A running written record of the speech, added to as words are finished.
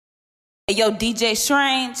Hey, yo, DJ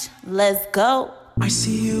Strange, let's go. I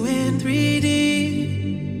see you in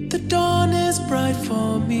 3D. The dawn is bright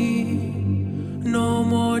for me. No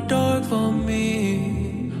more dark for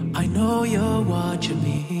me. I know you're watching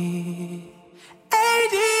me.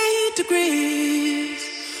 80 degrees,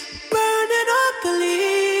 burning up the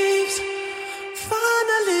leaves.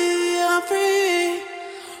 Finally I'm free.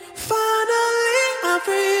 Finally I'm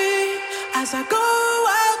free. As I go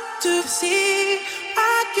out to the sea,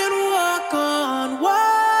 I can walk on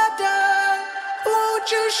water. Won't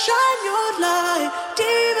you shine your light?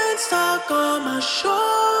 Demons stuck on my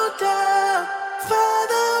shoulder.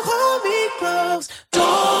 Father, hold me close.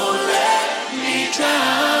 Don't let me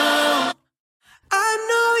drown. I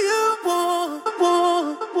know you won't.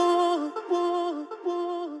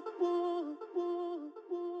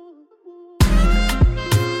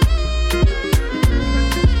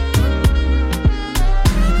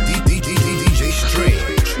 DJ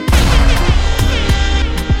Strange.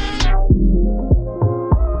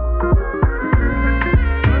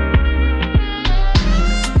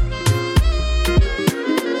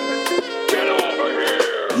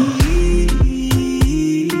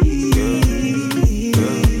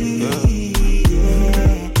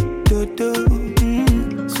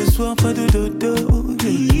 Ce soir pas de dodo.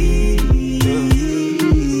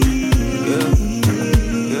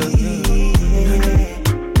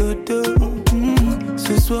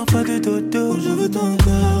 Ce soir pas de dodo. Je veux ton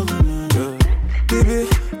corps. Bébé,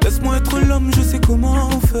 laisse-moi être l'homme, je sais comment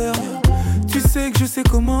faire. Tu sais que je sais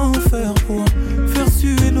comment faire pour faire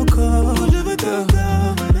suer nos corps. Je veux ton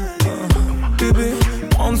corps. Bébé,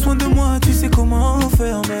 prendre soin de moi, tu sais comment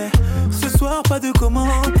faire. Mais ce soir pas de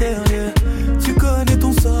commentaires, yeah. Tu connais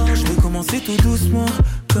ton sort, je vais commencer tout doucement.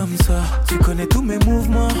 Comme ça, tu connais tous mes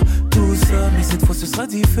mouvements. Tout ça, mais cette fois ce sera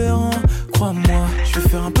différent. Crois-moi, je vais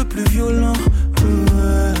faire un peu plus violent.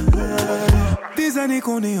 Des années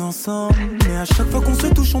qu'on est ensemble, mais à chaque fois qu'on se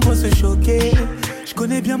touche on doit se choquer. Je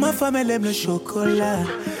connais bien ma femme, elle aime le chocolat.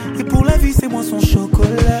 Et pour la vie c'est moi son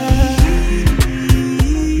chocolat.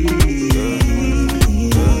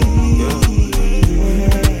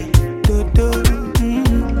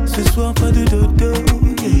 Ce soir pas de dodo.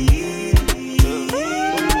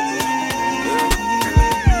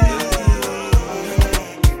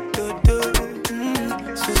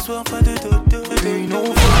 Ce soir pas de dodo.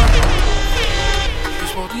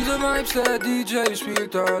 Ich brauch diese Vibes, der DJ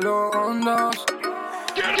spielt alle anders.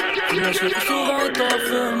 Vielleicht wird es so weiter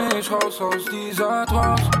für mich raus aus dieser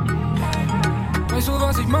Trance. Weißt du,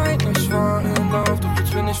 was ich mein? Ich war in Lauf, doch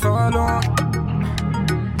jetzt bin ich verloren.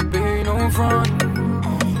 Baby, no front.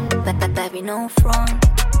 Baby, no front.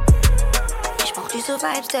 Ich brauch diese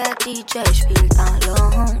Vibes, der DJ spielt alle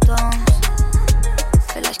Dance.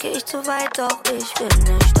 Vielleicht geh ich zu weit, doch ich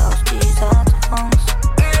bin nicht aus dieser Trance.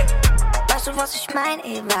 Weißt du, was ich mein?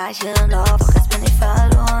 Ich war hier in Love, doch jetzt bin ich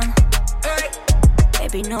verloren.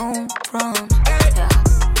 Baby, no front. Ja.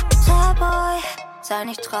 Sad boy, sei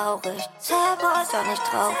nicht traurig. Sad boy, sei nicht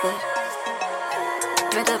traurig.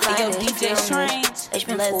 Hey, yo, DJ Strange, ich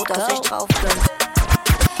bin let's froh, go. dass ich drauf bin.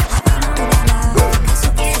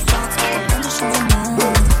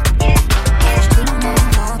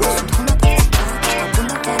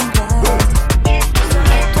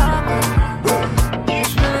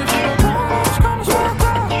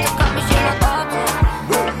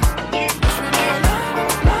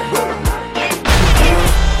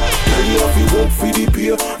 For the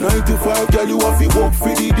beer, 95 girl, you have to work for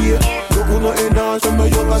the day. You gonna enhance from my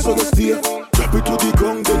young as well as stay. Drop it to the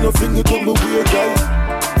ground, then you fling it on my way, girl.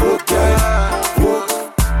 Work, girl, work.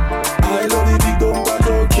 I love the big dumb bad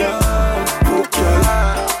dog, girl. Work, girl,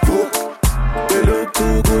 work. They look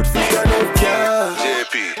too good for your love, girl.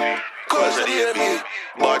 JP, cause of the baby.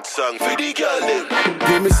 Bad song for the girl, them.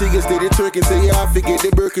 Give me see you steady twerking, say yeah, I forget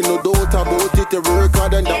the Birkin, no doubt about it. You work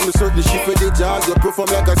hard and that me certain shit for the job. You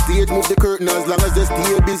perform like a stage, move the curtain as long as they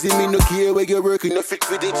stay busy. Me no care where you're working, no fit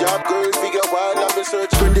for the job, girl. Figure while I've been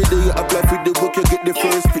searching. When the day you apply for the book, you get the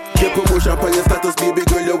first pick. Get promotion for your status, baby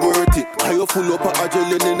girl, you're worth it. How you full up of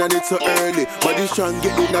adrenaline and it's so early. Body strong,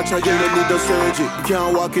 get it natural, you need a surgery.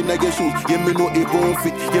 Can't walk in your shoes, yeah me know it won't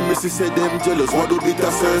fit. Yeah me see say them jealous, what do it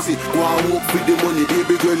a Cersei? Go and work for the money,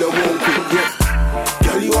 baby girl, you won't quit, yeah.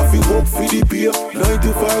 Girl, you have to work for the beer.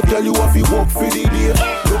 95, girl, you have to work for the day.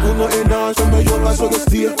 You gonna enhance from my young as well as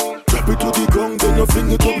stay. Drop it to the ground, then you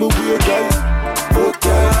fling it up my way, girl. Work,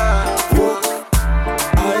 girl, work.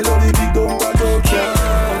 I love the big dumb bad dog, girl.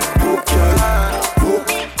 Work, girl, work.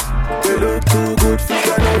 They look too good for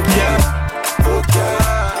your love, girl. Work,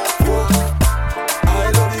 girl, work.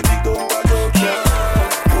 I love the big dumb bad dog, girl.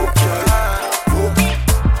 Work, girl, work.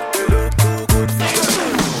 They look too good for your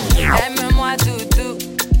love.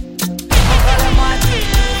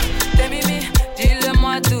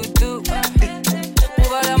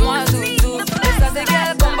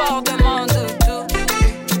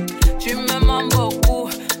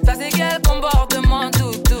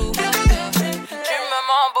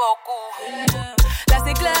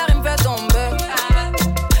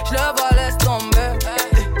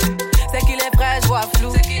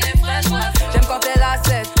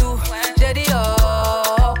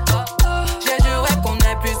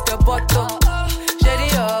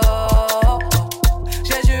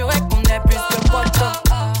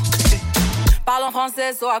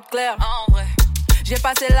 français soit clair. En vrai, j'ai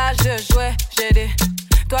passé l'âge de jouer, j'ai dit,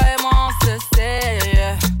 toi et moi on se sait,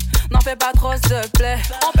 yeah. N'en fais pas trop s'il te plaît.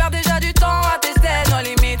 On perd déjà du temps à tester nos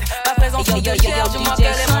limites. La présence nous de cher, dis-moi quel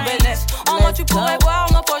est mon bénéfice. En moi tu pourrais voir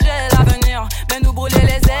nos projets, l'avenir. Mais nous brûler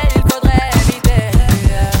les ailes, il faudrait éviter,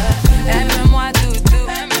 yeah. Aime-moi doudou,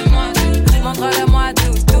 montre-le-moi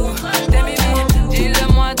doudou. T'es mimi,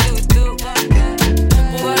 dis-le-moi doudou.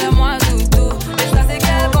 Prouve-le-moi doudou. Et ça c'est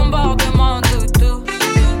quel comportement doudou.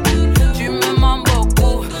 Tu me mens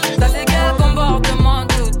beaucoup. Ça c'est quel comportement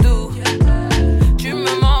doudou. Tu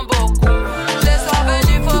me mens beaucoup. Les soirs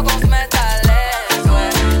venus, faut qu'on se mette à l'aise, ouais.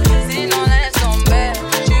 Sinon laisse tomber.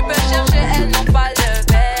 Tu peux chercher, elles n'ont pas le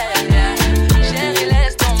verre, yeah. Chérie,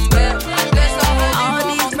 laisse tomber. Les soirs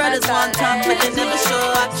venus, faut qu'on se mette à l'aise. All these brothers want time, but they never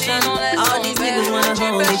show action. All these niggas wanna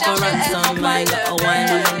hold me for ransom. I ain't got a wine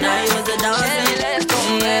when the night was a dancing.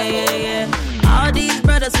 Yeah. All these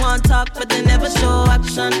brothers want talk, but they never show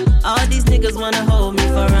action. All these niggas wanna hold me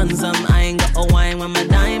for ransom. I ain't got a wine when my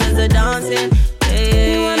diamonds are dancing.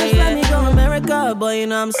 You wanna fly me to America, boy, you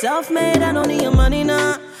know I'm self-made, I don't need your money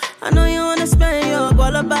now. I know you wanna spend your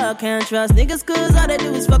guala about. Can't trust niggas cause all they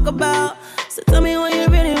do is fuck about. So tell me what you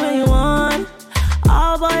really want.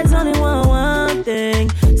 All boys only want one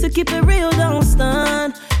thing, so keep it real, don't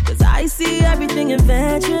stun. Cause I see everything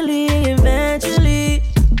eventually.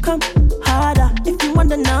 Come harder, if you want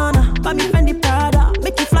the nana. Buy me Fendi Prada,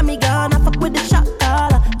 make you fly me Ghana. Fuck with the shot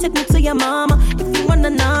caller, take me to your mama. If you want the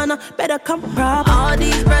nana, better come proper. All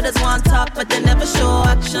these brothers want talk, but they never show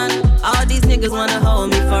action. All these niggas wanna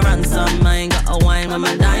hold me for ransom. I ain't got a wine when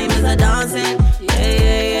my diamonds are dancing.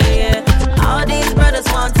 Yeah. All these brothers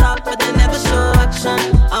want talk, but they never show action.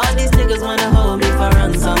 All these niggas wanna hold me for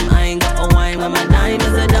ransom. I ain't got a wine when my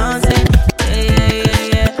diamonds are dancing.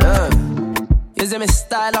 Yeah. You see me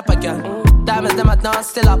style up again. Diamonds them at now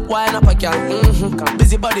still up, wine up again.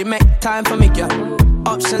 Busy body make time for me, girl.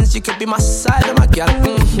 Options, you could be my side of my girl.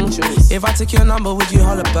 If I took your number, would you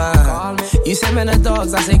holler back? You say men are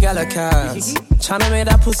dogs, I say gala cats. Tryna make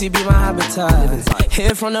that pussy be my habitat.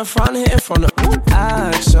 Hit it from the front, hit it from the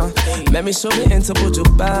action. Let me show it into Buju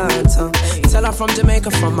Bantam. Tell her from Jamaica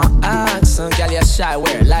from my accent. Girl, you're shy,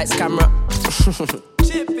 wear lights, camera.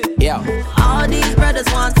 Yo. All these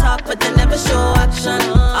brothers want talk, but they never show action.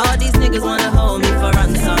 All these niggas wanna hold me for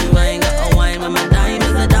ransom. I ain't got a wine when my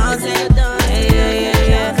diamonds are dancing.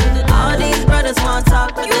 Yeah. All these brothers want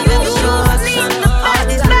talk, but they never show action. All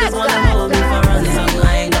these niggas wanna hold me for ransom. I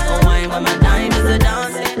ain't got a wine when my diamonds are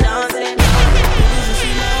dancing. Je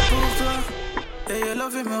suis là pour toi. Et je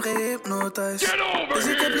love et me réhypnotise. Dus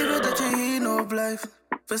ik heb liever dat je hier nog blijft.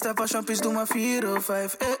 Festa pas champions, doe maar 4 of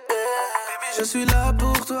 5. Je suis là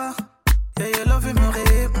pour toi. Ja, je love et me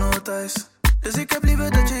réhypnotise. Dus ik heb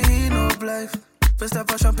liever dat je hier nog blijft. Festa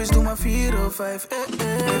pas champions, doe maar 4 of 5.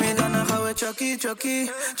 Baby, daarna gaan we chucky. Daarna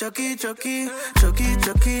gaan we chucky.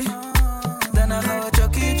 Daarna gaan we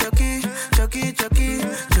chucky. Daarna gaan we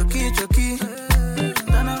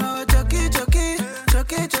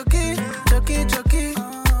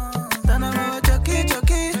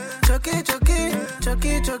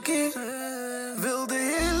chucky. Wil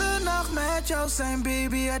de hele nacht met jou zijn,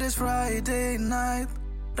 baby, het is Friday night.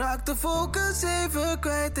 Raak de focus even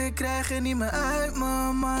kwijt, ik krijg je niet meer uit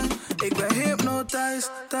mijn mind. Ik ben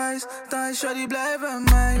hypnotized, shawty blijf bij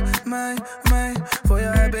mij. Voor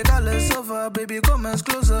jou heb ik alles over, baby, kom eens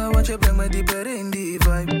closer, want je brengt me dieper in die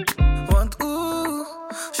vibe. Want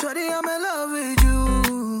shawty, I'm in love with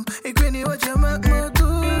you. Ik weet niet wat je met me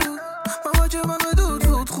doet, maar wat je met me doet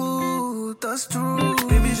voelt goed, that's true.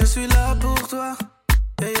 Baby, je suis là pour toi.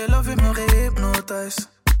 Ja, je love me réhypnotise.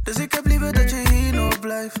 Dus ik heb liever dat je hier nog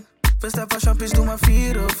blijft. Festa pas champions, doe maar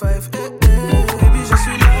 4 of 5. Baby, je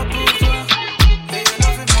suis là pour toi. Ja, je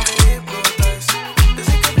love me réhypnotise. Dus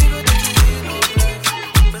ik heb liever dat je hier nog blijft.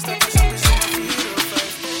 Festa pas champions, doe maar 4 of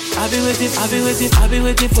 5. I've been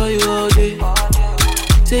waiting for you all day.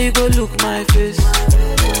 Say you go look my face.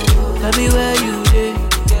 Tell me where you dey.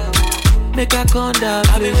 Make I come down.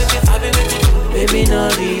 I've been waiting. Baby, no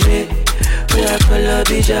delay. We are color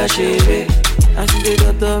bija shave. I see they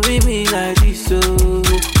don't talk with me like this, so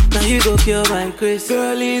now you go kill my grace.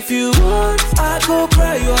 Girl, if you want, I go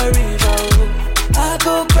cry you a river, oh. I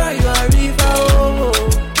go cry you a river, oh.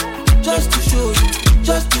 Just to show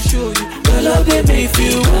you, your love they make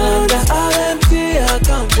you want. I'll empty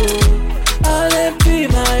account, oh. I'll empty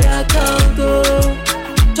my account, oh.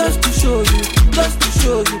 Just to show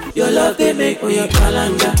you, your love they make me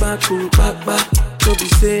calendar. Back. Don't be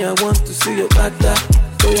say I want to see your back.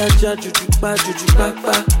 Oh yeah, juju back.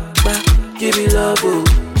 Give me love, oh,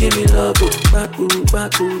 back.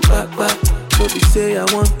 Don't be say I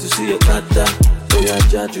want to see your back. Oh yeah,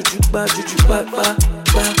 ja, juju ba, ba.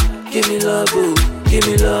 Give me love, boo. Give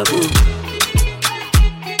me love, boo.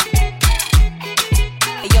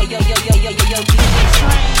 Yo, DJ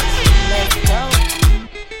Train, let's go.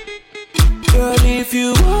 Girl, if you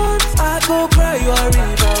want, I go cry you a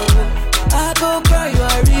river. I go cry you a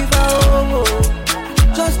river. Oh.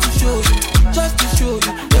 Just to show you.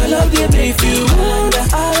 Your love give me if you want.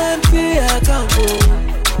 I'll empty account,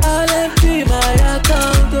 oh. I'll empty my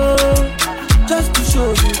account, oh. Just to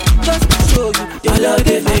show you. Your love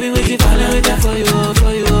give me. I've been waiting for you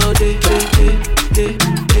all day.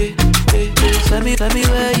 Tell me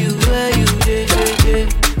where you day.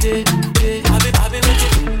 I've been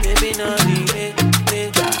waiting, baby, no me.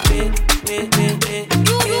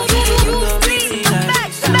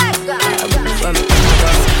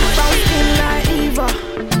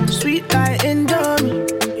 Sweet like Indomie.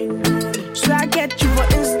 So I get you for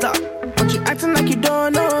Insta, but you acting like you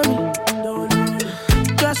don't know me.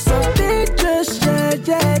 Just so dangerous,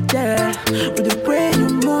 yeah. With the way you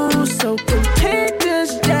move, so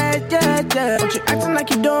contagious, yeah. But you acting like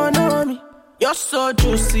you don't know me. You're so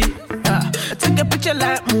juicy, I take a picture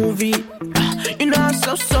like movie. You know I'm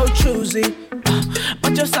so choosy,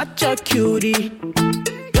 but you're such a cutie.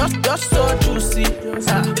 You're so juicy,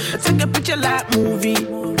 I take a picture like movie.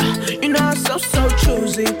 You know I'm so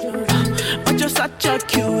choosy, but you're such a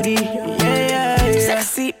cutie. Yeah.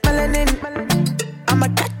 Sexy melanin, I'ma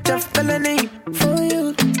catch a felony for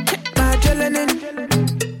you. Hit my adrenaline.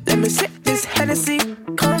 Let me sip this Hennessy,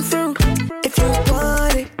 come through. If you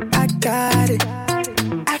want it, I got it.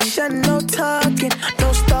 Action, no talking,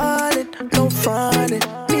 no stalling, no fronting.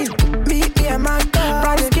 Me and my girl,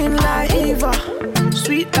 brown skin like Eva,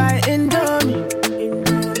 sweet like Indomie.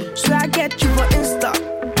 So I get you for Insta,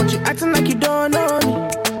 but you acting like you don't know me.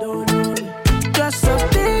 Just so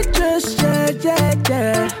dangerous,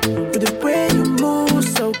 yeah. With the way you move,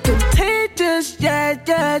 so contagious, yeah.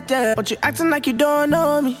 But you acting like you don't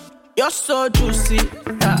know me. You're so juicy,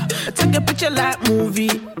 I take a picture like movie.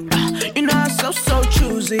 You know I'm so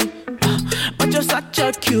choosy, but you're such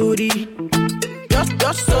a cutie.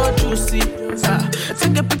 You're so juicy, I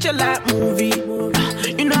take a picture like movie.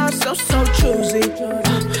 You know I'm so choosy,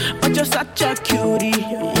 but you're such a cutie.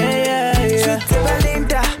 Yeah. Sweet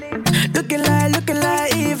Belinda, looking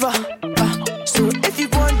like Eva. So if you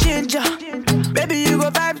want ginger, baby you go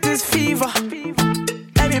vibe this fever.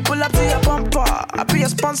 Let me pull up to your bumper, I'll be your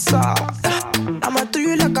sponsor. I'ma do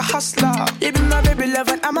you like a hustler. You be my baby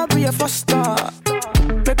lover, I'ma be your foster.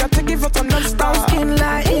 Make I take it for some non-stop. Skin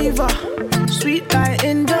like Eva, sweet like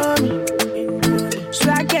Indomie. So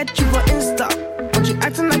I get you for Insta, but you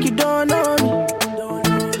acting like you don't know me.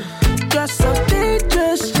 Just so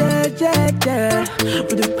dangerous, yeah.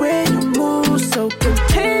 With the way you move, so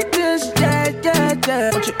contagious,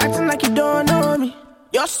 yeah. But you acting like you don't know me.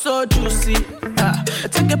 You're so juicy, I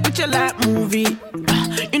take a picture like movie.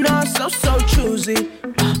 You know I'm so choosy,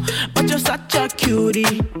 but you're such a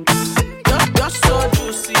cutie. You're so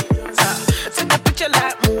juicy, I take a picture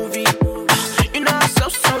like movie. You know I'm so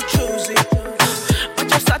choosy, but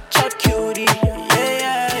you're such a cutie.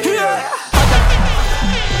 Yeah.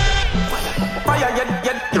 Fire,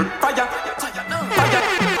 fire.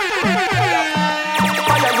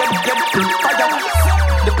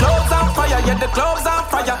 The club's on fire, the club's on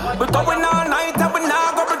fire. We're going all night and we're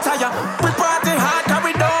not gonna retire. We party hard and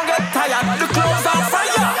we don't get tired. The club's on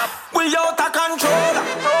fire, we out of control.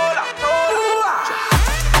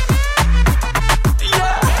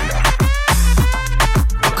 Yeah.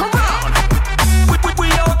 Come on, we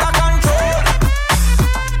out of control.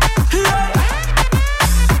 Yeah.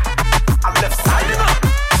 I'm left side, you know.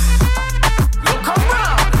 Look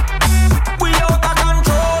around, we out of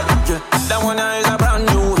control. Yeah, that one is a brand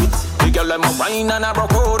new hit. The girl like my wine and I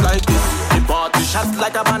broke out like this. The party shot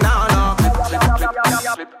like a banana.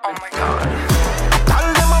 Flip. Oh my God. Tell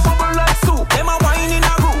them a bubble like soup. Them a wine in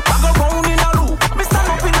a group. I go round in a loop. Me stand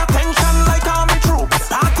up in attention like army troops.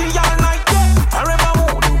 Party all night, yeah. Forever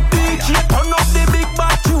mood. DJ turn up the big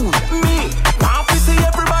bad tune. Me, want to see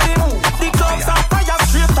everybody move. The clubs on fire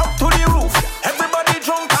straight up to the roof. Everybody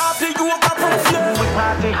drunk off the yoga proof, yeah. We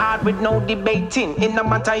party hard with no debating. In no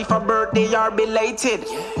matter if a birthday or belated.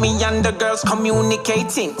 Me and the girls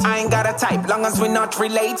communicating. I ain't got a type, long as we're not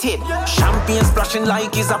related. Champagne splashing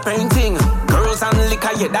like it's a painting. Girls and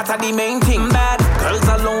liquor, yeah, that's the main thing. Bad girls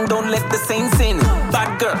alone don't let the saints in.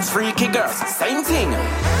 Bad girls, freaky girls, same thing.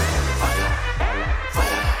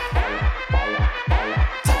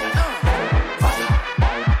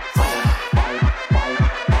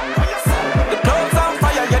 The club's on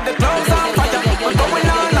fire, yeah, the club's on fire. We're going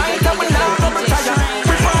all night and we're not gonna retire.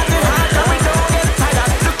 We party hard and we don't get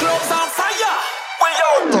tired. The club's on fire.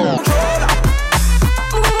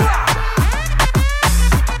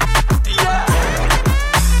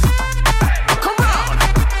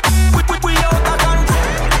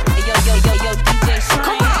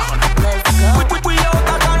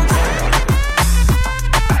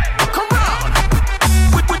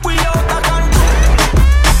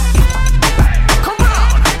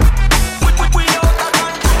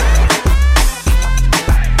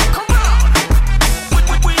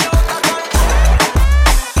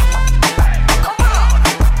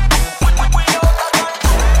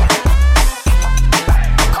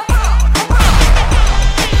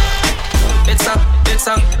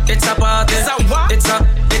 it's a party. It's a what? It's a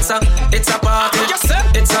party. It's a party.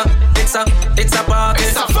 It's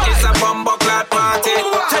a bumbo clad party.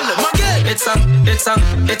 Tell them again. It's a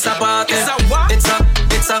party. It's a what? It's a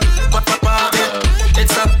party.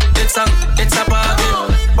 It's a party.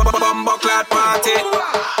 Bumbo clad party.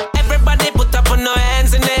 Everybody put up on no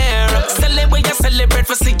hands in the air. Celebrate, you celebrate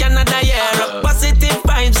for see another year. Positive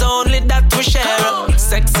vibes only that we share.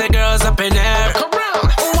 Sexy girls up in air.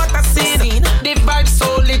 What a scene. The vibes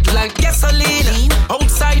so lit like gasoline.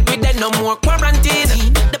 Outside with them no more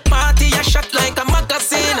quarantine. The party a shot like a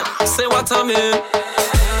magazine. Say what I mean.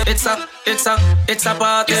 It's a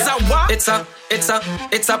party. It's a what? It's a party.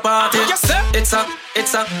 It's a party.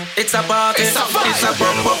 It's a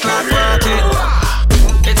bumbo clad party.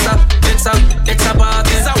 It's a party. It's a what?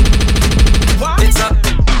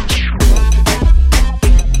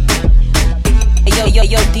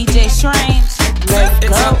 Yo, DJ Shrines. Let's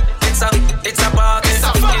go. It's a party.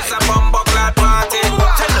 It's a bumbo clad party.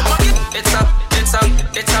 It's a party.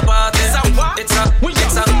 It's a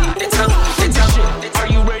Are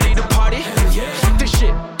you ready to party? Fuck this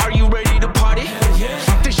shit. Are you ready to party?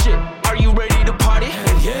 Fuck this shit. Are you ready to party?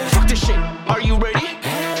 Fuck this shit. Are you ready?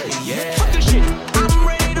 Fuck this shit. I'm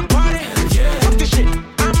ready to party. Fuck this shit.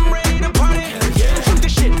 I'm ready to party. Fuck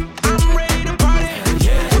this shit. I'm ready to party.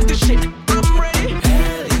 Fuck this shit. I'm ready.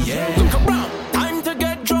 Look around. Time to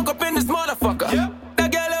get drunk up in this motherfucker. The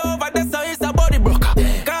girl over there, so it's a body broker.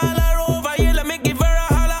 Call her over here, let me give her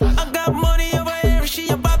a holler. I got money over here, she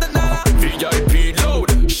about the dollar. VIP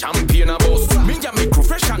load, champagne a boss. Me and me crew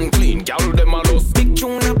fresh and clean, y'all them a lost. Big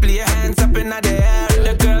tune a play, hands up in the air.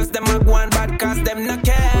 The girls them a go and bad cause them not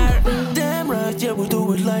care. Damn right, yeah we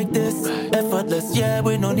do it like this. Effortless, yeah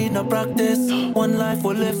we no need no practice. One life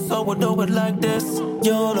we live, so we do it like this.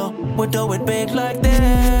 YOLO, we do it big like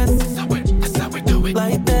this. That's how we do it.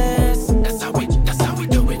 Like this. That's how we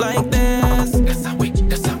do it. Like this. That's how we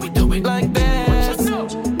do it. Like this.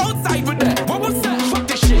 Outside with that. What was that? Fuck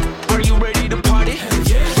this shit. Are you ready to party?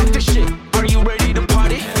 Fuck this shit. Are you ready to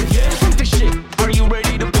party? Fuck this shit. Are you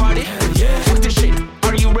ready to party? Fuck this shit.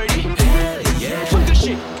 Are you ready? Fuck this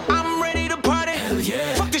shit. I'm ready to party.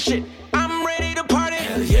 Fuck this shit. I'm ready to party.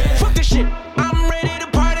 Fuck this shit. I'm ready to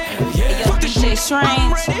party. Fuck this shit.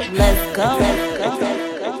 Shrines. Let's go.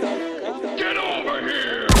 Get over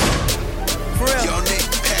here. For real.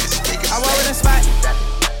 I walk with a spot.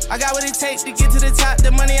 I got what it takes to get to the top.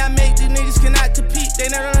 The money I make, these niggas cannot compete. They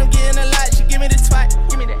know that I'm getting a lot. She give me the twat.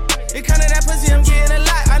 Give me that. It come to that pussy, I'm getting a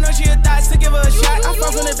lot. I know she a thought, so give her a shot. I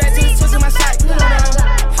fall from the back to the twist of my side. You know that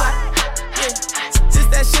I'm hot. Yeah.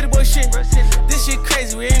 Just that shit boy shit. This shit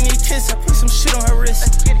crazy. We ain't need kiss. I put some shit on her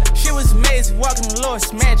wrist. Shit was amazing. Walking the Lord,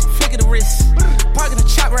 it's magic. Flick of the wrist. Parking the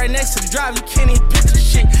chop right next to the drive. You can't even pick the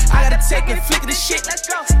shit. I gotta take it, flick of the shit.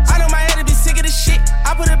 I know my head to be sick of the shit.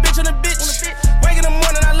 I put a bitch on a bitch. Wake in the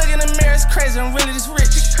morning, I look in the mirror. It's crazy. I'm really this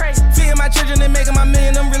rich. Feeding my children and making my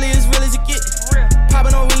million. I'm really as real as it get.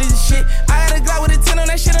 Popping on wheelies and shit. I had a Glock with a 10 on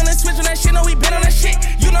that shit. On the switch on that shit. No, we been on that shit.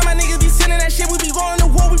 You know my niggas be sending that shit. We be rolling the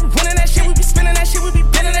war. We be winning that shit. We be spending that shit. We be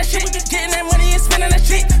bending that shit. We be getting that money and spending that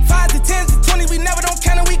shit. 5 to 10 to 20. We never don't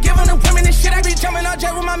count it. We giving the women this shit. I be jumping out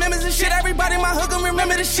jet with my members and shit. Everybody in my hood gon'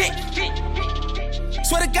 remember the shit.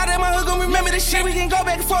 Swear to God that my hood gon' remember this shit. We can go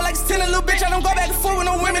back and forth like it's 10 a little bitch. I don't go back and forth with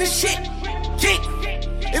no women and shit.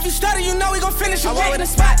 If you study, you know we gon' finish. I walk with a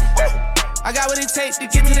spot. I got what it takes to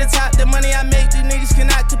get to the top. The money I make, these niggas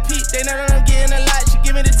cannot compete. They know that I'm getting a lot. She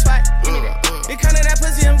give me the twat. It come to that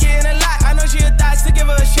pussy, I'm getting a lot. I know she a thought, so give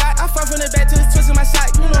her a shot. I fall from the back to the twist of my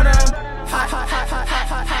side. You know that I'm hot.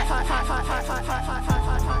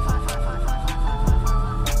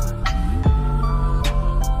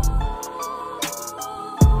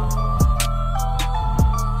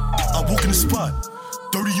 I walk in the spot,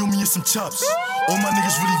 30 on me and some chops. All my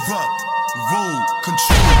niggas really rock, roll,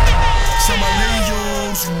 control. Some my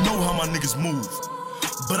Leos, you know how my niggas move.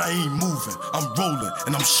 But I ain't moving, I'm rolling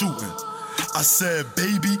and I'm shooting. I said,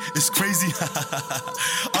 baby, it's crazy.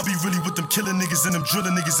 I be really with them killing niggas and them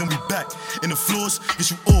drilling niggas, and we back in the floors, get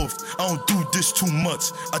you off. I don't do this too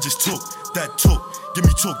much. I just talk, that talk. Give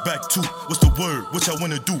me talk back too. What's the word? What y'all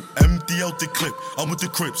wanna do? Empty out the clip. I'm with the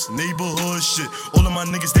Crips, neighborhood shit. All of my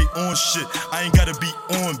niggas, they on shit. I ain't gotta be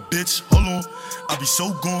on, bitch. Hold on. I be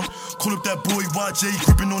so gone. Call up that boy YJ,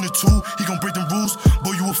 gripping on the tool. He gon' break them rules.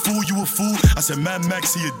 Boy, you a fool, you a fool. I said Mad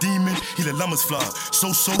Max, he a demon. He let llamas fly.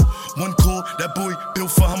 So, one call, dog, that boy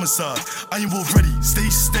built for homicide. I ain't already, stay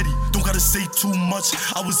steady, don't gotta say too much.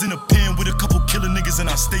 I was in a pen with a couple killer niggas and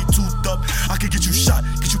I stay toothed up. I could get you shot,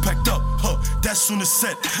 get you packed up, huh? That's on the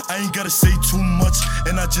set. I ain't gotta say too much,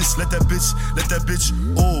 and I just let that bitch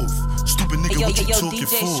off. Stupid nigga, what you talking DJ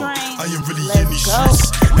for? Shrine. I ain't really in these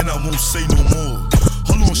streets, and I won't say no more.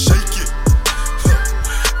 Hold on, shake it.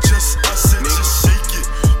 I said just shake it.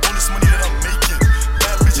 All this money that I'm making,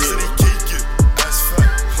 bad bitches and they cake it. That's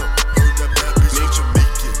fact. Heard that bad bitch in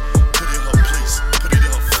Jamaica. Put it in her place, put it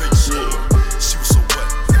in her face. She was so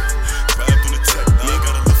wet. Grabbed on the tech. Now I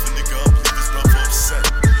gotta lift a nigga up, leave his brother upset.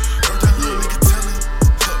 Heard that little nigga tell him,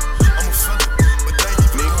 I'm a fella, but they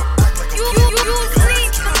ain't even gonna act like I'm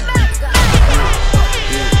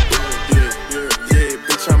Yeah,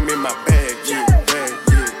 bitch, I'm in my bag.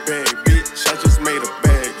 Bag, bitch. I just made a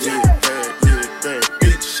bag.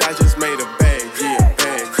 Bitch, I just made a bag.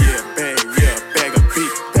 Bag of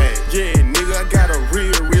big bag. Yeah, nigga, I got a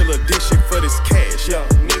real addiction for this cash. Yeah,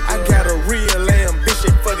 nigga, I got a real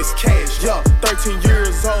ambition for this cash. Yeah, 13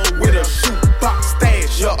 years old with a shoebox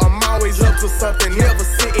stash. Yeah, I'm always up to something, never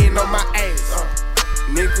sitting on my ass.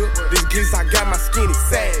 Nigga, this giz I got my skinny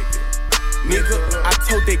sagging. Nigga, I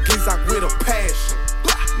told that Gizak with a passion.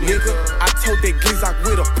 Nigga, I told that Gizak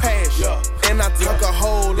with a passion. And I talk a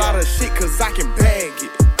whole lot of shit cause I can bag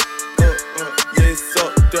it. Yeah, it's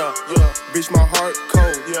up there. Bitch, my heart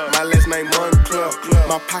cold. My last name Moncler.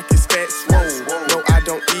 My pockets fat swole. No, I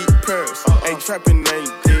don't eat pearls. Ain't trapping,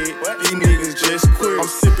 ain't dead. These niggas just queer. I'm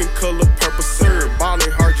sipping color purple syrup.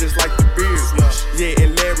 Ballin' hard just like the beard. Yeah,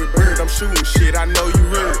 and Larry Bird, I'm shooting shit. I know you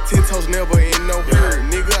heard. 10 toes never in no herd.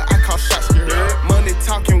 Nigga, I call shots, you heard. Money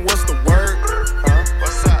talking, what's the word?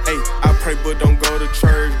 What's up? Hey, I pray but don't go to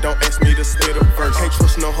church. Don't ask me to spit a verse. Can't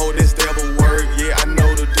trust no hoe, that's devil work. Yeah, I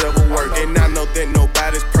know the devil work. And I know that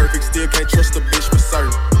nobody's perfect. Still can't trust a bitch for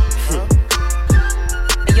certain.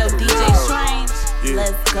 Yo, DJ Shrine,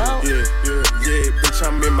 let's go. Yeah, bitch,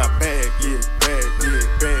 I'm in my bag. Bag.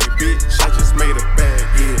 Bitch, I just made a bag.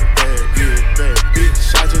 Bag.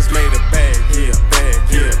 Bitch, I just made a bag. Bag.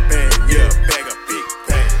 Bag of big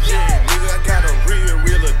bag. Nigga, I got a real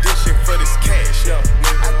addiction for this cash.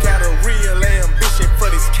 I got a real ambition for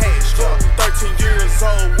this cash. 13 years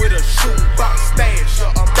old with a shoebox stash.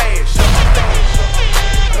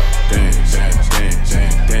 Damn.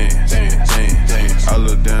 I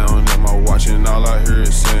look down at my watch and all I hear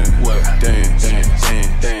is saying, damn.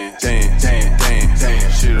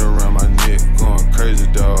 Shit around my neck, going crazy,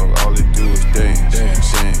 dog. All it do is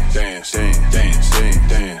dance.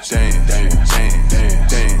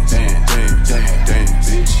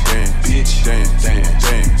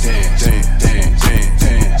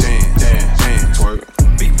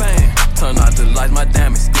 Big bang, turn out the lights, my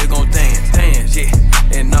diamonds still gon' dance, yeah.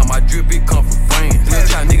 And now my drip, it come from France. Real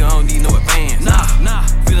child nigga, I don't need no advance. Nah,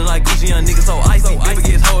 feeling like Gucci, young nigga so icy. Never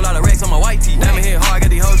get a whole lot of racks on my white tee. Diamond hit hard, got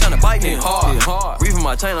these hoes tryna bite me. Hard. Reefing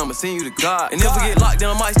my chain, I'ma send you to God. And if we get locked, then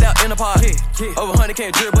I might step in the pot. Over 100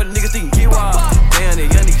 can't drip, but the niggas think get wild. Damn,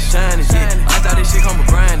 that young nigga shining shit. I thought this shit come from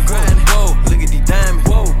grinding. Whoa, look at these diamonds.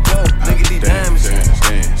 Whoa, look at these diamonds.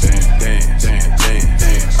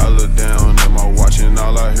 I look down at my watch and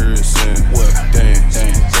all I hear is saying, damn.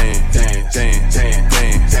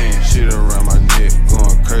 Shit around my neck,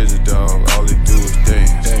 going crazy, dog. All it do is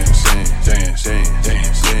dance.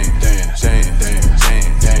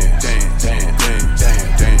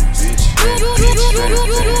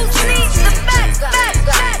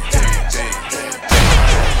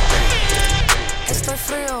 Estoy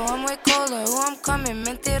frío, I'm way colder. Who I'm coming,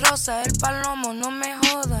 mentirosa. El palomo, no me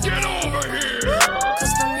joda. Get over here.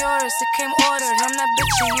 Custom yours, it came ordered. I'm that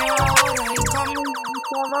bitch in your order. He come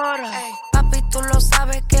hey. Papi, tú lo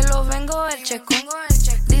sabes que lo vengo el checo.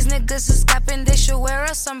 These niggas is capping, they should wear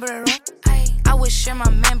a sombrero. I would share my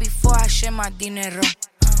man before I share my dinero.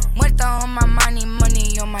 Muerta on my money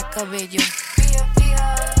on my cabello.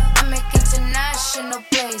 I make international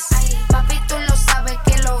plays. Papi, tú lo sabes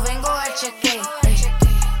que lo vengo a cheque.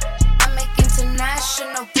 I make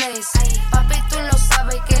international plays. Papi, tú lo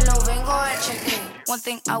sabes que lo vengo a cheque. One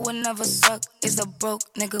thing I would never suck is a broke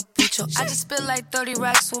nigga bicho. I just spit like 30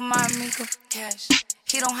 racks with my amigo. Cash.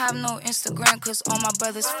 He don't have no Instagram cause all my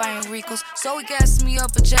brothers fighting Ricos. So he gassed me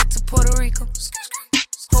up a jet to Puerto Rico.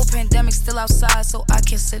 Whole pandemic still outside so I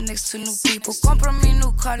can sit next to new people. Compra me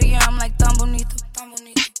new Cartier, I'm like tan bonito.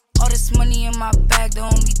 All this money in my bag, the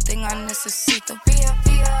only thing I necesito.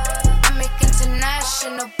 I make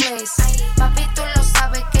international plays. Papi, tú lo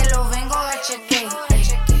sabes que lo vengo a cheque.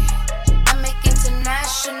 I make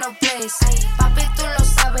international plays. Papi, tú lo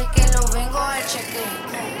sabes que lo vengo a cheque.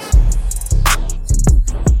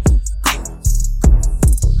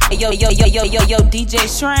 Yo, DJ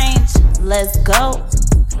Strange, let's go.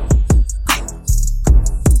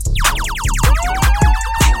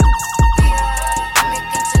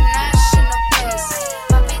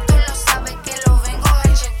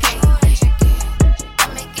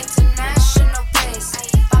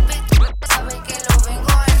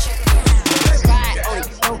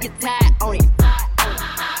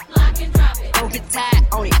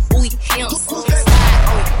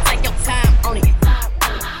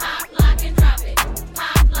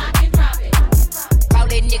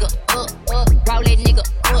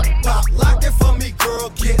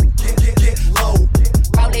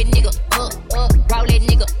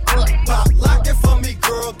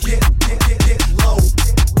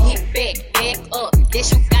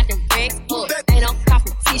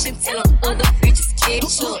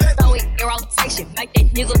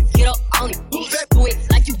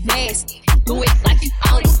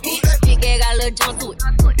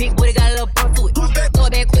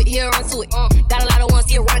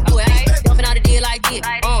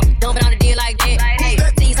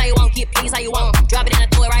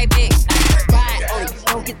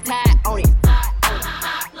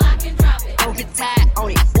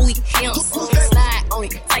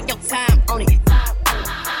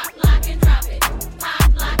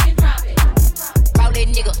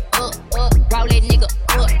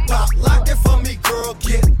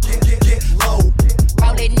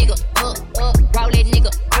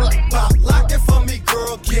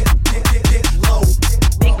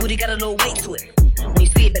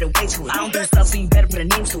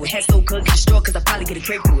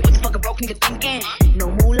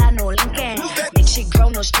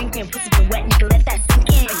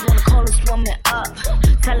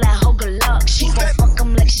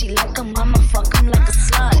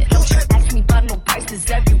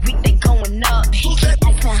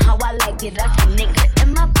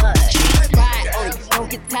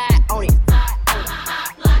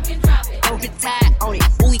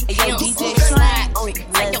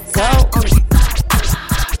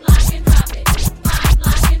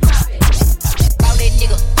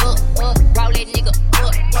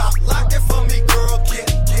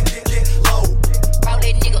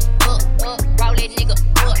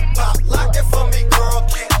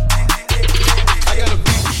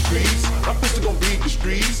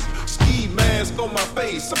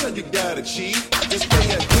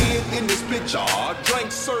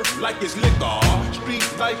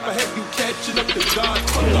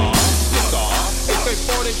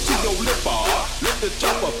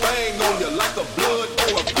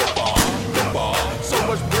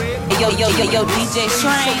 Yo, DJ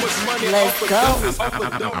Strange, let's go.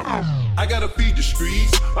 I gotta feed the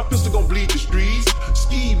streets. My pistol gon' bleed the streets.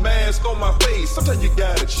 Ski mask on my face. Sometimes you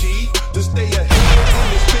gotta cheat to stay ahead in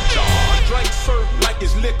this picture. Drink surf like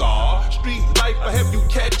it's liquor. Street life, I have you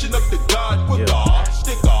catching up to God quicker.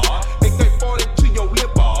 Sticker, AK-40 to your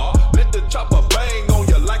lipper. Let the chopper bang on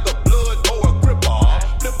you like a blood or a gripper.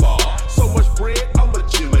 Flipper, so much bread, I'm a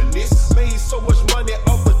gymnast. Made so much money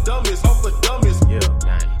off of dummies,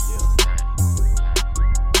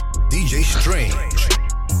 DJ Strange.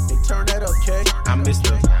 Hey, turn that up, K. I'm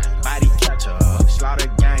Mr. Body Catcher, Slaughter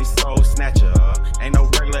Gang Soul Snatcher. Ain't no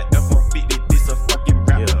regular F-150, this a fucking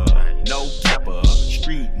rapper. No capper,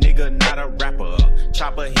 street nigga, not a rapper.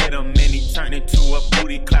 Chopper hit him and he turned into a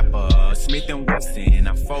booty clapper. Smith and Wesson,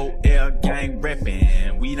 I'm 4L gang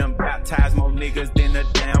reppin'. We done baptized more niggas than a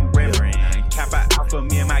damn reverend. Kappa Alpha,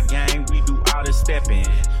 me and my gang, we do all the steppin'.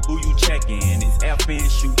 Who you checkin'? It's F-N,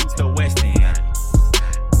 shoot east to west end.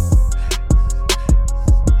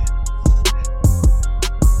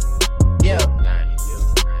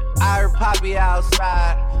 I heard Poppy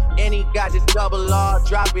outside, and he got the double R,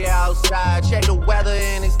 drop it outside. Check the weather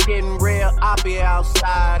and it's getting real, I'll be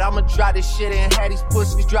outside. I'ma drop this shit and have these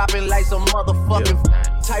pussies dropping like some motherfucking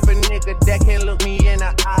type of nigga that can't look me in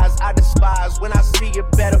the eyes. I despise when I see you,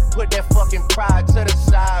 better put that fucking pride to the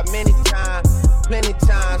side. Many times, plenty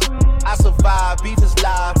times, I survive, beef is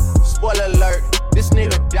live. Spoiler alert, this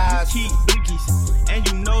nigga dies. Keep blickies, and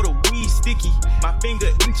you know the weed sticky. My finger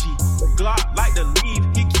itchy, Glock like the leave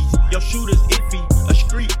hickeys. Your shooter's iffy, a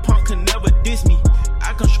street punk can never diss me.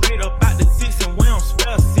 I come straight up out the six and we don't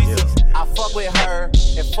spell sissies. I fuck with her,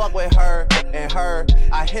 and fuck with her, and her.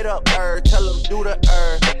 I hit up her, tell him do the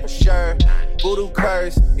for sure. Voodoo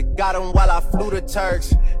curse, it got him while I flew the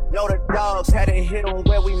Turks. Know the dogs had to hit him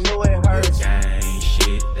where we knew it hurts. Gang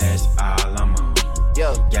shit, that's all I'm on.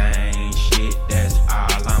 Yo. Gang shit, that's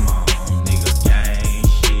all I'm on. Nigga, gang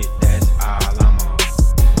shit, that's all I'm on.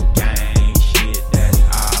 Gang shit, that's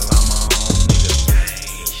all I'm on. Nigga,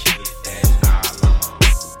 gang shit, that's all I'm on.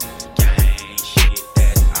 Gang shit,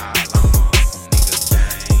 that's all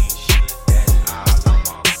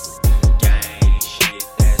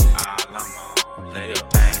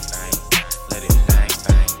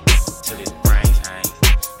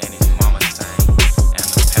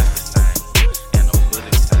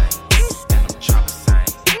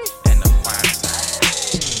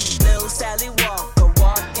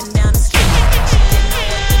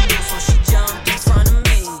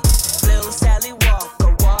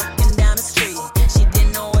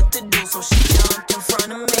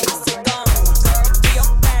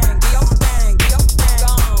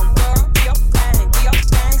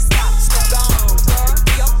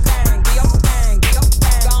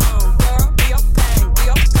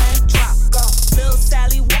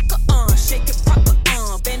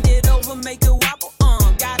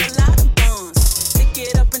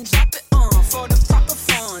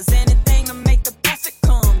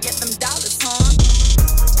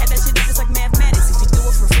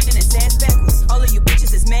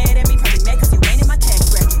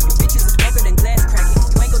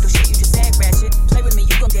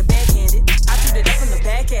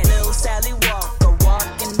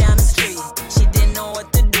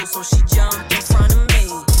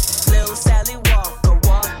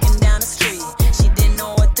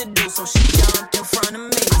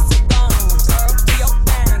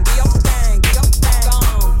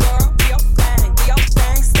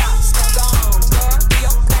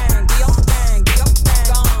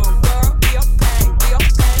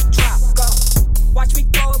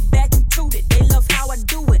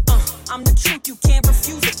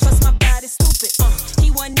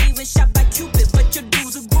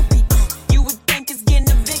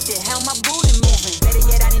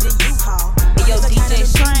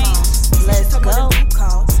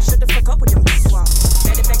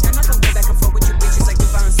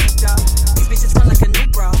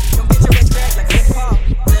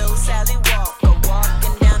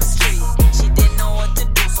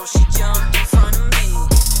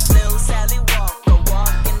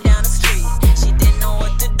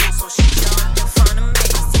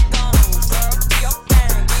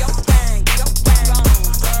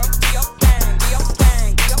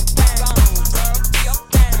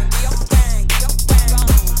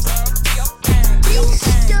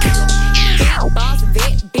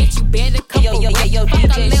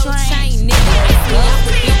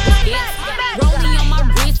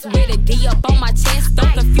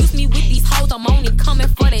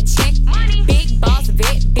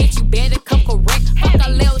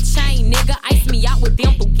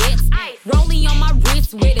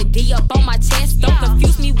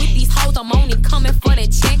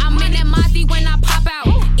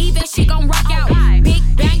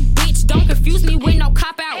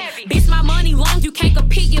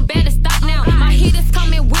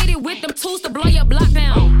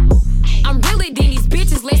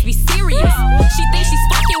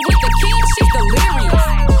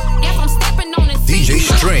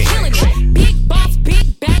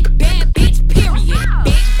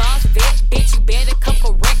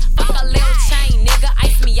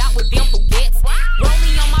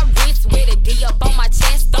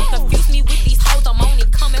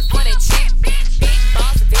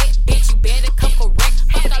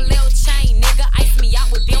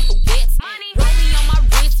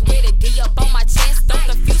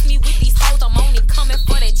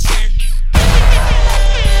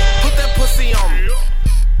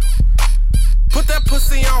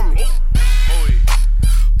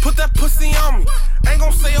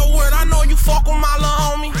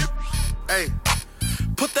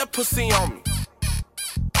pussy on me.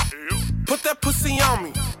 Put that pussy on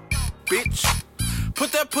me, bitch.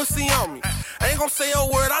 Put that pussy on me. I ain't gon' say a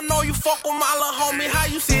word. I know you fuck with my little homie. How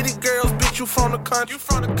you city girls, bitch? You from the country.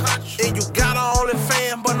 And you got a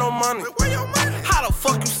OnlyFans, but no money. Where your money? How the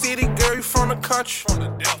fuck you city girl? You from the country.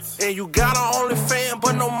 And you got a OnlyFans,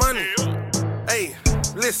 but no money. Hey,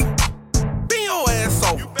 listen. Bend your ass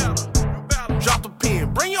over. Drop the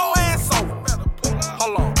pen. Bring your ass over.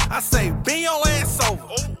 Hold on. I say bend your ass over.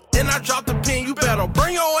 Then I drop the pen. You better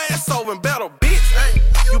bring your ass over and better, bitch. Hey,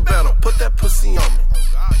 you better put that pussy on me.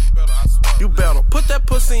 You better put that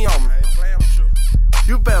pussy on me.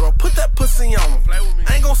 You better put that pussy on me.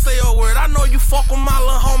 I ain't gon' say a word. I know you fuck with my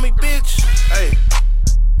little homie, bitch. Hey,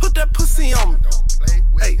 put that pussy on me.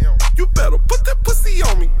 Hey, you better put that pussy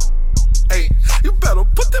on me. Hey, you better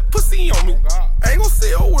put that pussy on me. I ain't gon'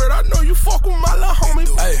 say a word. I know you fuck with my little homie.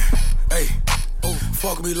 Hey,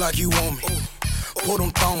 fuck me like you want me. Pull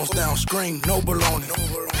them thongs down, scream, no baloney.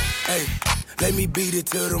 Hey, let me beat it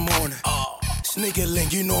till the morning. Sneaky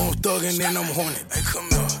link, you know I'm thuggin' and I'm horny. Hey, come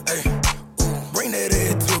here, hey, bring that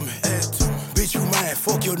ass to me. Bitch, you mine,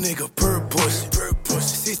 fuck your nigga, per pussy.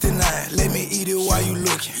 69, let me eat it while you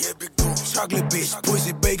looking. Chocolate bitch,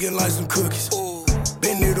 pussy bacon like some cookies.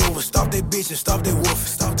 Bend it over, stop that bitch and stop that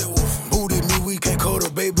woofing. Booty me, we can't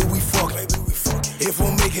cuddle, baby, we fucking. If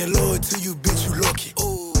I'm making love to you, bitch, you lucky.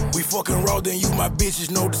 We fucking raw, then you my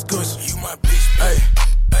bitches, no discussion. You my bitch,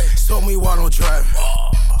 hey, show me why don't drive.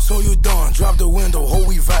 So you done, drop the window, ho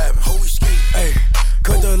we vibing, ho we skating. Hey,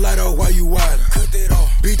 cut the light off while you wildin'. Cut that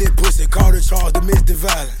off, beat that pussy, call the charge, domestic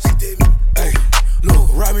violence. Hey, look,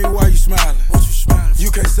 ride me while you smiling. What you smiling?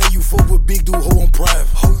 You can't say you fuck with big dude, ho I'm private.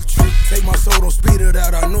 Ho you trip, take my soul, don't speed it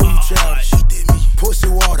out, I know you childish. She did me, pussy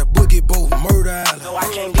water, boogie boat, murder island. No,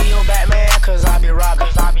 I can't be your Batman, cause I be robbing.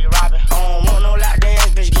 I don't want no lap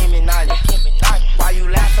dance, bitch, give me 90. Why you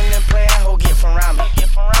laughing and playing, ho get from around me.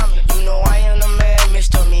 You know I am the man,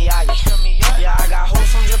 Mr. Miyagi. Yeah, I got hoes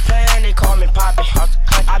from Japan, they call me Poppy.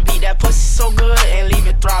 I beat that pussy so good and leave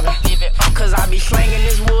it throbbing. Cause I be slanging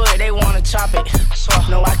this wood, they wanna chop it.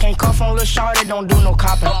 No, I can't cuff on lil' shorty, don't do no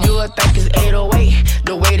copping. You would think it's 808,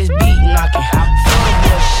 the way this beat knocking. Full of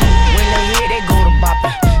bullshit, when they hit, they go to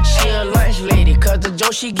bopping. She a lunch lady, cause the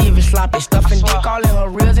Joe she give it sloppy. Stuffing dick all in her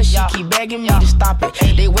reels and she keep begging me to stop it.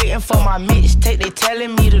 They waiting for my mixtape, they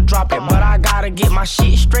telling me to drop it. But I gotta get my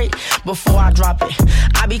shit straight before I drop it.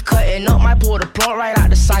 I be cutting up, might pull the plug right out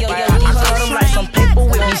the socket. I cut them like some paper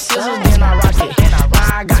with these scissors, then I rock it.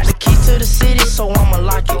 Now I got the key to the city, so I'ma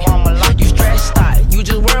lock it. You stressed out, you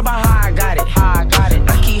just worry about how I got it. I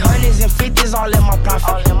keep hundreds and fifties all in my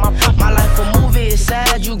profit. My life a movie, it's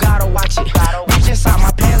sad, you gotta watch it. Reach inside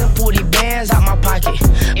my pants and pull these bands out my pocket.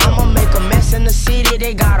 I'ma make a mess in the city,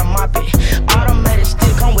 they gotta mop it. Automatic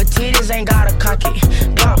stick come with titties, ain't gotta cock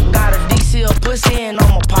it. Got a DC, a pussy, and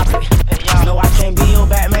I'ma pop it. No, I can't be your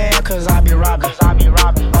Batman, cause I be robbing. I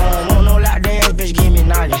don't want no lap dance, bitch, give me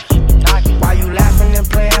 90. Why you laughing and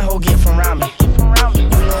playing, ho get from around me. You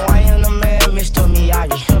know I am the man, Mr.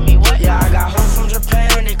 Miyagi. Yeah, I got hoes from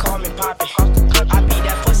Japan, they call me Poppy. I beat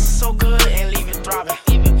that pussy so good and leave it throbbing.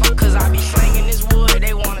 Cause I be slanging this wood,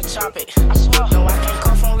 they wanna chop it. No, I can't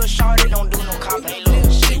cuff on lil' shorty, don't do no copping.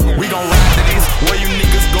 We gon' ride to this, where you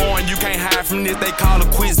niggas going, you can't hide from this. They call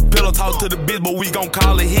it quits, pillow talk to the bitch, but we gon'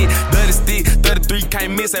 call it hit. 30 stick, 33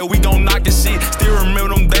 can't miss, and we gon' knock the shit. Still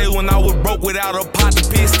remember them days when I was broke without a pot to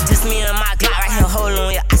piss. Just me and my Glock right here, hold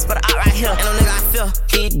on, yeah, I spit it out right here. And no nigga I feel,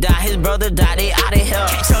 he died, his brother died, they out of here.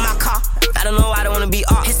 Can't chill my car, I don't know why they wanna be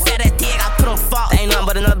off. His said that dick, I put on fault, ain't nothing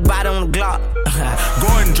but another body on the Glock. Go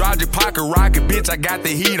ahead and drive your pocket rocket, bitch, I got the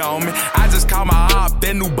heat on me. I just called my op,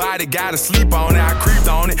 that new body gotta sleep on it. I creeped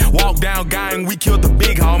on it, walked down gang, we killed the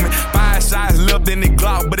big homie. 5 shots left in the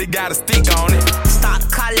Glock, but it got a stick on it. Start the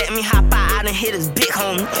car, let me hop out, I done hit his big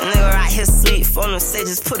homie. Nigga right here sleep, phone him, say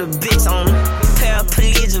just put a bitch on him.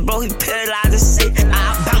 Paraplegic, bro, he paralyzed and shit.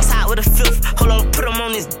 I bounce out with a fifth, hold on, put him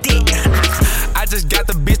on his dick. I just got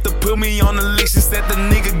the bitch to put me on the list. She said the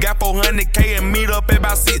nigga got 400K and meet up at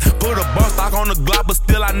about 6. Put a bump stock on the Glock, but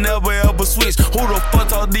still I never ever switch. Who the fuck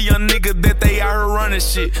told the young nigga that they out here running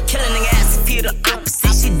shit? Kill a nigga ass if he the opposite.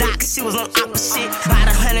 She died cause she was on opposite. Bought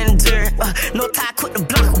 100 in dirt, no tie, quit the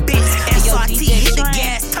block, bitch. SRT, hit the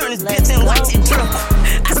gas, turn his bitch and watch it drip.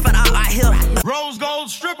 I spit out right here. Rose gold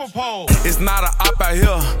stripper pole. It's not a op out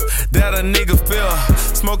here that a nigga feel.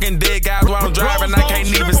 Smoking dead guys while I'm driving, I can't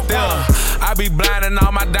even steal. I be blinding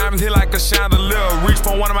all my diamonds hit like a chandelier. Reach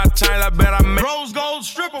for one of my chains, I bet I make Rose gold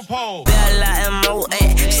stripper pole. Bella and Moet,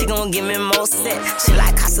 she gon' give me more set. She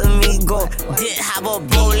like Casamigo, did have a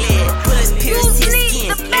bullet. Bullets pierce his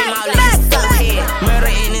skin, aim out like his forehead.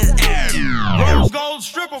 Murder in his air. Rose gold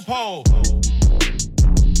stripper Stripper pole.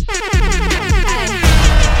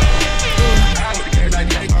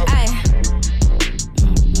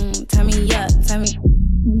 Turn me up, turn me.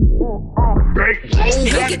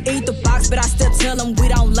 He can eat the box, but I still tell him we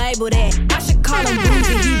don't label that. I should call him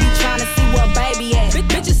Boozy, he be tryna see where baby at.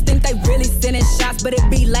 Bitches think they really sending shots, but it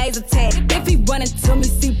be laser tag. If he running to me,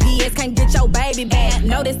 CPS can't get your baby back.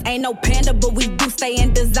 No, this ain't no panda, but we do stay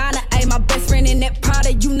in designer. Ayy, my best friend in that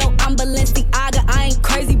Prada, you know I'm Balenciaga. I ain't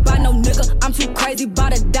crazy by no nigga, I'm too crazy by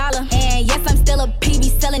the dollar. And yes, I'm still a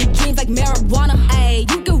PB selling dreams like marijuana. Ayy,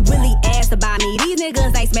 you can really ask about me. These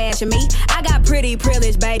niggas ain't smashing me. I got pretty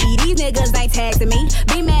privilege, baby. These niggas ain't taxing me.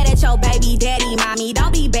 Be mad at your baby daddy, mommy.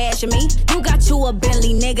 Don't be bashing me. You got you a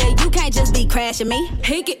Bentley, nigga. You can't just be crashing me.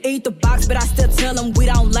 He can eat the box, but I still tell him we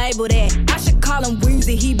don't label that. I should call him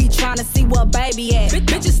Weezy. He be tryna see where baby at.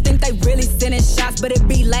 Bitches think they really sending shots, but it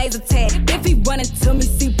be laser tag. If he running to me,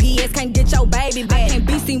 CPS can't get your baby back. I can't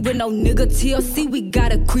be seen with no nigga. TLC, we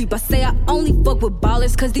gotta creep. I say I only fuck with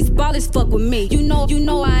ballers, cause these ballers fuck with me. You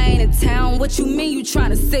know I ain't in town. What you mean you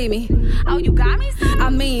tryna see me? Oh, you got me? I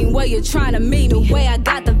mean, where you tryna meet me? The way I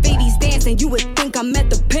got the VDs dancing, you would think I'm at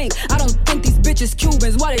the Pink. I don't think these bitches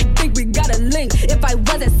Cubans. Why they think we got a link? If I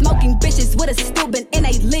wasn't smoking, bitches would've still been in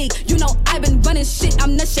a league. You know I've been running shit.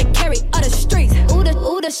 I'm the shit carry of the streets. Ooh,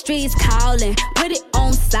 the streets calling. Put it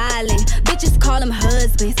on silent. Bitches call them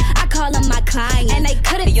husbands. I call them my client. And they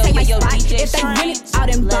couldn't take my spot DJ if they went out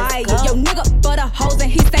and buy it. Yo, nigga for the hoes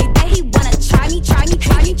and he say that he wanna try me.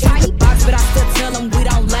 Box, but I still tell him we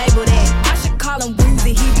don't label that. I should call him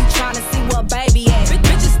Weezy. He be tryna see where baby at.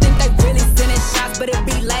 Bitches think they really sending shots, but it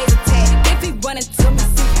be laser tag. If he running to me,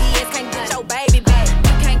 CPS can't get your baby back.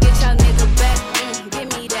 You can't get your nigga back. Give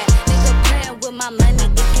me that. Nigga playing with my money,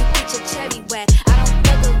 it can get your cherry wet. I don't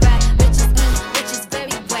fuck with rap, bitches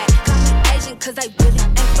very wet. Call me Asian, cause I really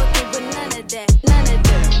ain't fucking with none of that. Baby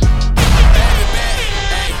back,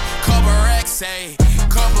 ayy, couple racks, ayy,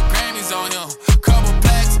 couple Grammys on him, couple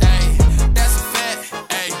plaques, ayy, that's a fact,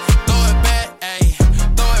 ayy, throw it back, ayy,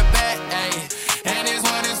 ayy, and this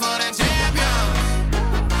one is for the champion.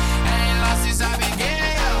 I ain't lost since I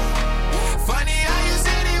began, yo. Funny how you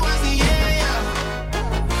said it was the year, yo.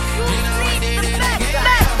 You know we did it again.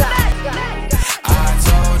 I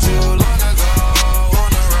told you long ago on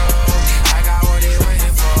the road, I got what they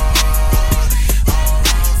waiting for. Don't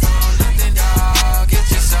run from nothing, dog. Get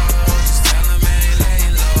your soul, just tell them ain't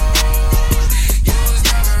laying low. You was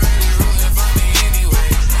never really rooting for me anyway.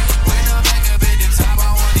 When I'm back up at the top, I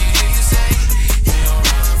wanna hear you say, you don't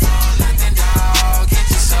run from nothing, dog. Get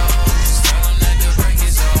your soul, just tell them that the break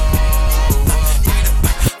is over. Need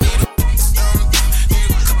a couple more ones,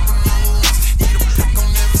 need a pack on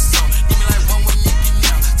every song. Give me like one with Nicki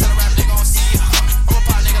now. Tell a rap nigga I don't see it, I'm a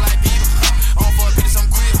pop nigga like Bieber, I don't fuck bitches, I'm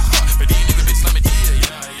queer, but these nigga bitches let me deal,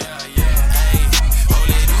 yeah, ayy. Oh,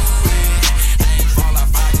 they do it. I ain't fall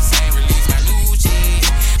off, I just ain't release my new shit.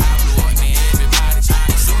 I blew up, man, everybody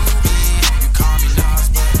tryna sue me. You call me Nas,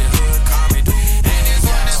 but the hood call me Doobie. And this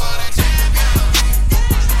one is for the champion. I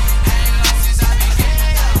ain't lost since I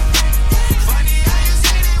began, yo. Funny how you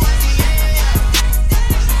said it was the year, yo. You know we did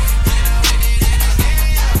it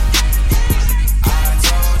again, yo. I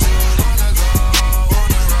told you long ago on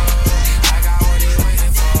the road, I got what they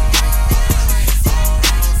waiting for. Don't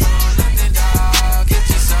run from nothing, dog. Get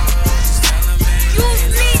your soul, just tell them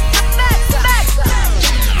ain't laying low.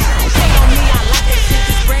 Hate on me, I like that shit.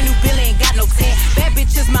 This brand new bill ain't got no tan. Bad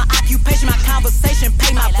bitch is my occupation, my conversation,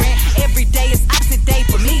 pay my rent. Every day is opposite day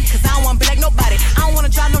for me, cause I don't wanna be like nobody. I don't wanna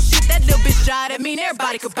drive no shit, that little bitch drive, that mean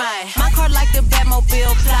everybody could buy it. My car like the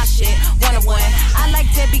Batmobile, fly shit, one-on-one. I like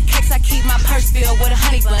Debbie cakes, I keep my purse filled with a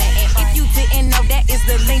honey bun. And if you didn't know, that is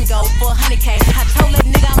the lingo for honey cake. I told that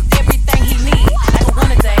nigga I'm everything he need, like a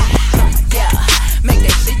one a day. Yeah, make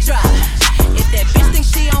that shit drop. If that bitch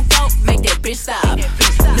thinks she on dope, make that bitch stop.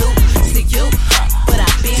 New to you, but I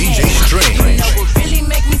been DJ had. Strange. You know what really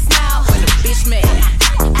make me smile? When a bitch mad.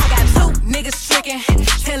 I got two niggas tricking,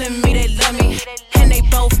 telling me they love me, and they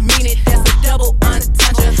both mean it. That's a double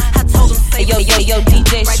entendre. I told them say Yo,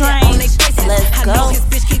 DJ right there on they Strange, faces. let's I know go. his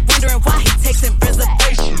bitch keep wondering why he takes in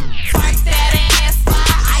reservation. Twerk that ass for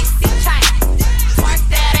icy chain. Twerk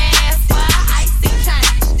that ass for icy chain.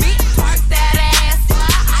 Twerk that ass for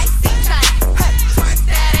icy chain. Twerk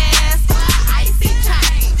that ass for icy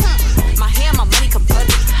chain. My hair, my money come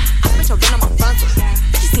bloody. I spent your rent on my frontal.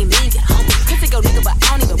 Bitch, you see me and get hungry. Can't take your nigga, but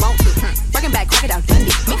I don't even want to. Breaking back, crocodile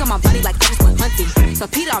Dundee. Make on my body like I just went hunting. So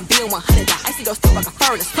Peter, I'm being 100. I icy go still like a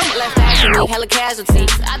furnace. Stomach left ass me, hella casualties.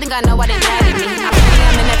 I think I know why they mad at me. I put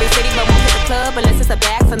them in every city, but won't hit the club unless it's a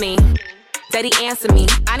bag for me. Daddy, answer me.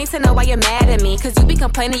 I need to know why you're mad at me. Cause you be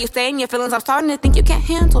complaining, you stay in your feelings. I'm starting to think you can't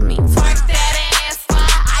handle me. Twerk that ass for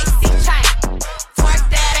icy chain. Twerk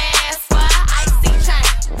that ass for icy chain.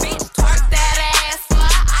 Bitch, twerk that ass for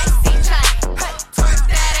icy chain. Twerk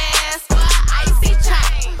that ass for icy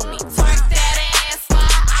chain. Twerk that ass for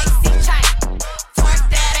icy chain. Twerk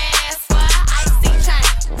that ass for icy chain.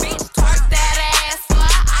 Bitch, twerk that ass for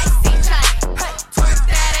icy chain. Twerk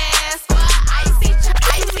that ass for icy chain.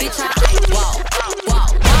 Bitch, I walk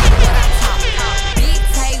what I talk. Big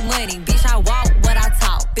take money, bitch, I walk what I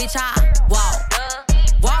talk. Bitch, I walk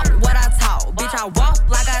what I talk. Bitch, I walk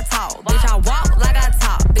like I talk. Bitch, I walk like I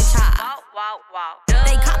talk. Bitch, I walk.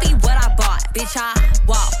 They copy what I bought. Bitch, I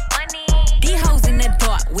walk. These hoes in the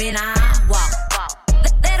dark when I walk.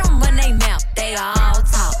 Let them run they mouth, they all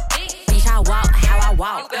talk. Bitch, I walk how I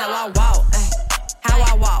walk. How I walk. How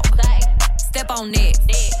I walk. Step on it.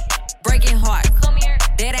 Breaking heart.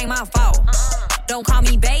 That ain't my fault. Don't call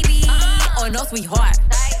me baby or no sweetheart.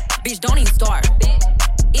 Bitch, don't even start.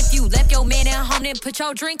 If you left your man at home, then put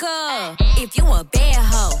your drink up. If you a bad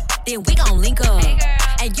hoe, then we gon' link up.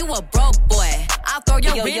 And you a broke boy, I'll throw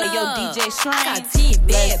your rent up. Yo, DJ Shrine. I got 10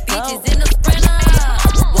 bad bitches in the sprinter.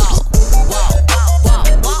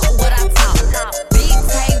 Walk what I talk. Big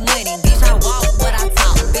take money, bitch, I walk what I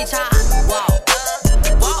talk. Bitch, I walk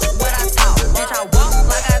what I talk. Bitch, I walk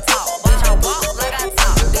like I talk. Bitch, I walk like I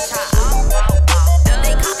talk. Bitch, I walk.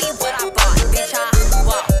 They copy what I bought. Bitch, I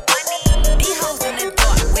walk. These hoes in the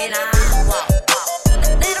dark when I walk.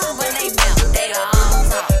 Let them run they mouth, they all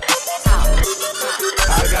talk.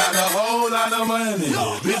 I got a whole lot of money.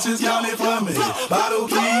 Bitches calling for me. Bottle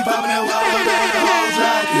keep popping that water down the whole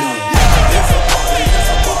track. It's a party, it's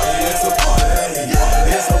a party, it's a party.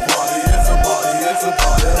 It's a party, it's a party, it's a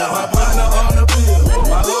party. My partner on the pill,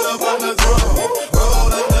 my load up on the drum.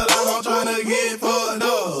 Roll up the line, I'm trying to get fucked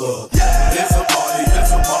up. It's a party,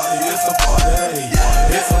 it's a party, it's a party.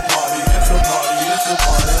 It's a party, it's a party, it's a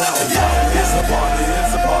party. It's a party,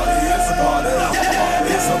 it's a party, it's a party.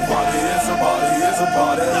 It's a party, it's a party, it's a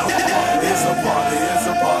party. It's a party, it's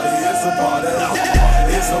a party, it's a party.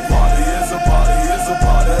 It's a party, it's a party, it's a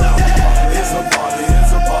party. It's a party,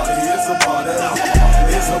 it's a party, it's a party.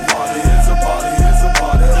 It's a party, it's a party, it's a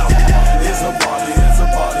party. It's a party, it's a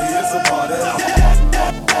party, it's a party.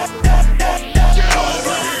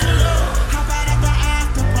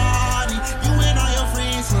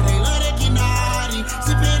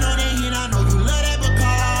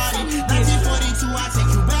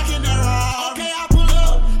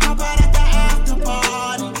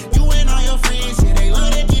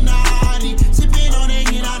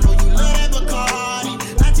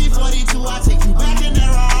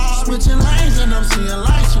 Switching lanes and I'm seeing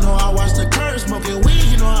lights, you know I watch the curves. Smoking weed,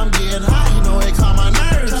 you know I'm getting high, you know it calm my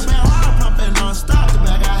nerves. Trapping hard, pumping non-stop, the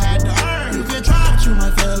bag I had to earn. You can try, but you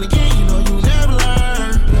might fail again, you know you never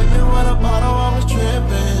learn. Living with a bottle, I was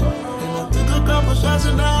tripping. Then I took a couple shots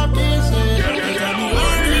and now I'm dancing. They got me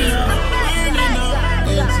burning up,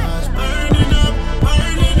 inside's burning up,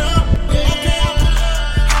 burning up. Okay, I'm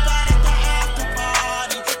hop out at the after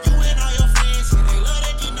party. You and all your friends, say they love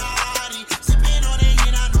that get naughty. Sipping on it,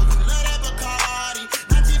 and I know you love that Bacardi.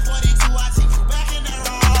 1942, I take you back in that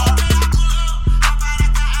raw. Okay, I pull up, hop out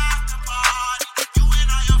at the after party. You and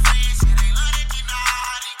all your friends, say they love that get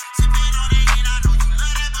naughty. Sipping on it, and I know you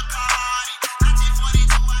love that Bacardi.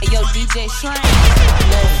 1942, I Yo, DJ Shrine.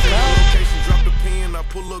 Location, drop the pen, I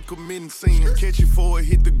pull up committing sin. Catch you for it,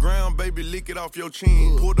 hit the ground, baby, lick it off your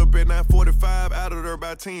chin. Pulled up at 9:45, out of there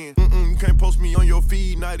by 10. You can't post me on your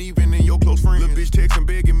feed, not even in your close friends. Little bitch texting,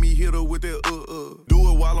 begging me, hit her with that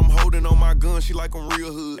Do it while I'm holding on my gun, she like I'm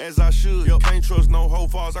real hood. As I should, can't trust no hoe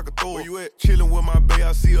far as I can throw. Where you at? Chillin' with my bae,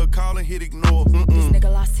 I see her calling, hit ignore. This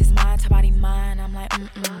nigga lost his mind, top body mine. I'm like,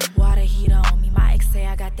 water heat on me, my ex say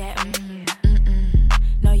I got that,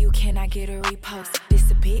 No, you cannot get a repost.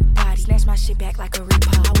 This a big body, snatch my shit back like a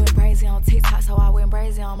repo. I went brazy on TikTok, so I went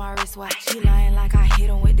brazy on my wristwatch. She lying like I hit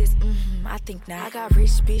him with this, I think not. I got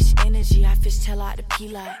rich bitch energy, I fish tail out the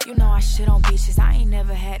P-Lot. You know I shit on bitches, I ain't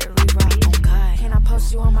never had to rewrite. Oh God, can I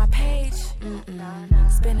post you on my page?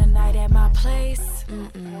 Spend a night at my place?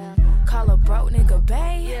 Call a broke nigga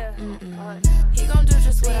bae? He gon' do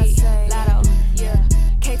just what I say. Lotto, yeah.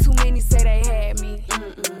 Can't too many say they had me.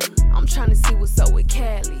 I'm tryna see what's up with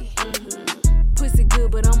Cali. Pussy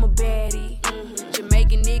good, but I'm a baddie.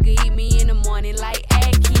 Jamaican nigga eat me in the morning like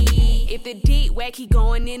Aki. If the dick whack, back, he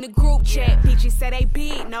going in the group chat. Bitches say they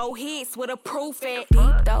big, no hits, with a proof at.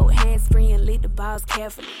 Deep throw, hands free and lead the balls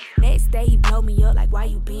carefully. Next day he blow me up like, why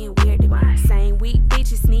you being weird to me? Same week,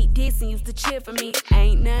 bitches sneak this and used to cheer for me.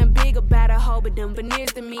 Ain't nothing big about a hoe, but them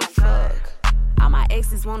veneers to me. Fuck. All my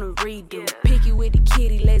exes wanna redo. Picky with the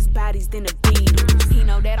kitty, less bodies than the Beatles. He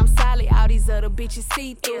know that I'm solid, all these other bitches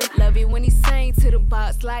see through. Love it when he sing to the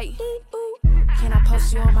box like, ooh. Can I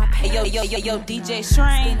post you on my page? Yo, DJ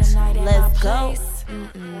Strange, let's go.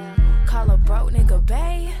 Call a broke nigga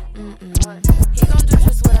bae. He gon' do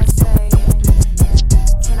just what I say.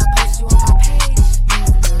 Can I post you on my page?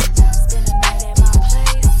 Spend the night at my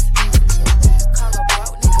place. Call a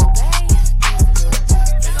broke nigga bae.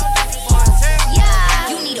 He gon' do just what I say. Yeah,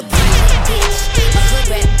 you need a project bitch, a hood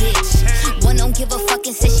rat bitch. One don't give a fuck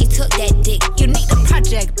and said she took that dick. You need a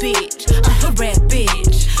project bitch, a hood rat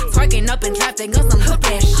bitch. Twerking up and drafting on some hood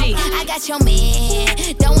rat shit. I got your man,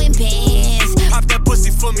 throwing bands. Pop that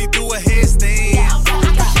pussy for me, do a headstand.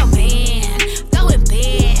 I got your man, throwing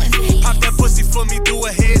bands. Pop that pussy for me, do a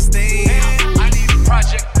headstand. I need a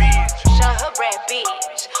project bitch. Show hood rat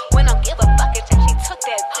bitch. When I don't give a fuck and she took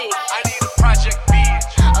that dick. I need a project bitch.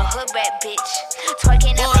 A hood rat bitch.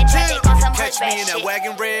 Twerking up and traffic on some hood rat shit. Catch me in that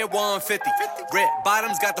wagon red 150. Red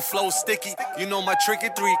bottoms got the flow sticky. You know my tricky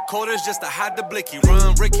 3/4 just to hide the blicky.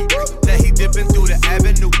 Run Ricky, that he dipping through the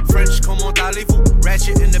avenue. French, come on, Dalivu.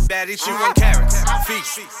 Ratchet in the baddie, she run carrots.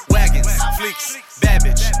 Feast, wagons, fleeks, bad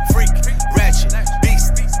bitch, freak, ratchet,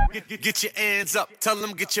 beast. Get your hands up, tell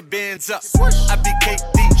them get your bands up. I be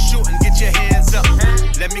KD shooting, get your hands up.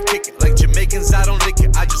 Let me kick it like Jamaicans, I don't lick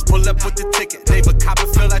it. I just pull up with the ticket. Neighbor copper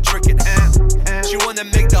feel I trick it. She wanna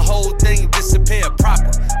make the whole thing disappear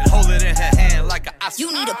proper and hold it in her hand like a Oscar.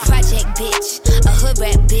 You need a project bitch, a hood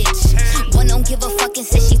rat bitch. One don't give a fuck and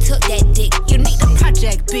said she took that dick. You need a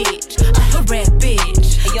project bitch, a hood rat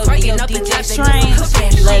bitch. Yo, Breaking up and DJ drafting Strange, let's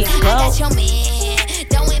go. I got your man,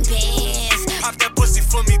 throwing bands. Pop that pussy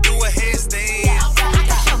for me, do a headstand. I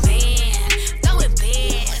got your man, throwing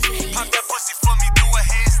bands. Pop that pussy for me, do a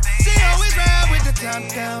headstand. She always ride with the top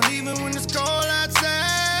down, even when it's cold outside.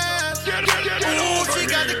 Ooh, she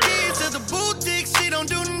got the keys to the boutique, she don't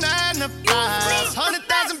do 9 to 5.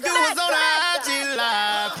 100,000 viewers on her IG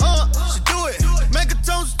live. She do it, make a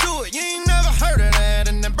toast to it. You ain't never heard of that,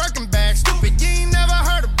 and then Birkin bag, stupid. You ain't never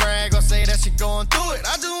heard her brag or say that she going through it.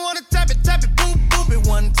 I just wanna tap it, boop, boop it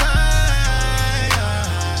one time.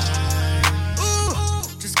 Ooh,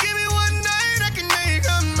 just give me one night, I can make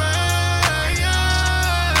her mine.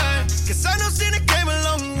 'Cause I know she done came a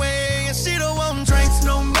long way, and she don't want drinks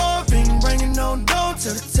no more. Been bringing no dough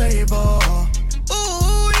to the table.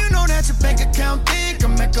 Ooh, you know that your bank account big.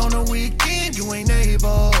 Come back on the weekend, you ain't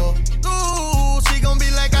able. Ooh, she gon' be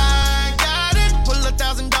like, I got it. Pull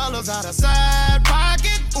 $1,000 out of side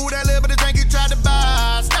pocket. Ooh, that little bit of drink you tried to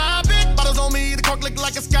buy. Stop it. Bottles on me, the cork look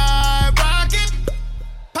like a skyrocket.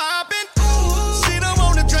 Poppin'. Ooh, she don't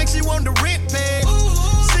want the drink, she want the rent paid.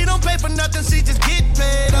 She don't pay for nothing, she just get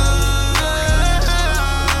paid.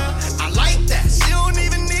 I like that. She don't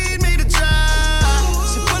even need me to try.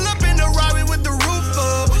 She pull up in the Rari with the roof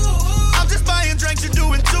up. I'm just buying drinks, you're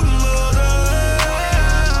doing too much.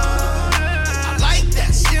 I like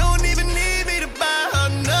that. She don't even need me to buy her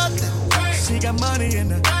nothing. She got money in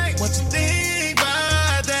her. What you think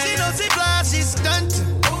about that? She knows she fly, she's stunting.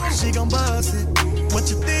 She gon' bust it. What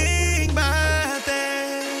you think about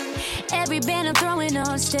that? Every band I'm throwing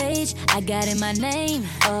on stage, I got in my name,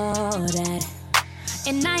 all that.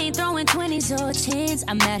 And I ain't throwing 20s or 10s,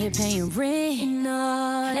 I'm out here paying rent and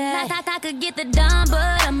all that. And I thought I could get the dime,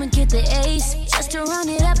 but I'ma get the ace. Just to run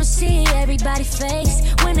it up and see everybody face.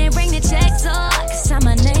 When they bring the checks, oh, I can sign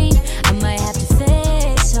my name. I might have to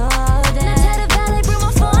face all that. Now tell the valet, bring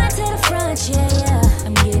my phone to the front, yeah.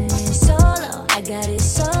 I'm getting in solo, I got it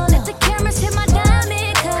solo. Let the cameras hit my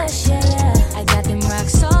diamond cush, yeah. I got them rock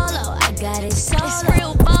solo, I got it solo. It's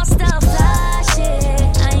real boss stuff, fly shit.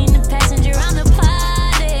 I ain't the passenger, I'm the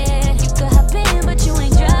pilot. You could hop in, but you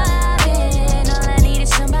ain't driving. All I need is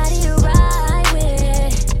somebody to ride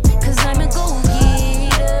with. 'Cause I'm a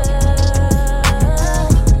go-getter.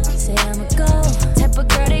 Say I'm a go. Type of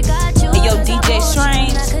girl they got you. Yo, DJ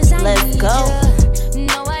Strange, let's go.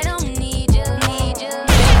 No, I don't need you.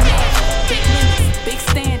 Big limits, big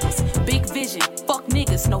standards, big vision. Fuck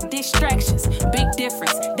niggas, no distractions. Big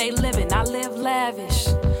difference, they living, I live lavish.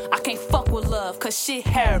 I can't fuck with love, 'cause shit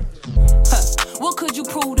hurt. What could you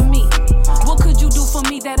prove to me? What could you do for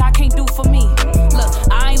me that I can't do for me? Look,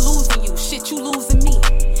 I ain't losing you, shit, you losing me.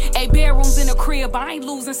 8 bedrooms in a crib, I ain't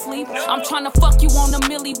losing sleep. I'm tryna fuck you on the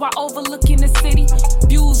milli while overlooking the city.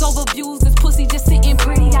 Views over views, this pussy just sitting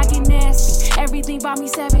pretty. I get nasty, everything about me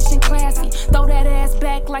savage and classy. Throw that ass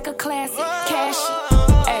back like a classic, cashy.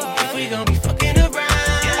 Ay. If we gon' be fucking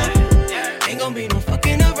around, ain't gon' be no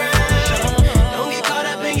fucking around. Don't get caught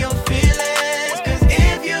up in your feelings, cause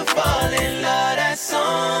if you fall in love, that's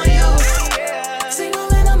on you.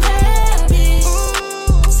 Single and I'm happy,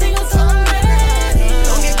 single till I'm ready.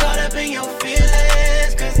 Don't get caught up in your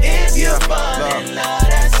feelings, cause if you fall in love,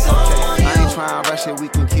 that's on you. I ain't trying to rush it, we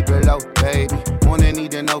can keep it low, baby. Wanna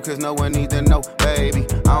need to know, cause no one need to know, baby.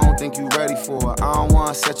 I don't think you ready for it, I don't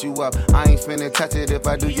wanna set you up. I ain't finna touch it, if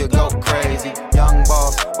I do, you go crazy. Young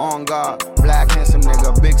boss, on guard, black handsome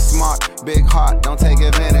nigga. Big smart, big heart, don't take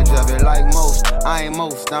advantage of it. Like most, I ain't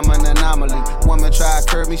most, I'm an anomaly. Woman try to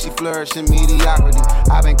curb me, she flourish in mediocrity.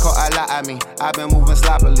 I been caught a lot, I've been moving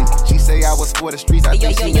sloppily. She say I was for the streets, I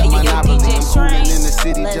think she in Monopoly. I'm coolin' in the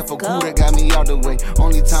city, Jeff Okuda got me out the way.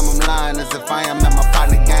 Only time I'm lying is if I am at my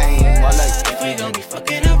partner game. If we gon' be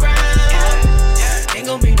fucking around, ain't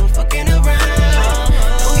gon' be no fucking around.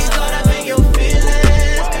 Don't get caught up in your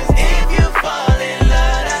feelings, cause if you fall in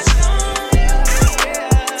love, that's on you.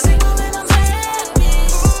 Single and I'm happy,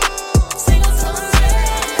 single till I'm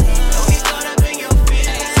ready. Don't get caught up in your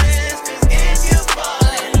feelings, cause if you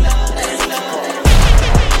fall in love, that's on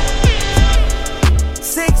you.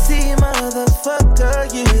 Sexy motherfucker,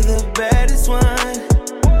 you the baddest one.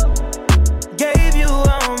 Gave you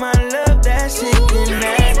all my love, that shit can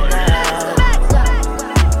matter.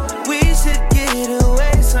 We should get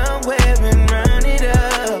away somewhere and run it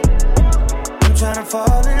up. I'm tryna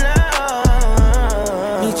fall in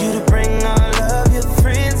love. Need you to bring all of your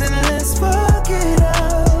friends and let's fuck it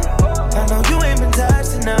up. I know you ain't been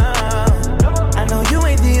touched enough. I know you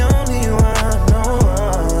ain't the only one, no.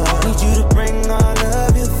 Need you to bring all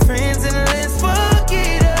of your friends and let's fuck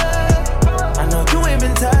it up. I know you ain't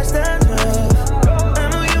been touched enough.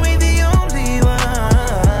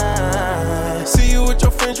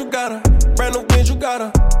 You got her, brand new Benz, you got her.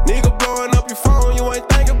 Nigga blowing up your phone, you ain't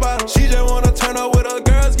thinking about her. She just wanna turn up with her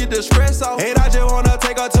girls, get the stress off. And I just wanna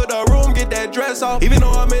take her to the room, get that dress off. Even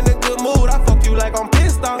though I'm in a good mood, I fuck you like I'm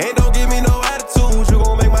pissed off. And don't give me no attitude, you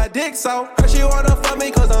gon' make my dick soft. Her she wanna fuck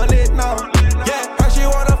me cause I'm lit now. Yeah, her she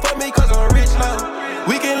wanna fuck me cause I'm rich now.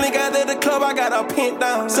 We can link out at the club, I got her pinned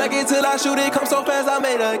down. Suck it till I shoot it, come so fast, I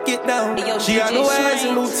made her get down. She got no ass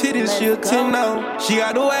and no titties, she a 10 now. She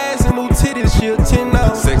got no ass and no titties, she a 10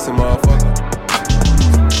 now. Sexy motherfucker.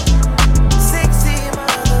 Sexy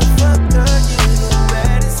motherfucker, you the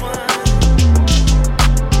baddest one.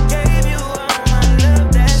 Gave you all my love,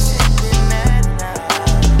 that shit been mad now.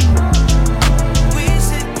 We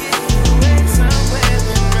should get away somewhere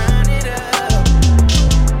and run it up.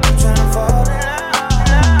 I'm tryna fall in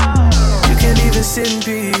love. You can't even sit in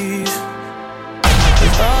peace,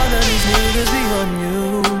 cause all of these niggas be on you.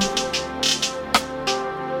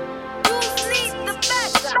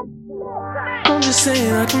 I'm just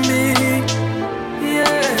saying I can be,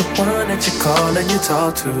 yeah, the one that you call and you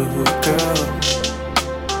talk to, girl.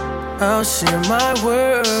 I'll share my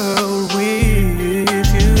world with you.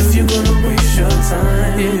 If you're gonna waste your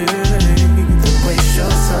time, yeah, then waste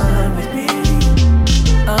your time with me.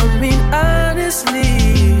 I mean honestly,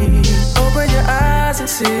 open your eyes and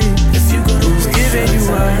see. If you're gonna who's giving you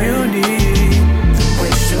what you need, then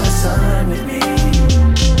waste your time with me.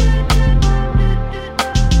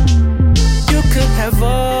 Could have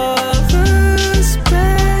all the space,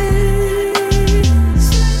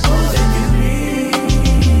 more than you need.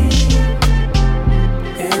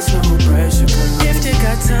 It's no pressure, girl. If you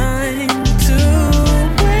got time to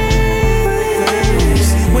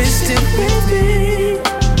waste it with me.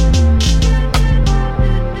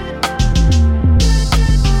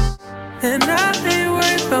 And I ain't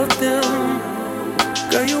worried about them.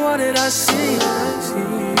 Girl, you all that I see.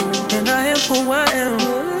 And I am who I am.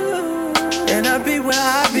 And I be where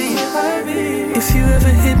I be. If you ever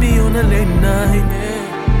hit me on a late night,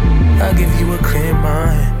 I'll give you a clear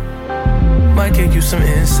mind. Might give you some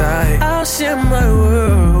insight. I'll share my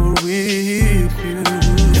world with you.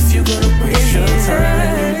 If you're gonna waste your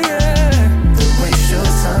time, then waste your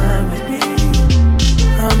time with me.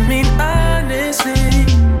 I mean honestly,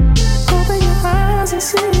 open your eyes and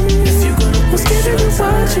see. If you're gonna waste your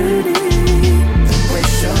time, what you need, then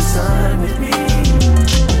waste your time with me.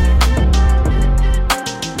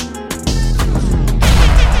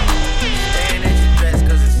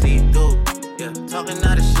 Talking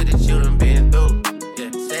all the shit that you done been through.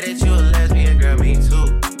 Yeah, say that you a lesbian, girl, me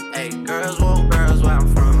too. Hey, girls want girls where I'm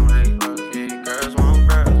from. Hey, yeah, girls want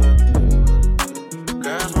girls.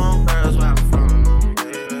 Girls want girls where I'm from.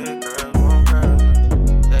 Baby,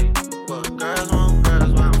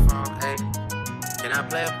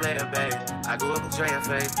 I grew up with Dre and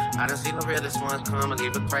Faith. I done seen the realest ones come and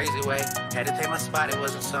leave a crazy way. Had to take my spot, it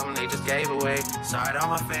wasn't something they just gave away. Sorry to all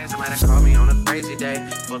my fans, they might have called me on a crazy day.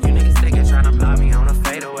 Fuck you niggas thinking, tryna block me on a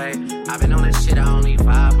fadeaway. I've been on this shit, I only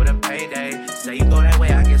vibe with a payday. Say you go that way,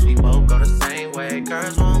 I guess we both go the same way.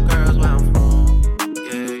 Girls want girls where I'm from.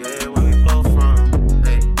 Yeah, where we both from.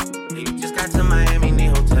 Hey, you just got to Miami,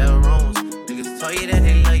 need hotel rooms. Niggas told you that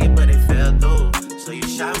they love you, but they fell through. So you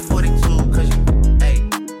shot 42, cause you, hey,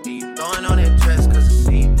 you throwing on that dress cause it's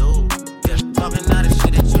see-through. Yeah, talking all the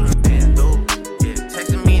shit that you done been through. Yeah,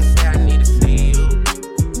 texting me and say I need to see you.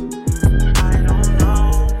 I don't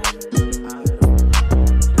know.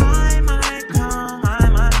 I might come, I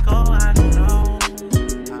might go, I don't know.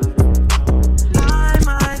 I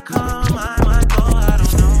might come, I might go, I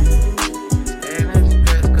don't know. Staying in this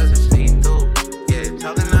dress cause it's see-through. Yeah,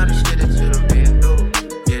 talking all the shit that you done been through.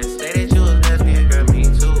 Yeah, say that you a lesbian, girl, me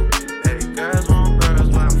too. Baby, girls want girls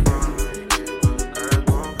where I'm from. Girls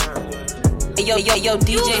want girls. Yo,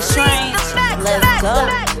 DJ Strain, let's go.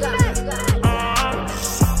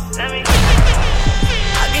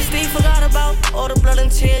 I guess they forgot about all the blood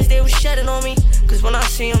and tears they was shedding on me. Cause when I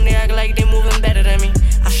see them, they act like they moving better than me.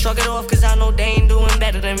 I shrug it off cause I know they ain't doing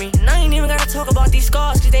better than me. And I ain't even gotta talk about these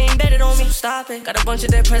scars cause they ain't better on me. So stop it. Got a bunch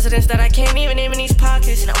of dead presidents that I can't even name in these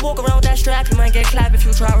pockets. And I walk around with that strap, you might get clapped if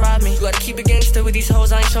you try to rob me. You gotta keep it gangster with these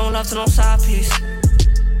hoes, I ain't showing love to no side piece.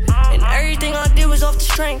 And everything I did was off the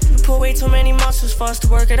strength. We put way too many muscles for us to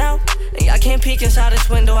work it out. And y'all can't peek inside this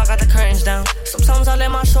window, I got the curtains down. Sometimes I let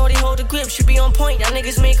my shorty hold the grip, she be on point. Y'all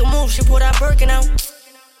niggas make a move, she pull that Birkin out.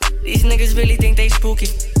 These niggas really think they spooky.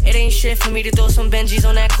 It ain't shit for me to throw some Benjis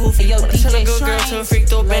on that koofy. Yo, when I tell a good girl to a freak,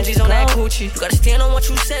 throw Benjis on that coochie. You gotta stand on what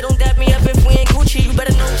you said, don't dap me up if we ain't Gucci. You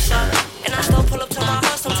better know what's up. And I still pull up to my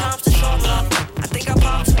house sometimes to show love. I think I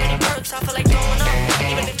popped too many perks, I feel like throwing up.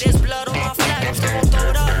 Even if there's blood on my flag, I'm still gon' throw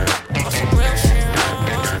it up. On some real shit,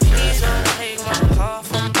 please don't take my heart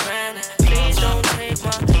for granted. Please don't take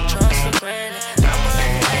my trust for granted. I'm on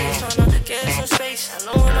the place tryna get some space. I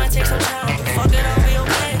know it might take some time, but fuck it, I'll be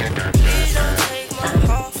okay. Please don't take my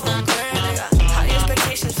heart for granted. Got high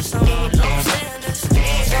expectations for someone with low standards.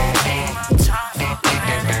 Please don't take my time for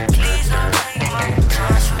granted. Please don't take my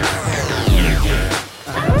trust for granted.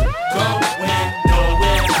 Going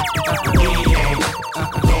nowhere, we ain't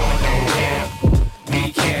going nowhere. We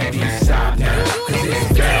can't be stopped now, cause it's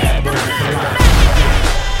bad boy for life.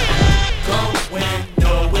 Going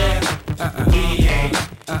nowhere, we ain't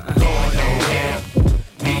going nowhere.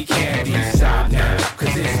 We can't be stopped now,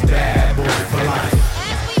 cause it's bad boy for life.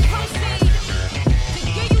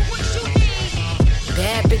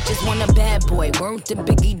 Bad bitches want a bad boy. Word to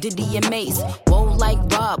Biggie, Diddy, and Mace. Whoa, like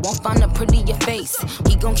Rob, won't find a prettier face.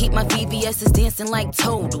 He gon' keep my VVS's dancing like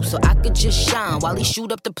Total, so I could just shine while he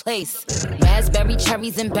shoot up the place. Raspberry,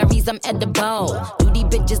 cherries, and berries, I'm edible. Duty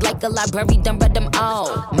bitches like a library, done read them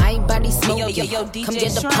all. My body smoking, come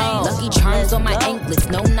get the pole. Lucky charms on my anklets,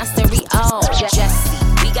 no, not stereo. Jesse,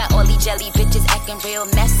 we got all these jelly bitches acting real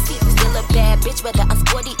messy. Still a bad bitch, whether I'm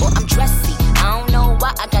sporty or I'm dressy. I don't know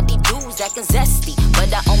why I got these dudes acting zesty,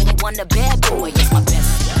 but I only want a bad boy, it's my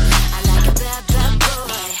bestie. I like a bad, bad boy.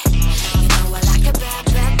 You know I like a bad,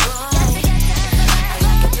 bad boy. I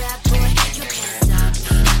like a bad boy, you can't stop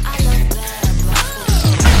me. I love bad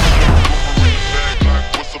boys. Bag like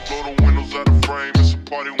what's up, blow the windows out of frame. It's a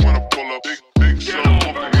party when I pull up. Big show,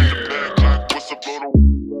 whooping in the bag like what's up, blow the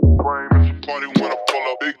windows out of frame. It's a party when I pull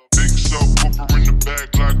up. Big show, whooper in the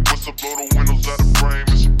bag like what's up, blow the windows out of frame.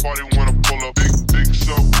 It's a party when I pull up. Big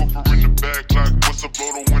show, whooper in the bag like what's up,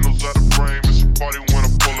 blow the windows out of frame. It's a party when I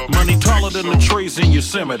pull up. Money taller than the trees in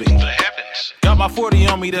Yosemite. The heavens. Got my 40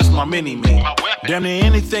 on me, that's my mini-me. Damn near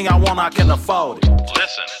anything I want, I can afford it.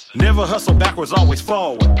 Listen. Never hustle backwards, always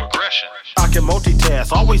forward. Progression. I can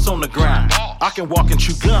multitask, always on the grind. I can walk and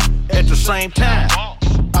chew gum at the same time.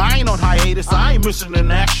 I ain't on hiatus, I ain't missing in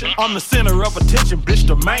action. I'm the center of attention, bitch,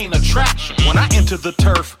 the main attraction. When I enter the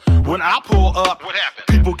turf, when I pull up, what happened?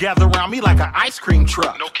 People gather around me like an ice cream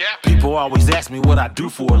truck. No cap. People always ask me what I do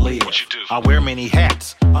for a live. What you do? I wear many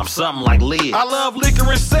hats, I'm something like Liz. I love liquor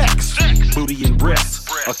and sex. Booty and breasts.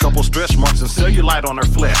 A couple stretch marks and cellulite on her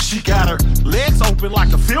flesh. She got her legs open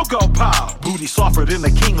like a field goal pile. Booty softer than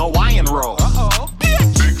the King Hawaiian roll.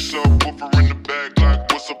 Big sub whooper in the bag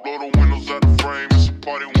like what's up, blow the windows out of frame. It's a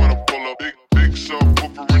party when I pull up. Big sub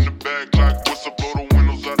whooper in the bag like what's up, blow the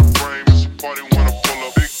windows out of frame. It's a party when I pull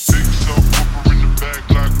up. Big sub whooper in the bag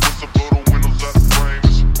like what's up, blow the windows out of frame.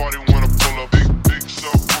 It's a party when I pull up. Big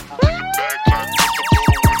sub whooper in the bag like what's up, blow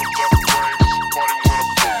the windows out of frame. It's a party when I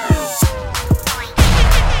pull up.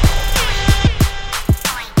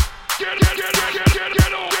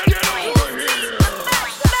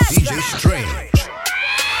 DJ Strain.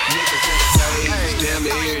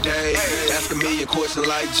 me a question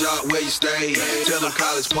like Jock, where you stay? Tell them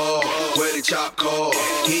College Park, where the chop call.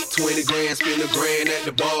 Hit 20 grand, spend a grand at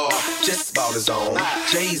the bar. Just about his own,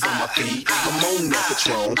 J's on my feet. I'm on that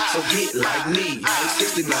Patron, so get like me.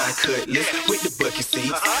 69 cutlass with the bucket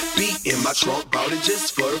seats. Beat in my trunk, bought it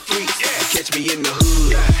just for the freaks. Catch me in the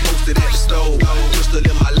hood, posted at the store. Pistol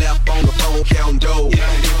in my lap on the phone, counting dough.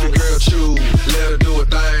 If your girl chew, let her do a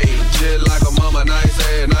thing. Just like a mama, nice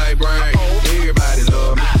ass, night brain. Everybody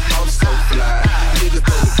love me, I'm so fly. Niggas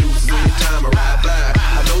throw the deuces anytime I ride by.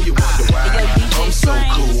 I know you wonder why, I'm so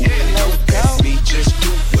cool. Don't pass me, just do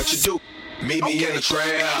what you do. Meet me in the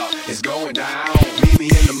trail, it's going down. Meet me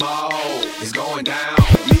in the mall, it's going down.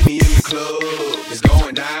 Meet me in the club, it's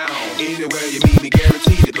going down. Anywhere you meet me,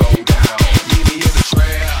 guaranteed to go down. Meet me in the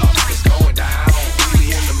trail, it's going down. Meet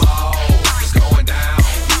me in the mall, it's going down.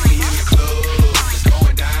 Meet me in the club, it's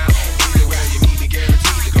going down. Anywhere you meet me,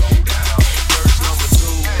 guaranteed to go down. Verse number 2,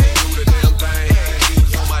 do the damn thing.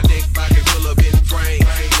 Keys on my neck, pocket full of in frame.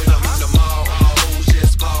 When I'm in the mall, hoes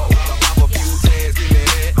just fall. Pop a few tags in the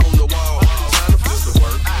head on the wall. Time to flip the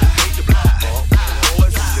work, hate the block ball.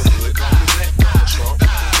 Boys in the hood, call me black from the trunk.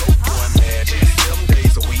 Dope boy magic, 7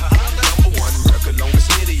 days a week. Number 1 record, longest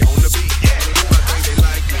city on the beat. I think they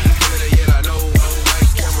like me, better yet I know.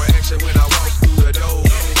 Lights, camera, action when I walk through the door.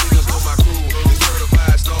 Niggas know my crew, they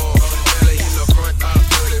certified star. Belly in the front, I'm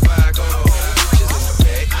 35 gold. Bitches in the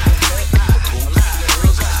back,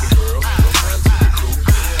 girls like the girls, no time to recruit.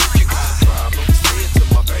 If you got a problem, say it to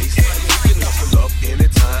my face. You can hustle up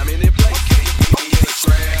anytime, any place. Meet me in the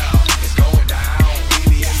trail, it's going down. Meet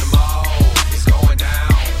me in the mall, it's going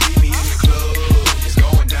down. Meet me in the club, it's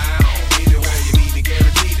going down. Anywhere you meet me,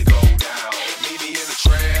 guaranteed to go down. Meet me in the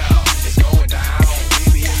trail, it's going down.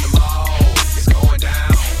 Meet me in the mall, it's going down.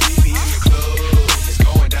 Meet me in the club, it's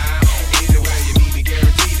going down. Anywhere you meet me,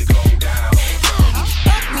 guaranteed to go down.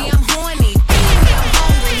 Fuck me, I'm horny. Feed me, I'm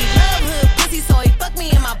hungry. He love hood pussy, so he fuck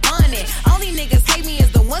me in my bonnet. Only niggas hate me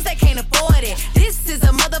is the ones that can't afford it. This is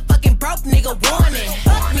a motherfucking broke nigga warning.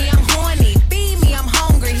 Fuck me, I'm horny. Feed me, I'm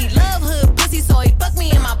hungry. He love hood pussy, so he fuck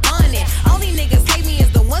me in my bonnet. Only niggas hate me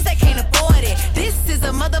is the ones that can't afford it. This is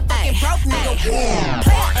a motherfucking broke nigga warning.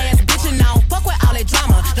 Player ass bitch and I don't fuck with all that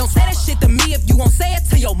drama. Don't say that shit to me if you won't say it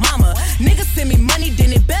to your mama. Niggas send me money,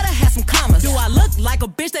 then it better have some commas. Do I look like a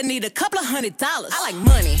bitch that need a couple of $100? I like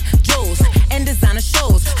money, jewels, and designer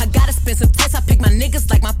shows. I got expensive taste, I pick my niggas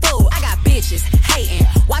like my food. I got bitches hating,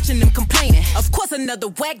 watching them complaining. Of course another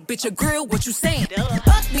whack bitch a grill, what you saying?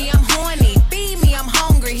 Fuck me, I'm horny. Feed me, I'm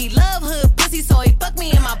hungry. He love hood pussy, so he fuck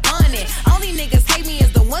me in my bonnet. Only niggas hate me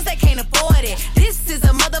is the ones that can't afford it. This is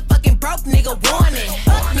a motherfucking broke nigga warning.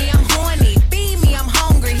 Fuck me, I'm horny. Feed me, I'm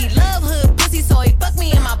hungry. He love hood pussy, so he fuck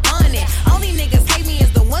me in my bonnet. Only niggas hate me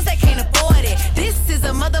is the ones that can't afford it. This is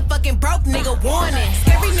a motherfucking broke nigga warning.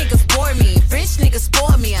 Scary niggas bore me, rich niggas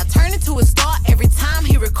spoil me. I turn into a star every time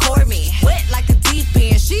he record me. Wet like a deep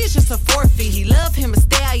end, she is just a forfeit. He love him a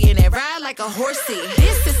stallion and ride like a horsey.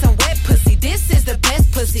 This is some wet pussy, this is the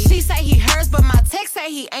best pussy. She say he hers, but my text say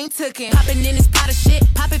he ain't tookin'. Poppin' in his pot of shit,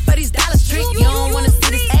 pop it for these Dollar Street. You don't wanna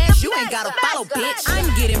see this ass, you ain't gotta follow, bitch. I'm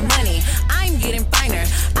getting money, I'm getting finer.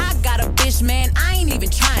 I got a bitch, man, I ain't even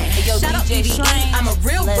trying. Hey, yo, shout out EDE, I'm a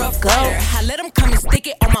real rough fighter. I let him come and stick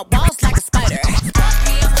it on my walls like a spider. Fuck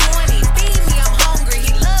me, I'm horny, feed me, I'm hungry.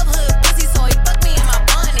 He love hood pussy, so he fuck me in my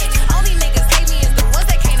bonnet. Only niggas hate me is the ones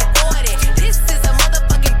that can't afford it. This is a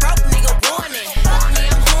motherfucking broke nigga warning. Fuck me,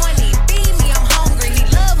 I'm horny, feed me, I'm hungry. He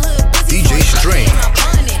love hood pussy, DJ Strain.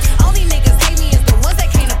 Only niggas hate me is the ones that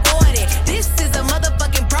can't afford it. This is a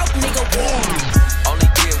motherfucking broke nigga warning. Only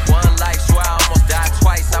get one life, swear I almost died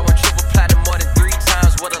twice. I went triple platinum more than 3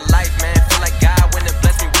 times. What a life, man. Feel like God went and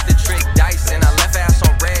blessed me with the trick dice. And I left ass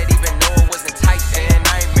on red, even though it was enticing.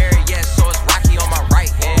 I ain't married yet, so it's Rocky on my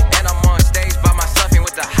right hand. And I'm on stage by myself and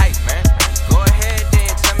with the hype, man. Go ahead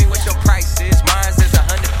then, tell me what your price is. Mine's is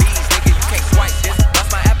 100 B's, nigga, you can't swipe this.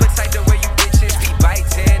 Lost my appetite the way you bitches be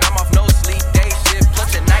biting. I'm off no sleep, day shift,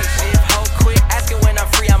 plus the night shift. Ho, quit asking when I'm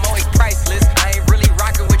free, I'm always priceless. I ain't really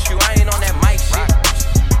rocking with you, I ain't on that mic shit.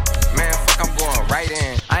 Man, fuck, I'm going right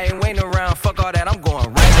in. I ain't waiting around, fuck all that, I'm going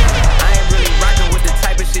right in. I ain't really rocking with the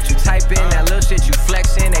type of shit you type in. That little shit you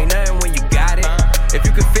flexing, ain't nothing when you got it. If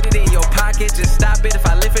you can fit it in your pocket, just stop it. If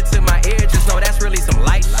I lift it to my ear, just know that's really some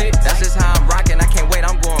light shit. That's just how I'm rocking, I can't wait,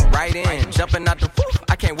 I'm going right in. Jumping out the roof,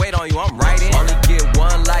 I can't wait on you, I'm right in. Only get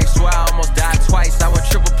one life, swear I almost died twice. I went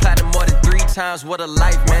triple platinum more than 3 times, what a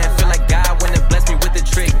life, man. Feel like God went and blessed me with the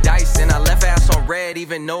trick dice. And I left ass on red,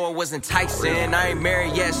 even though it was enticing. I ain't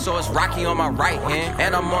married yet, so it's Rocky on my right hand.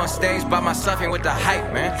 And I'm on stage by myself and with the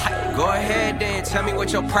hype, man. Go ahead then, tell me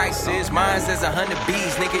what your price is. Mine's is 100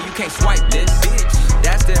 B's, nigga, you can't swipe this. Bitch,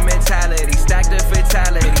 that's constant mentality. Stack the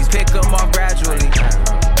fatalities, pick them off gradually.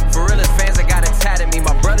 For real fans that got it tatted me.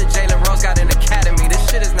 My brother Jalen Rose got an academy. This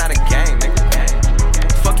shit is not a game, nigga.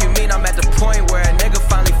 Fuck you mean I'm at the point where a nigga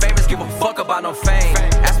finally famous, give a fuck about no fame.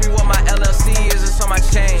 Ask me what my LLC is, it's on my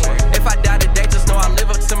chain. If I die today, just know I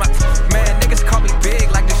live up to my... Man, niggas call me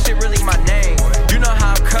big like this shit really my name. You know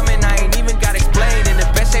how I'm coming, I ain't even got explained. In the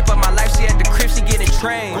best shape of my life, she at the crib, she getting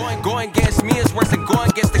trained. Going against me is worse than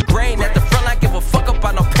going against the grain. At the front line, give a fuck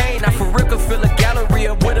about no pain. I for real could fill a gallery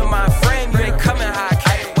up with a mind frame. You ain't coming how I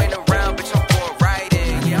came.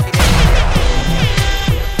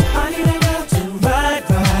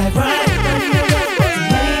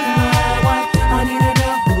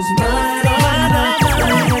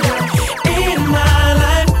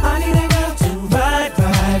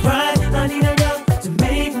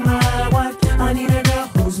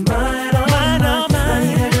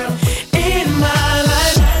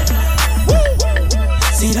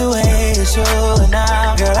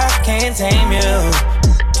 Tame you,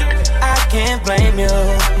 I can't blame you.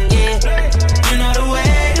 Yeah, you know the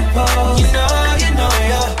way to pose. You know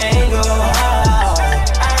your angle.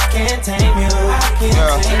 I can't tame you. I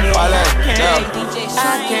can't tame you.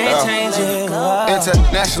 I can't change you.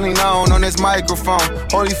 Internationally known on this microphone.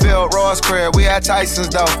 Holyfield, Ross Craig, we at Tyson's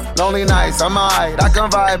though. Lonely nights, I'm alright. I can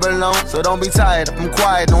vibe alone, so don't be tired. I'm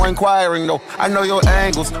quiet, no inquiring though. I know your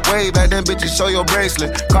angles. Way back then, bitches, show your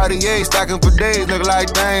bracelet. Cartier stacking for days, look like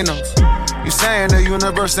Thanos. You saying the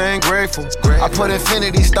universe ain't grateful. I put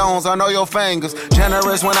infinity stones on all your fingers.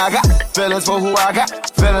 Generous when I got feelings for who I got.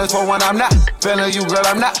 Feelings for when I'm not. Feeling you, girl,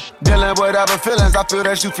 I'm not. Dealing with other feelings, I feel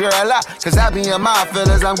that you fear a lot. Cause I be in my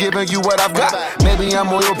feelings, I'm giving you what I've got. Maybe I'm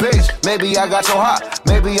on your page, maybe I got your heart.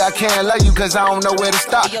 Maybe I can't love you cause I don't know where to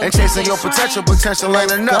stop. And chasing your potential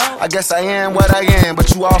ain't enough. I guess I am what I am, but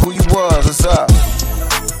you are who you was, what's up?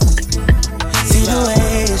 See the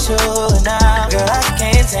way you're showing now, girl, I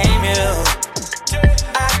can't tame you.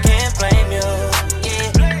 I can't blame you. Yeah,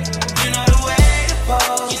 you know the way to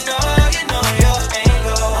pose. You know your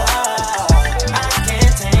angle. I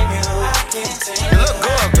can't tame you. I can't tame you. You look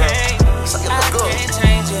good, girl. I can't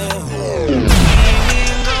change you. We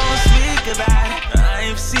ain't gonna speak about it.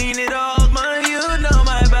 I've seen it all, man. You know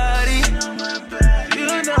my body. You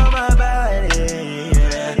know my body.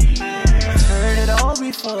 Yeah. I've heard it all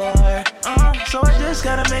before. So I just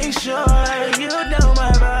gotta make sure you know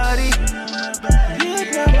my body.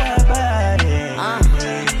 You know my body.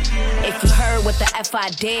 If you heard what the F I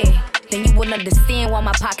did, then you will understand why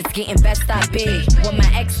my pockets getting best I big. What my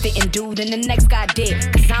ex didn't do, then the next guy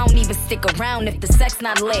did. Cause I don't even stick around if the sex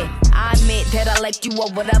not lit. I admit that I like you or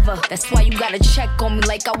whatever. That's why you gotta check on me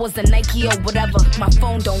like I was a Nike or whatever. My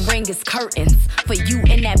phone don't ring, it's curtains for you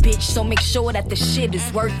and that bitch, so make sure that the shit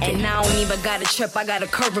is worth it. And I don't even gotta trip, I gotta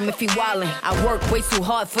curve him if he wildin'. I work way too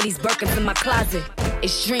hard for these Birkins in my closet.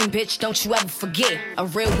 It's dream, bitch, don't you ever forget. A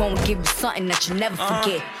real one will give you something that you never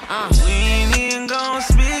forget. We ain't even gonna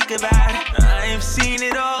speak about it. I've seen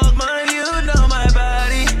it all, man. You know my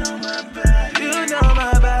body. You know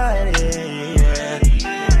my body. Yeah.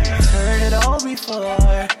 I've heard it all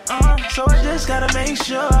before. So I just gotta make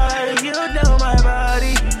sure you know my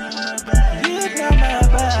body. You know my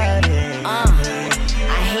body.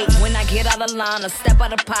 I hate when I get out of line or step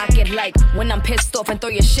out of pocket. Like when I'm pissed off and throw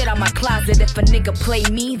your shit out my closet. If a nigga play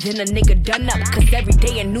me, then a nigga done up. Cause every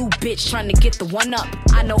day a new bitch trying to get the one up.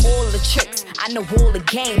 I know all the tricks, I know all the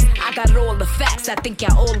games. I got all the facts, I think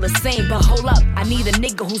y'all all the same. But hold up, I need a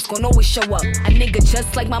nigga who's gonna always show up. A nigga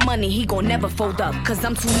just like my money, he gon' never fold up. Cause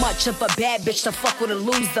I'm too much of a bad bitch to fuck with a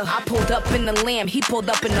loser. I pulled up in the Lamb, he pulled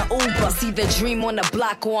up in the Uber. See the dream on the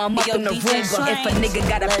block or I'm up in the Roomba. If a nigga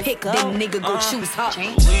got a pick, then nigga go choose her.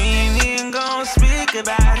 We ain't even gonna speak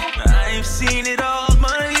about it. I've seen it all,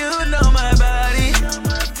 man. You know my body.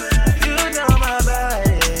 You know my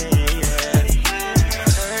body. Yeah.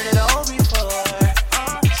 Heard it all before.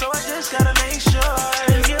 So I just gotta make sure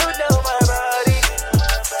you know my body.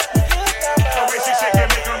 Yeah, I know what this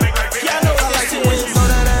is. When you throw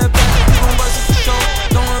that ass back, you gon' bust it for sure.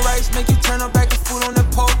 Throwing rice, make you turn up back the food on the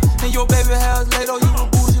pole. And your baby house late, oh, you a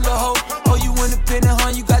bougie little hoe. Oh, you independent, huh?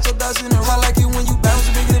 You got your dust in a row. I like it when you bounce,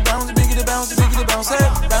 biggity bounce, biggity bounce, biggity bounce, hey.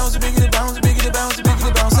 Bounce, biggity bounce, biggity bounce,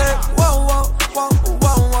 biggity bounce, hey. Whoa, whoa, whoa,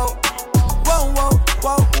 whoa, whoa, whoa, whoa,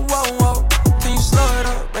 whoa, whoa, whoa. Can you slow it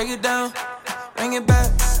up, break it down, bring it back?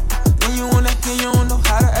 When you on that, then you don't know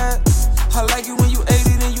how to act. I like it when you ate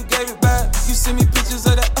it and you gave it back. You send me pictures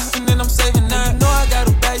of that, and then I'm saving that. You know I got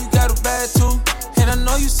a bad, you got a bad too. And I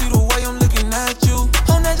know you see the way I'm looking at you.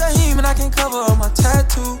 On that Jaheim and I can't cover up my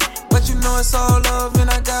tattoo. But you know it's all love and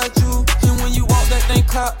I got you. And when you walk that thing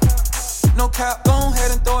clap, no cap, go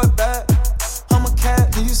ahead and throw it back. I'm a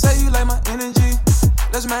cat,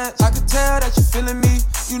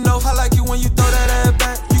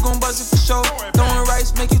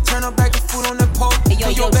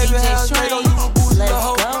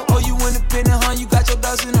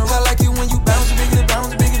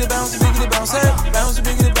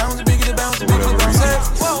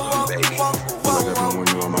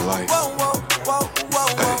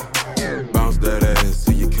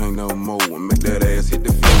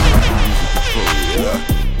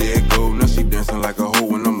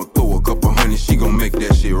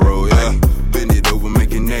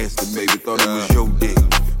 thought it was your dick.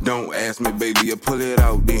 Don't ask me, baby, I pull it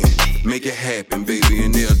out then. Make it happen, baby,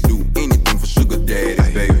 and they'll do anything for sugar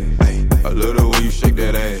daddy, baby. I love the way you shake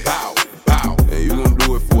that ass. Bow, bow. And you gon'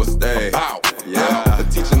 do it for a stag. Bow, yeah. I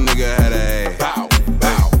teach a nigga how to act. Bow,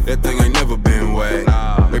 bow. That thing ain't never been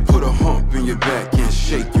whacked. They put a hump in your back and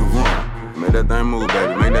shake your rump. Make that thing move,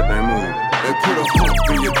 baby. Make that thing move. They put a hump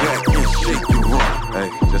in your back and shake your rump. Hey,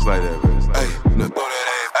 just like that, baby. Hey, now throw that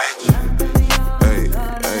ass, bitch. Hey,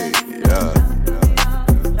 hey, yeah.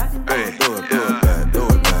 Hey, throw it back, throw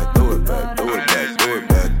it back, throw it back, throw it back, throw it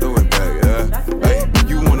back, throw it back, yeah. Hey,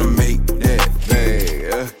 you wanna make that bag,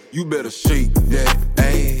 yeah? You better shake that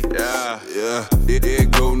ass, yeah. There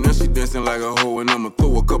it go, now she dancing like a hoe, and I'ma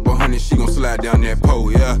throw a couple hundred, she gon' slide down that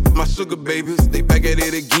pole, yeah. My sugar babies, they back at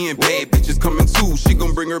it again. Bad bitches coming too, she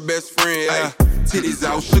gon' bring her best friend, yeah. Titties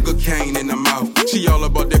out, sugar cane in the mouth. She all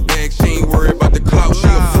about that bag, she ain't worried about the clout. She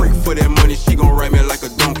a freak for that money, she gon' ride me like a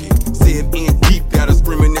donkey. Said in deep, got her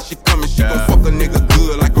screaming that she coming. She gon' fuck a nigga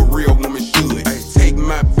good like a real woman should. Ay, take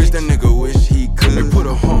my bitch, that nigga wish he could. They put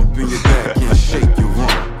a hump in your back and shake your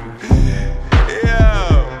rump.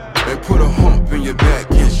 Yeah. They put a hump in your back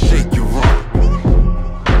and shake your rump.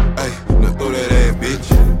 Ay, now throw that ass,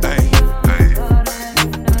 bitch. Ay, ay,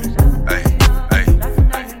 ay, ay,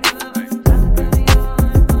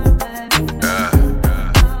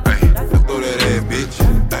 ay. Now throw that ass, bitch.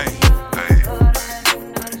 Ay,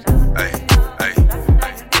 ay, ay,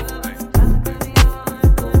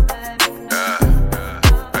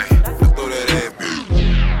 ay, now throw that ass, bitch.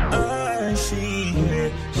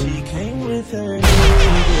 She came with her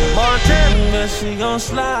nigga, but she gon'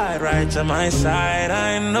 slide right to my side.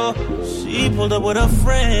 I know she pulled up with her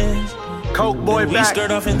friends. Coke boy we back.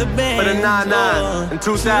 skirt off in the band For the 99 in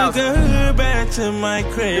 2000. Took her back to my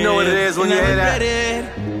crib. You know what it is when you hear that.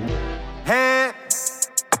 Hand.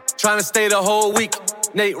 Trying to stay the whole week.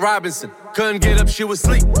 Nate Robinson. Couldn't get up, she was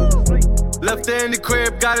asleep. Left her in the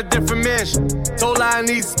crib, got a different mansion. Told her I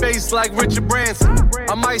need space like Richard Branson.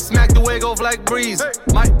 I might smack the wig off like Breeze.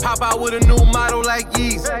 Might pop out with a new model like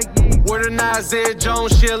Yeezy. Word of Isaiah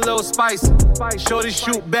Jones, she a little spicy. Shorty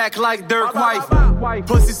shoot back like Dirk Wife.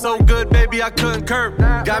 Pussy so good, baby, I couldn't curb.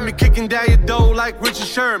 Got me kicking down your door like Richard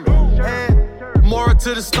Sherman. Moral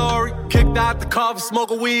to the story. Kicked out the car for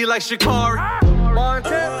smoking weed like Shikari.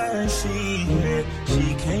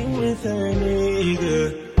 She came with her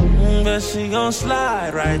nigga, but she gon'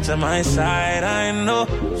 slide right to my side. I know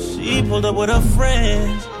she pulled up with her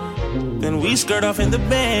friends. Then we skirt off in the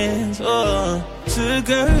bands. Took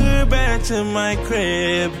her back to my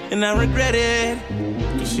crib, and I regret it.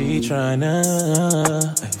 Cause she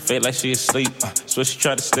tryna fake like she asleep. So she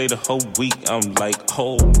tried to stay the whole week. I'm like,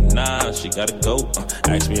 oh nah, she gotta go.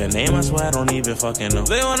 Ask me her name, I swear I don't even fucking know.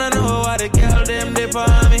 They wanna know why the girl them dip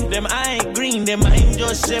on me. Them I ain't green, them I ain't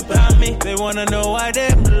just ship on me. They wanna know why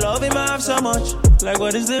them love him off so much. Like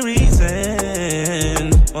what is the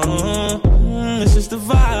reason? It's just the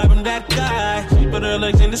vibe, I'm that guy. She put her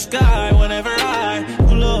legs in the sky whenever I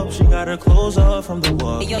pull up. She got her clothes off from the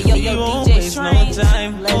walk. Yo, won't DJ waste no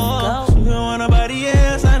time. Let's go. She don't want nobody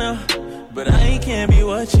else, I know. But I can't be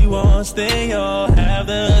what she wants. They all have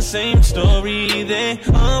the same story. They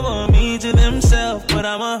all want me to themselves, but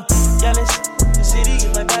I'm a jealous. The city is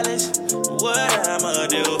my palace. What I'ma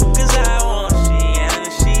do? Cause I want she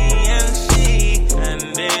and she and she, and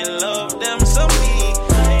they love them some me.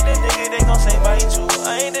 I ain't the nigga they gon' say bye to.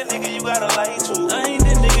 I ain't the nigga you gotta lie to. I ain't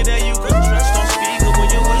the nigga that you can trust. Don't speak up when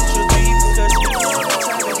you with your people, cause you know that's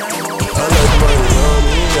how it is. I like money on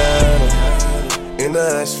me, yeah. In the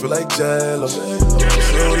ass feel like jello.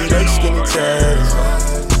 Shorty like skinny tatties.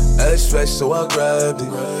 Ass fresh, so I grabbed it.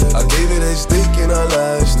 I gave it a stick and I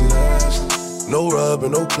lashed it. No rubber,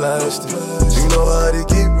 no plastic. You know how to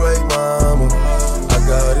get right, mama. I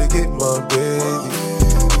gotta get my baby.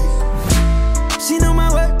 She know my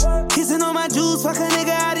work, kissing on my jewels, fuck a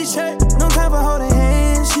nigga out his shirt. No time for holding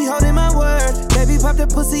hands, she holding my word. Baby popped her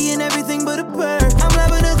pussy and everything but a bird. I'm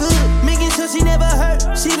loving her good, making sure she never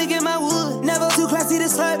hurt. She look at my wood, never too classy to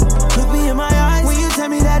slurp. Look me in my eyes when you tell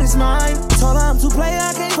me that it's mine. Told her I'm too play,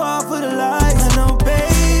 I can't fall for the lies. I know,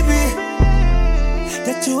 baby,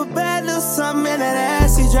 that you a bad little something and that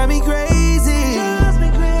ass, you drive me crazy.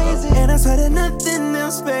 And I swear that nothing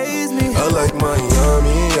else pays me. I like my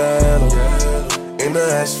yummy yellow. In the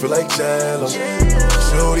ass feel like jello.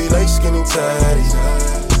 Shorty like skinny tatties.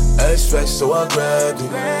 Ass fresh, so I grabbed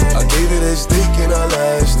it. I gave it a stick and I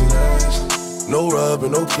lashed it. No rubber,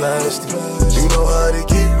 no plastic. You know how to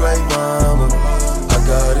get right, mama. I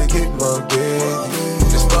gotta get my baby.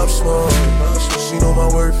 Just pop smoke. she know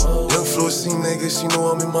my worth. Young Florissant nigga, she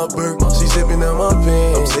know I'm in my burp. She zipping out my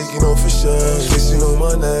pants, I'm taking off her shirt. Kissing on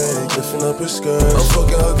my neck, lifting up her skirt. I'm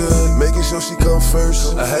fucking her good, making sure she come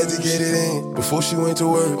first. I had to get it in before she went to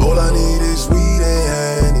work. All I need is weed and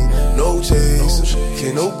honey, no chase.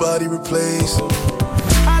 Can't nobody replace her.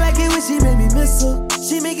 I like it when she make me miss her.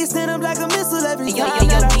 She make it stand up like a missile every time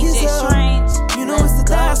that I kiss her. You know it's the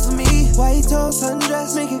dance for me. White toast,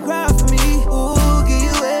 sundress, make it cry for me. Ooh, get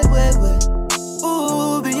you wet, wet, wet.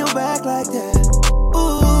 Ooh, bend your back like that.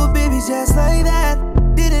 Ooh, baby, just like that.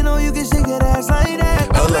 Didn't know you could shake that ass like that.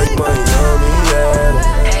 I like my yummy yellow.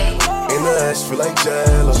 In the ass feel like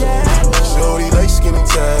jello. Shorty like skinny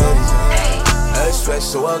tatties. Ass fat,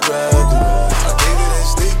 so I grabbed it. I gave it that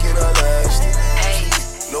stick and I lashed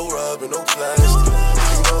it. No rubber, no plastic.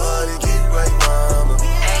 You know how to get right, mama.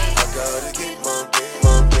 I gotta get my pay.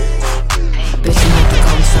 Bitch, I'm have to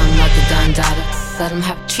go with something like the Don Dada. Let him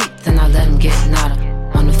have a treat, then I let him get nada.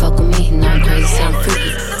 Wanna fuck with me, now I'm crazy, so I'm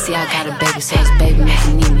freaky. See, I got a baby, so it's baby make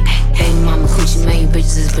me need me. Baby mama coochie, man, you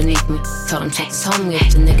bitches is beneath me. Told him check his homie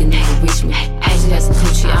if the nigga reach me. As you got some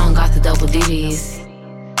coochie, I don't got the double DDs.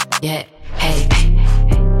 Yeah, hey.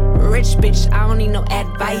 Rich bitch, I don't need no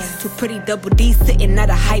advice. Too pretty, double D sitting at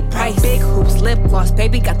a high price. Big hoops, lip gloss,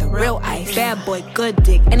 baby got the real ice. Bad boy, good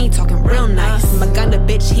dick, and he talking real nice. Maganda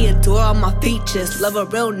bitch, he adore all my features. Love a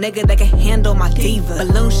real nigga that can handle my diva.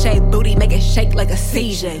 Balloon shaped booty, make it shake like a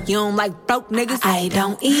seizure. You don't like broke niggas? I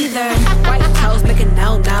don't either. White toes, make a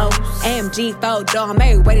no-no. AMG photo, I'm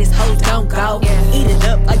everywhere these hoes don't go. Eat it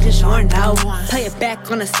up like DiGiorno. Play it back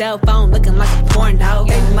on a cell phone, looking like a porno.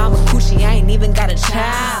 Baby mama coochie, I ain't even got a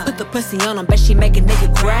child. Put the pussy on him, bet she make a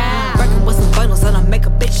nigga growl. Working with some bundles and I make a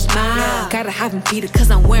bitch smile. Gotta have him beat it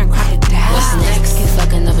cause I'm wearing crocodile. What's next? Keep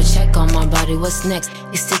fucking up a check on my body, what's next?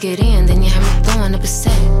 You stick it in, then you have me throwing up a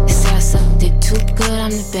set. They say I sucked it too good,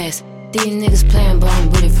 I'm the best. These niggas playing, but I'm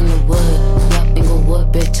with it from the wood. Yup,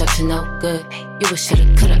 Inglewood, bitch, up to no good. You wish shoulda,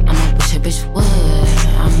 coulda, I'ma wish a bitch would.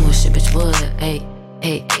 I'ma wish a bitch would, ayy,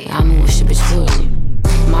 ayy, I'ma wish a bitch would.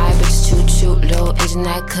 My bitch choo-choo, little engine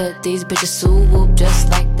that cut. These bitches swoop just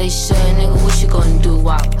like they should. Nigga, what you gonna do?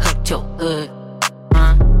 I'll cut your hood.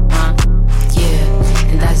 Yeah,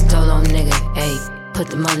 and that's Dolo, nigga, ayy. Put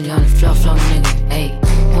the money on the floor, nigga, ayy.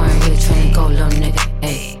 Weren't really trying to go, little nigga,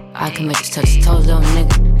 ayy. I can make you touch your toes, little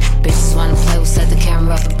nigga. Bitches wanna play, we'll set the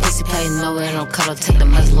camera up and pussy play. No, it don't cuddle, take the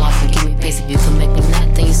muzzle off and give me pace. If you can make me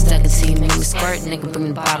nut, then you stuck until you make me squirt. Nigga, bring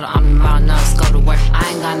the bottle, I'm in model, now let's go to work.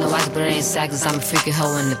 I ain't got no lights, but it ain't sad, cause I'm a freaking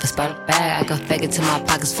hoe. And if I spot a bag, I can fake it to my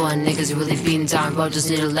pockets full of niggas really beating down road.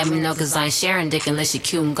 Just need to let me know, cause I ain't sharing dick unless you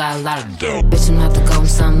cute and got a lot of dope. Bitch, I'm have to go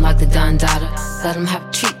with something like the Don Dada. Let him have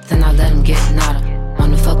a treat, then I let him get nada.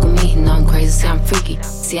 Wanna fuck with me, know I'm crazy, see I'm freaky.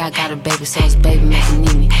 See I got a baby, so it's baby making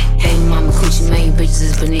need me. Baby mama coochie, man, you bitches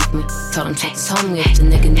is beneath me. Told him check his homie if the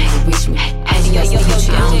nigga reach me. As you got some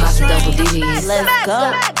coochie, I don't got the double DDs. Let's go.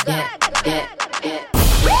 Yeah.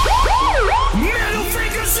 Middle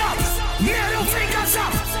fingers up, middle fingers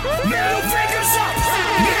up, middle fingers up,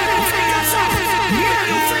 middle fingers up,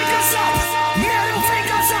 middle fingers up, middle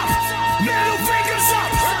fingers up, middle fingers up,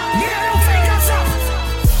 middle fingers up.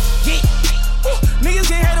 Yeah, niggas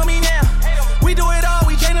can't handle me now. We do it all,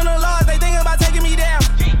 we changing the laws, they thinking about taking me down.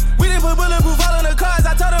 We didn't put bulletproof all in the cars,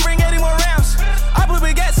 I told them bring 80 more rounds. I put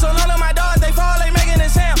baguettes on all of my dogs, they fall, they making a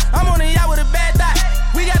sound. I'm on the yacht with a bad dot,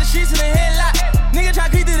 we got the streets in the headlock. Nigga try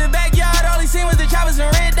to creep through the backyard, all he seen was the choppers and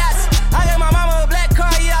red dots. I got my mama a black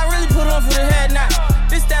car, yeah, I really put on for the head knot.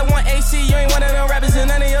 This that one AC, you ain't one of them rappers, and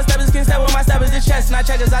none of your steppers can step with my steppers. The chest, not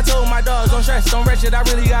checkers, I told my dogs, don't stress, don't rush it, I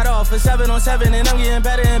really got off for 7 on 7, and I'm getting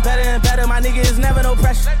better and better and better. My nigga is never no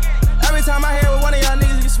pressure. Every time I hear with one of y'all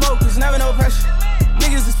niggas get smoked, it's never no pressure.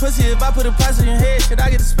 Niggas is pussy, if I put a price on your head, shit, I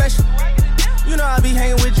get a special. You know I be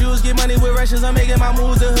hanging with Jews, get money with Russians, I'm making my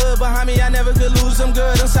moves. The hood behind me, I never could lose, I'm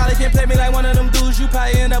good. I'm solid, can't play me like one of them dudes. You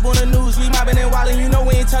probably end up on the news. We mobbing and wildin', you know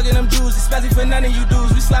we ain't tugging them Jews, especially for none of you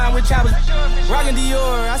dudes. We sliding with choppers, rockin'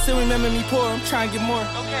 Dior, I still remember me poor, I'm trying to get more.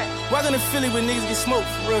 Walking to Philly when niggas get smoked,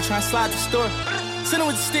 for real, trying to slide the store. Sitting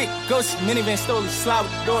with the stick, go see minivan stole it, slide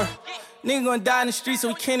with the door. Nigga gonna die in the street, so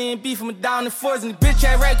we can't even beef him down the fours. And the bitch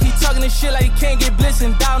at rap keep talking this shit like he can't get blitzed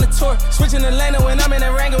and down the tour. Switching the lane when I'm in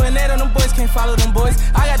a Rango and that on them boys can't follow them boys.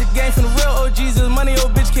 I got the game from the real OGs, this money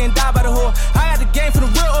old bitch can't die by the whore. I got the game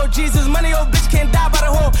from the real OGs, this money old bitch can't die by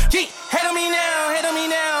the whore. Gee, hate on me now, hate on me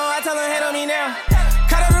now. I tell them hate on me now.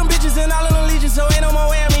 Cut out them bitches and all of them legions, so ain't no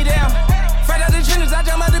more wearing me down. Fresh out the trenches, I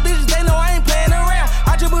jump out the bitches, they know I ain't playing around.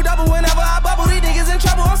 I triple double whenever I bubble, these niggas in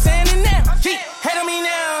trouble, I'm saying it now. Gee, hate on me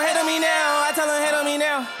now, hate on me now. I tell them hate on me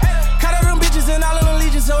now. Cut out them bitches and all of them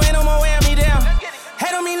legions, so ain't no more wearing me down.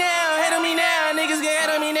 Hate on me now, niggas get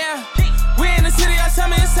hate on me now. We in the city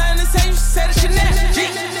say the Chanel.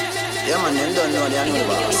 Yeah, man, them don't know the animal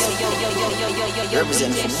boss.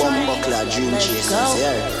 Represent for Bumbuckler, Dream Chasers,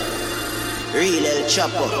 yeah. Real El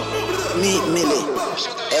Chapo, Meek Millie,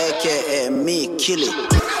 a.k.a. Meek Killy. I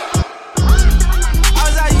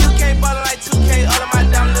was out UK, bought like 2K, all of my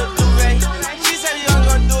damn little duvet. She said you ain't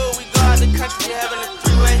gonna do it, we go out the country, having a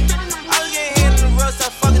three-way. I was getting hit in the road,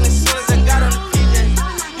 start fucking as soon as I got on the PJ.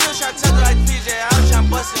 You was trying to tuck it like PJ, I was trying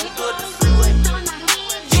to bust it and do it the freeway.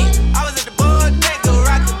 I was at the board deck, go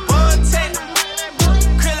rockin' board tech.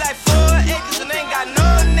 Crib like 4 acres and ain't got no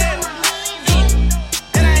net.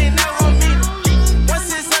 And I ain't never gonna meet her. Once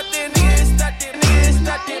it's up there, nigga, it's stuck there, nigga, it's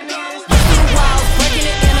stuck there, nigga. Breaking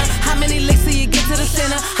it in her. How many licks till you get to the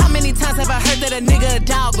center? How many times have I heard that a nigga a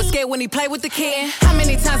dog was scared when he played with the kid? How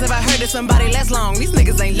many times have I heard that somebody lasts long? These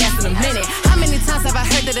niggas ain't lasting a minute. How many times have I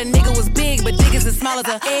heard that a nigga was big but dick is as small as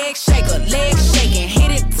a egg shaker? Leg shaking,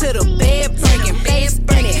 hit it to the bed breaking, face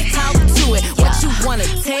burning, talk to it. What you wanna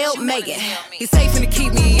tell Megan? He's safe to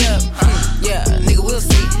keep me up. Yeah, nigga, we'll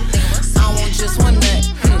see. I want just one nut.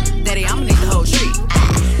 Daddy, I'ma need the whole tree.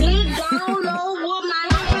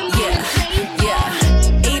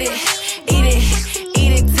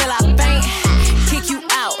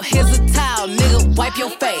 Wipe your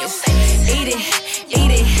face, eat it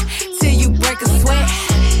till you break a sweat.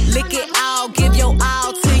 Lick it all, give your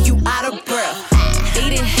all till you out of breath.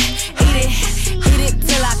 Eat it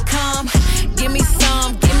till I come. Give me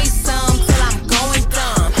some till I'm going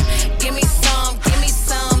dumb. Give me some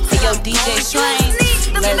till yo, DJ Shrine,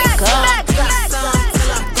 let it go.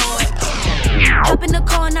 Up in the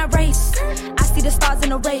car and I race. I see the stars in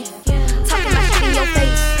the race. Talking my shit in your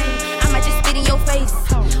face. I might just spit in your face.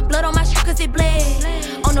 Blood on my shit cause it bled.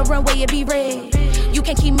 On the runway it be red. You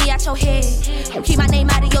can keep me out your head. Keep my name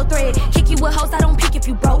out of your thread. Kick you with hoes, I don't pick if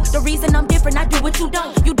you broke. The reason I'm different, I do what you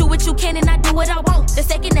don't. You do what you can and I do what I want. The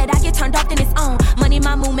second that I get turned off, then it's on. Money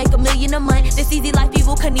my moon, make $1 million a month. This easy life,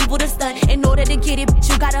 evil Knievel to stunt. In order to get it, bitch,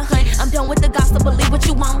 you gotta hunt. I'm done with the gossip, believe what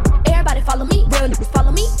you want. Everybody follow me, real niggas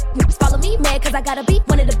follow me. Niggas follow me, mad cause I gotta be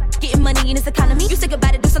one of the getting money in this economy. You sick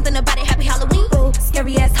about it, do something about it, happy Halloween. Ooh,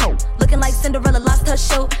 scary ass hoe, looking like Cinderella lost her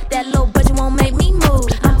show. That low budget won't make me move.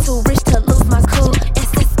 I'm too rich to lose my cool.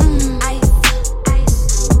 It's this ice,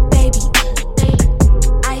 baby,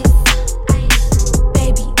 ice,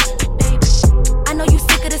 baby. I know you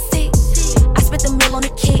sick of the sick. I spent the meal on the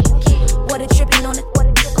kick. What a trippin' on it.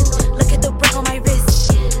 Look at the brick on my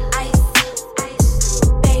wrist. Ice,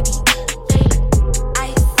 baby,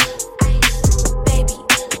 ice, baby.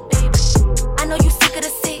 I know you sick of the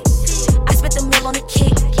sick. I spent the meal on the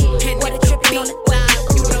kick. What a trippin' on it.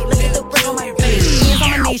 Look at the brick on my wrist. Hands on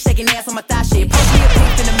my knees, shaking ass on my thigh shit. Post me a pic,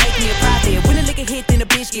 finna make me a profit. When the liquor hit, then the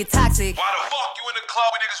bitch get toxic. Why the fuck you in the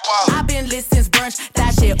club with niggas wild? I've been lit since brunch,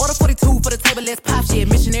 that shit. Order 42 for the table, let's pop shit.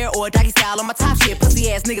 Missionary or doggy style on my top shit. Pussy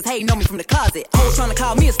ass niggas hating on me from the closet. Hoes trying to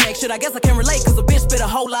call me a snake shit. I guess I can relate, cause a bitch spit a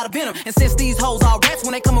whole lot of venom. And since these hoes all rats,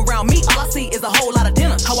 when they come around me, all I see is a whole lot of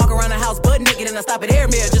dinner. I walk around the house butt naked and I stop at air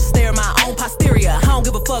mirror just to stare at my own posterior. I don't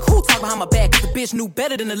give a fuck who talk behind my back, cause the bitch knew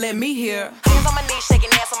better than to let me hear. Hands on my knees,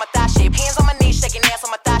 shaking ass on my thigh shape. Hands on my knees, shaking ass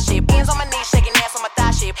on my thigh shape. Hands on my knees, shaking ass on my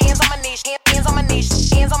thigh shape. Hands on my knees, hands on my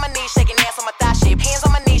knees, hands on my knees, shaking ass on my thigh shape. Hands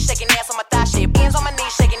on my knees, shaking ass on my thigh shape. Hands on my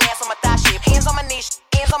knees, shaking ass on my thigh shape. Hands on my knees,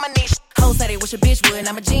 hands on my knees. Hoes say they wish a bitch would, and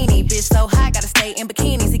I'm a genie. Bitch so high, gotta stay in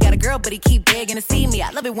bikinis. He got a girl, but he keep begging to see me.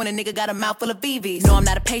 I love it when a nigga got a mouth full of BVs. No, I'm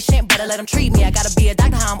not a patient, but I let him treat me. I gotta be a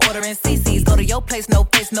doctor, how I'm ordering CCs. Go to your place, no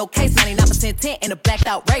face, no case. 99% tent in a blacked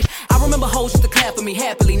out race. I remember hoes used to clap for me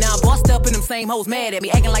happily. Now I'm bossed up and them same hoes mad at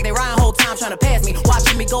me. Acting like they riding whole time trying to pass me.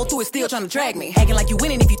 Watching me go through it, still trying to drag me. Acting like you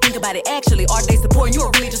winning if you think about it actually. Are they supporting you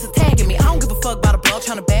or really just attacking me? I don't give a fuck about a blog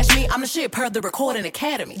trying to bash me. I'm the shit per the Recording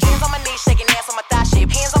Academy. Hands on my knees, shaking ass on my thigh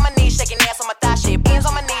shape. Hands on my knees, shaking ass on my thigh shape. Hands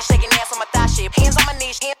on my knees, shaking ass on my thigh shape. Hands on my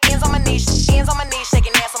knees, hands on my knees, hands on my knees,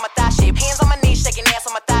 shaking ass on my thigh shape. Hands on my knees, shaking ass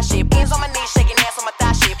on my thigh shape. Hands on my knees, shaking ass on my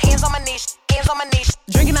thigh shape. Hands on my knees, hands on my knees.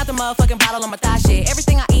 Drinking out the motherfucking bottle on my thigh shit.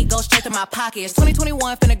 Everything I eat goes straight to my pockets.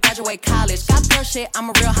 2021, finna graduate college. Got girl shit, I'm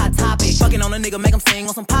a real hot topic. Fucking on a nigga, make him sing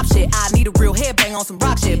on some pop shit. I need a real headbang on some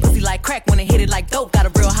rock shit. Pussy like crack when it hit it like dope. Got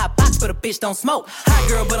a real hot box, but a bitch don't smoke. Hot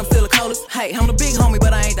girl, but I'm still the coldest. Hey, I'm the big homie,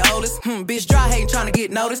 but I ain't the oldest. Bitch dry hating, trying to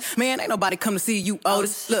get noticed. Man, ain't nobody come to see you,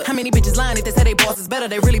 Otis. Look, how many bitches lying if they say they boss is better?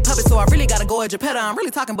 They really puppets, so I really gotta go at your petter. I'm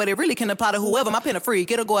really talking, but it really can apply to whoever. My pen a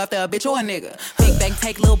freak, it'll go after a bitch or a nigga. Big bang,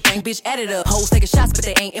 take little bang, bitch, add it up. Hoes taking shots, but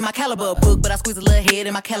they ain't in my caliber book. But I squeeze a little head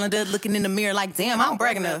in my calendar, looking looking in the mirror like, damn, I'm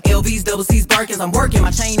bragging up. LVs, double C's, Birkins, I'm working.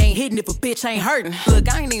 My chain ain't hitting if a bitch ain't hurting.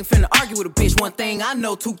 Look, I ain't even finna argue with a bitch. One thing I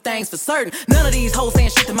know, two things for certain. None of these hoes saying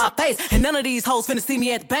shit to my face, and none of these hoes finna see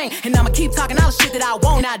me at the bank. And I'ma keep talking all the shit that I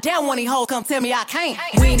want. Now damn one of these hoes come tell me I can't.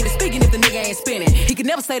 We ain't even speaking if the nigga ain't spinning. He could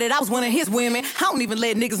never say that I was one of his women. I don't even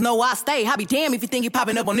let niggas know I stay. I be damn if you think he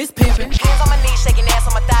popping up on this pimpin'. Hands on my knees, shaking ass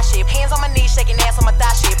on my thigh shit. Hands on my knees, shaking ass on my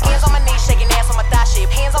thigh shit. Hands on my knees, shaking ass on my thigh shit.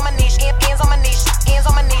 Hands on my knees, hands on my knees, hands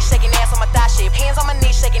on my knees, shaking ass on my thigh shit. Hands on my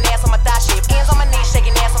knees, shaking ass on my thigh shit. Hands on my knees,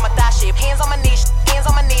 shaking ass on my thigh shit. Hands on my knees, hands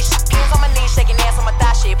on my knees, hands on my knees, shaking ass on my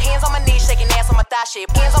thigh shit. Hands on my knees, shaking ass on my thigh shit.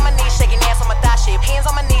 Hands on my knees, shaking ass on my thigh shit. Hands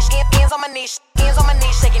on my knees, hands on my knees, hands on my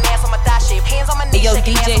knees, shaking ass on my thigh shit. Hands on my knees,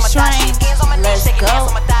 shaking ass on my thigh shit. Hands on my knees, shaking ass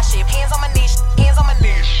on my thigh shit. Hands on my knees, hands on my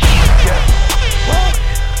knees.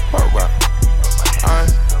 I'm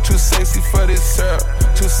too sexy for this syrup,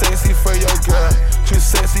 too sexy for your girl, too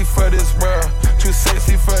sexy for this world, too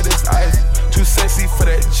sexy for this ice, too sexy for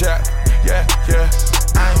that jack. Yeah, yeah.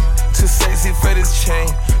 I'm too sexy for this chain,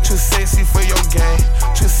 too sexy for your game,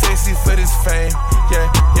 too sexy for this fame.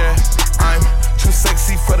 Yeah, yeah. I'm too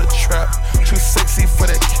sexy for the trap, too sexy for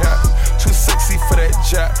that cap, too sexy for that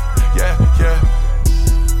jack. Yeah,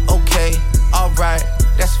 yeah. Okay, alright,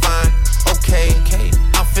 that's fine. Okay,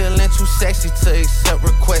 I'm feeling too sexy to accept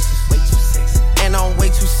requests. Way too sexy. And I'm way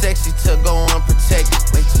too sexy to go unprotected.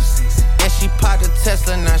 Way too sexy. And she popped a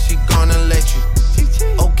Tesla, now she gonna let you.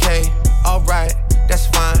 Okay, alright, that's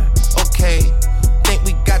fine. Okay, think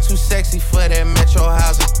we got too sexy for that metro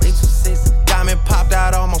housing. Way too sexy. Diamond popped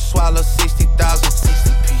out, almost swallowed 60,000.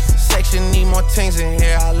 60 pieces. Section need more things in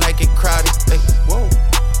here, I like it crowded. Hey, whoa,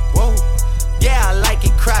 whoa. Yeah, I like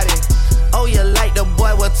it crowded. Oh, you like the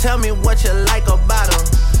boy? Well, tell me what you like about him.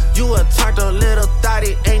 You a turned a little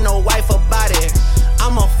thotty, ain't no wife about it.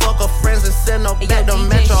 I'ma fuck her friends and send her back to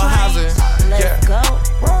metro housing. Let's go.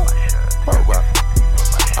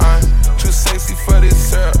 I'm too sexy for this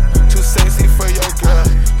syrup, too sexy for your girl,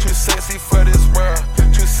 too sexy for this world,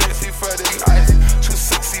 too sexy for this ice, too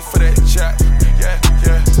sexy for that jack. Yeah,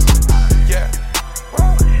 yeah, yeah.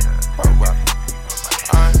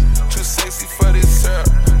 I'm too sexy for this syrup,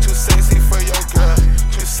 too sexy for your girl,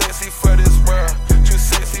 too sexy for this world, too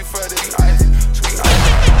sexy for this ice, too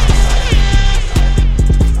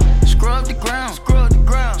Scrub the ground, scrub the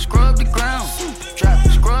ground, scrub the ground. Drop,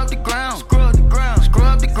 scrub the ground, scrub the ground,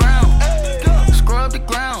 scrub the ground. Scrub the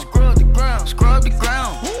ground, scrub the ground, scrub the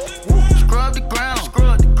ground. Scrub the ground,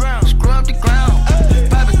 scrub the ground, scrub the ground.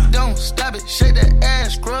 Pop it, don't stop it, shake that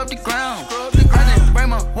ass, scrub the ground. I didn't bring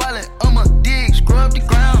my wallet, I'ma dig, scrub the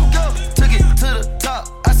ground. Took it to the top,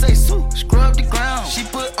 I say sue, scrub the ground. She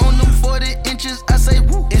put on them 40 inches, I say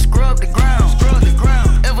woo, and scrub the ground. Scrub the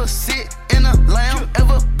ground. Ever sit in a lounge,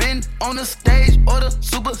 ever been on the stage or the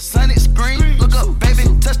supersonic screen? Look up, baby,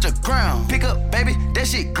 touch the ground. Pick up, baby, that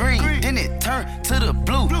shit green. Then it turn to the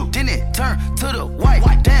blue. Then it turn to the white.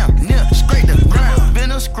 Down, near, scrape the ground.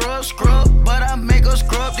 Been a scrub, but I make her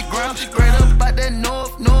scrub the ground. Straight up out that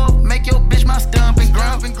north, make your bitch my stomping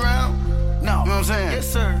ground. No, you know what I'm saying? Yes,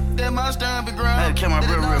 sir. That my stomping ground. I had to kill my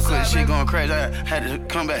brother real quick. She going crazy. I had to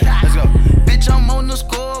come back. Let's go. Bitch, I'm on the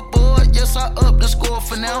scoreboard. Yes, I up the score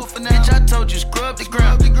for now. Bitch, I told you scrub the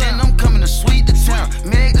ground. Then I'm coming to sweep the town.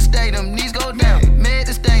 Make the stay, them knees go down. Make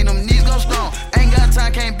the stay, them knees go strong. Ain't got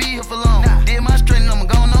time, can't be here for long. Did my straight, I'ma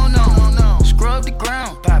go no. Scrub the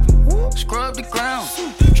ground. Scrub the ground.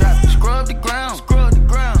 Scrub the ground. Scrub the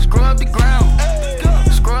ground. Scrub the ground.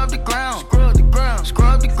 Scrub the ground. Scrub the ground.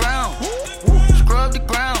 Scrub the ground. Scrub the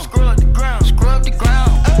ground. Scrub the ground. Scrub the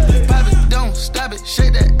ground. Pop it, don't stop it,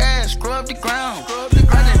 shake that ass, scrub the ground.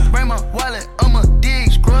 I didn't bring my wallet, I'ma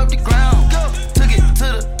dig, scrub the ground. Took it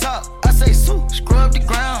to the top, I say sue, scrub the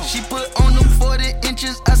ground. She put on them 40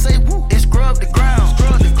 inches, I say woo, and scrub the ground.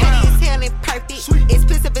 Petty as hell and perfect,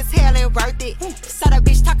 expensive as hell and worth it. Saw that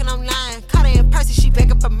bitch talking online, caught her in person, she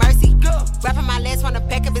begging for mercy. Wrapping my legs from the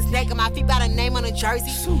back of his neck and my feet by the name on the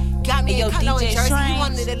jersey. Got me a condo in Jersey, you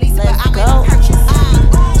wanted the least, but I'm in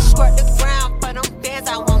purchase. Squirt the ground for them bands,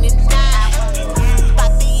 I want it now.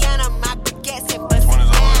 Tatiana, my baguettes and bust it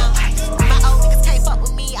down. My old niggas can't fuck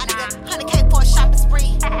with me, I need a 100K for a shopping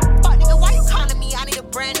spree. Fuck nigga, why you calling me? I need a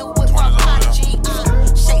brand new whip for apology.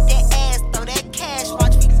 Shake that ass, throw that cash,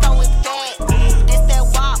 watch me throw it back. This that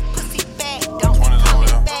walk, pussy fat, don't be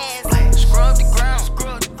coming fast. Scrub the ground,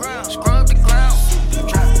 scrub the ground, scrub the ground.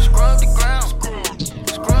 Scrub the ground,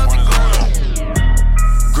 scrub the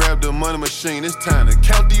ground. Grab the money machine, it's time to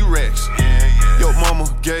count these racks. Your mama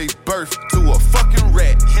gave birth to a fucking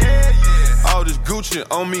rat. All this Gucci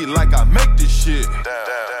on me like I make this shit.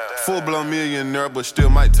 Full blown millionaire, but still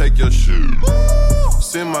might take your shit.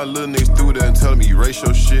 Send my little niggas through there and tell me erase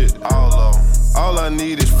your shit. All of them. All I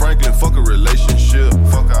need is Franklin, fuck a relationship.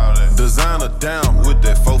 Fuck all that. Designer down with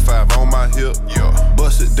that 4-5 on my hip. Yeah.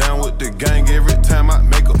 Bust it down with the gang every time I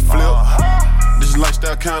make a flip. This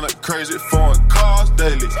lifestyle kinda crazy, foreign cars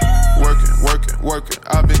daily. Working,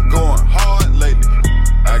 I've been going hard lately.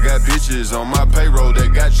 I got bitches on my payroll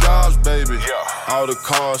that got jobs, baby. All the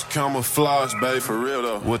cars camouflage, baby. For real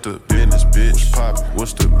though. What the business, bitch? What's poppin'?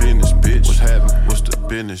 What's the business, bitch? What's happening? What's the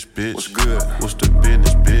business, bitch? What's good? What's the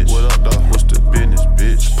business, bitch? What up, though? What's the business,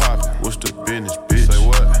 bitch? What's poppin'? What's the business, bitch? Say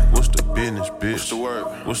what? What's the business, bitch? What's the word?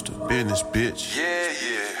 What's the business, bitch? Yeah.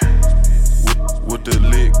 With the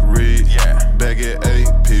lick read, back at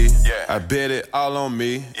AP, I bet it all on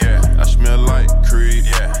me, I smell like Creed,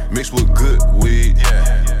 mixed with good weed,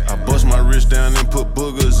 I bust my wrist down and put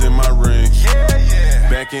boogers in my ring,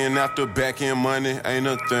 back in after back in money ain't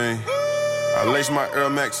a thing, I lace my Air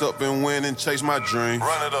Max up and win and chase my dreams,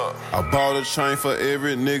 run it up, I bought a chain for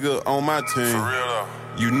every nigga on my team, for real though.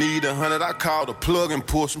 You need 100, I call the plug and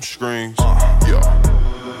pull some strings,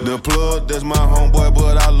 The plug, that's my homeboy,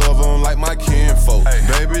 but I love him like my kinfolk.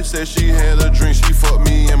 Baby said she had a dream, she fucked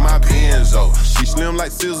me in my Benzo. She slim like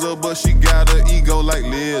SZA, but she got an ego like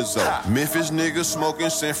Lizzo. Memphis niggas smoking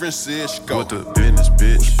San Francisco. What the business,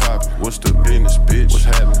 bitch? What's poppin'? What's the business, bitch? What's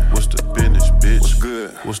happening? What's the business, bitch? What's good?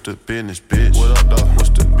 What's the business, bitch? What up, though? What's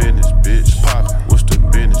the business, bitch? What's poppin'? What's the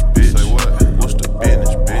business, bitch? Say what? What's the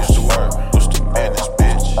business, bitch? What's the word? What's the business,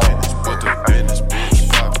 bitch? What the business, bitch?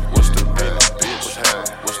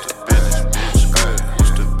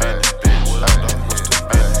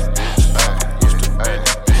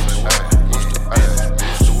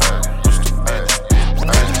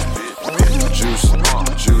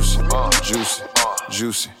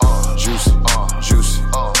 Juicy.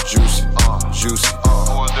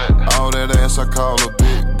 All that ass I call a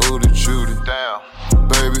big booty Judy. Damn.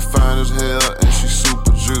 Baby fine as hell and she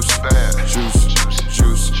super juicy. Bad. Juicy.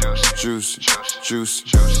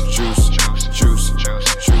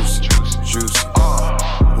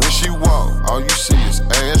 When she walk, all you see is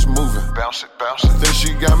ass moving. Bounce it. Then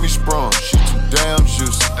she got me sprung. She too damn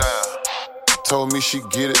juicy. Told me she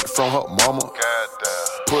get it from her mama.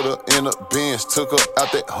 Put her in a Benz, took her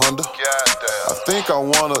out that Honda. I think I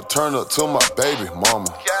wanna turn her to my baby mama.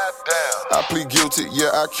 I plead guilty,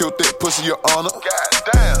 I killed that pussy, your honor.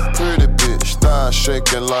 Pretty bitch, thigh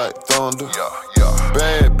shaking like thunder.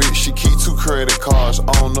 Bad bitch, she keep 2 credit cards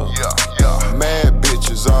on her. Mad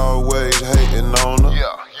bitches always hating on her.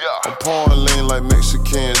 I'm pouring lean like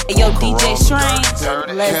Mexicans. Hey, yo, DJ Shrine,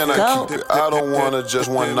 let's go. Keep it? I don't wanna just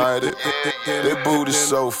one night it. That booty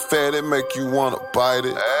so fat it make you wanna bite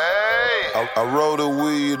it. I roll the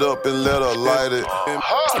weed up and let her light it.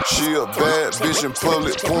 She a bad bitch in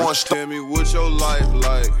public porn. Tell me what your life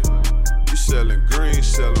like. You selling green,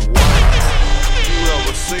 selling white. You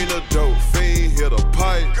ever seen a dope fiend hit a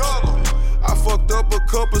pipe? I fucked up a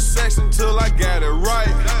couple sacks until I got it right.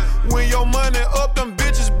 When your money up, them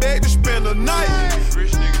bitches beg to spend the night.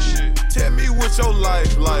 Rich nigga shit. Tell me what your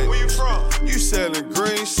life like. Where you from? You selling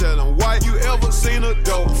green, selling white. You ever seen a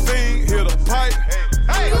dope fiend hit a pipe?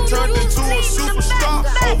 I turned into a superstar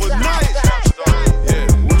overnight. Yeah,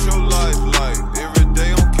 what's your life like? Every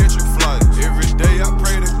day I'm catching flight. Every day I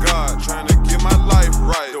pray to God, trying to get my life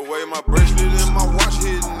right. The way my bracelet and my watch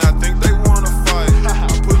hitting, I think they wanna fight.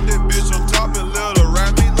 I put that bitch on top and let her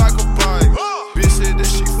ride me like a bike. Bitch said that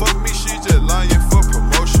she fuck me, she just lying for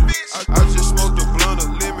promotion. I just smoked a blunt of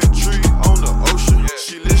lemon tree on the ocean.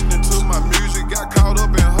 She listening to my music, got caught up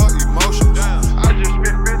in her emotions. I just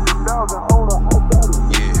spent 50,000 on a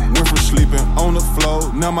went from sleeping on the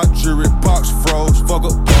floor, now my jewelry box froze. Fuck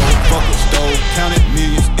a bowl, fuck a stove, counted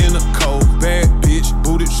millions in a cold. Bad bitch,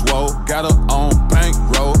 booted swole, got her on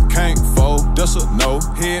bankroll, can't fold, that's a no.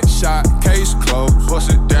 Headshot, case closed,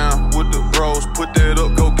 bust it down with the bros, put that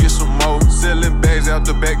up, go get some more. Selling bags out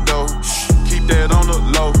the back door, keep that on the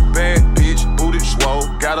low. Bad bitch, booted swole,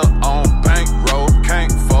 got her on bankroll,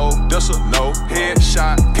 can't fold, that's a no.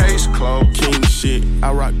 Headshot, case closed. King shit,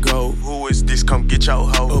 I rock gold. Who is this? Come get your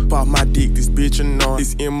hoe. Up off my dick, this bitch annoying.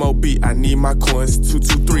 This MOB, I need my coins.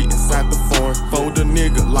 223 inside the foreign. Fold a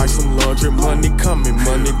nigga like some laundry. Money coming,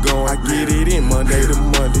 money going. I get it in Monday to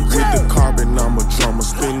Monday. With the carbon, I'm a drummer.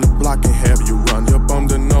 Spin the block and have you run. Yep, I'm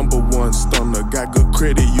the #1 stunner. Got good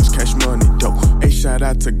credit, use cash money, though. Hey, shout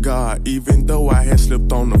out to God, even though I had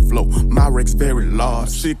slipped on the floor. My wreck's very large.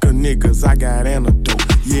 Sick of niggas, I got antidote.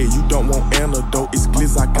 Yeah, you don't want antidote. It's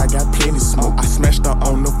Glizzock, I got plenty smoke. I smashed her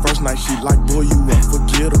on the first night. She like, boy, you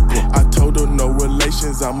unforgettable. I told her no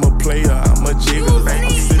relations. I'm a player, I'm a jigger. I'm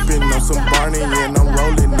sipping on some Barney and I'm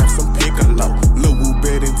rolling up some Piccolo. Lil' Woo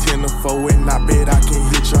betting 10-4 and I bet I can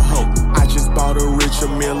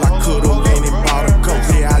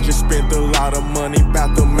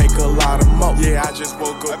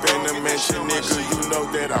nigga, you know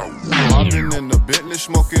that I'm Mobbing in the Bentley,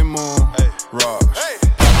 smoking moon rocks.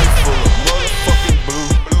 Pocket full of motherfucking blue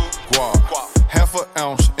guap. Half an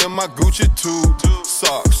ounce in my Gucci tube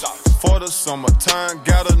socks. For the summertime,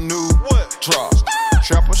 got a new drop.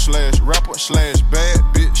 Trapper slash rapper slash bad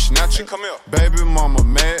bitch snatcher. Come here. Baby mama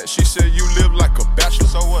mad, she said you live like a bachelor.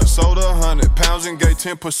 So what? Sold 100 pounds and gave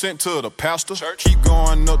 10% to the pastor. Church. Keep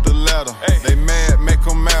going up the ladder. Hey. They mad, make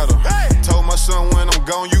them matter. Hey. Told my son when I'm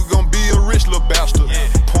gone, you gon' be a rich little bastard. Yeah.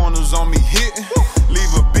 Pointers on me hitting,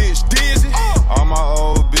 leave a bitch dizzy. All my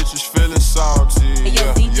old bitches feeling salty. Hey,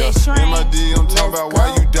 yo, DJ Shrine. MID, I'm talking about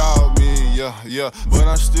why you dog me. Yeah. But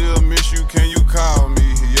I still miss you, can you call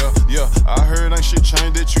me? Yeah. I heard ain't shit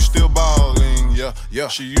changed that you still ballin'. Yeah.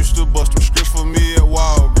 She used to bust them scripts for me at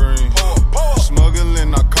Walgreens. Smuggling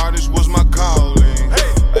narcotics was my calling.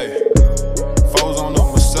 Hey. Foes on the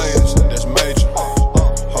Mercedes, that's major.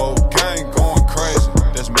 Whole gang going crazy,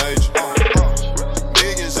 that's major.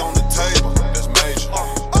 Millions on the table, that's major.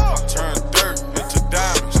 Turn dirt into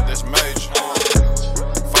diamonds, that's major.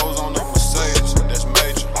 Foes on the Mercedes, that's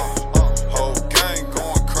major. Whole gang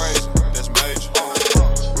going crazy, that's major.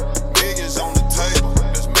 Millions on the table,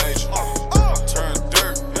 that's major. Turn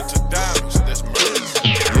dirt into diamonds, that's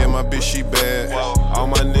major. Yeah, my bitch, she bad. All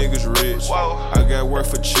my niggas rich. I got work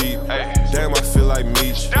for cheap. Damn, I feel like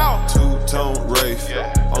Meech. Two-tone Wraith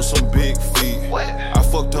on some big feet. I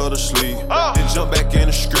fucked her to sleep, then jump back in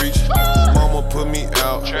the streets. Mama put me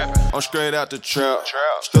out. I'm straight out the trap.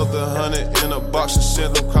 Stuffed 100 in a box and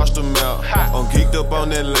sent them across the mouth. I'm geeked up on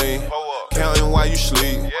that lane, counting while you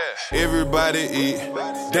sleep. Everybody eat.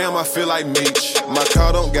 Damn, I feel like Meech. My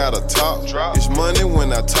car don't got a top. It's money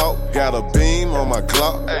when I talk. Got a beam on my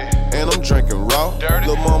clock, and I'm drinking raw.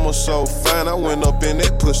 Lil' mama so fine, I went up in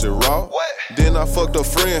that pussy raw. Then I fucked a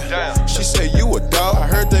friend. She said you a dog. I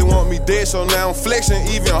heard they want me dead, so now I'm flexing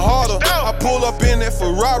even harder. I pull up in that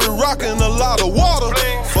Ferrari, rocking a lot of water.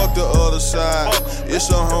 Fuck the other side, it's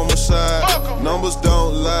a homicide. Numbers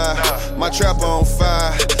don't lie, my trap on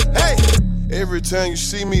fire. Hey. Every time you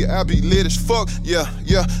see me, I be lit as fuck. Yeah.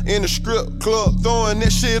 In the strip club, throwing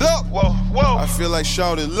that shit up. Whoa. I feel like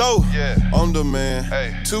shouted low. I'm the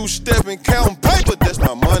man. Two-stepping, counting paper, that's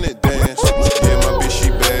my money dance. Yeah, my bitch, she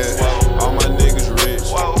bad. All my niggas rich.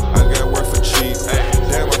 I got work for cheap.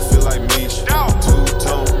 Damn, I feel like Meech.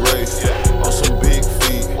 Two-tone Wraith on some big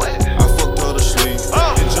feet. I fucked her to sleep,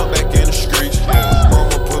 then jump back in the streets.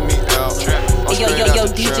 Mama put me out. Yo,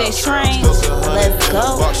 DJ Shrine, let's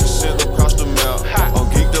go. I'm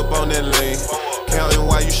geeked up on that lane, counting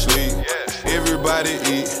while you sleep. Everybody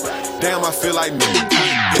eat. Damn, I feel like me.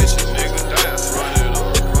 Bitch, nigga. Run it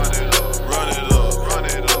up, run it up, run it up, run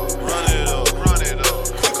it up, run it up, run it up.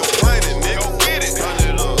 Quit complaining, nigga. Go get it. Run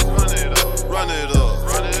it up, run it up, run it up,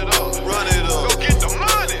 run it up, run it up. Go get the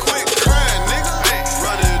money. Quit crying, nigga.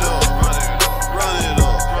 Run it up, run it up, run it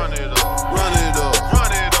up, run it up, run it up,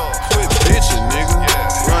 run it up. Quit bitching, nigga.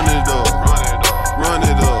 Run it up, run it up, run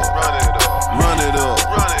it up, run it up.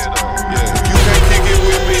 Run it up, yeah. You can't kick it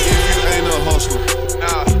with me if you ain't a hustler.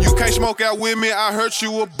 You can't smoke out with me, I heard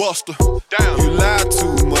you a buster. Damn. You lie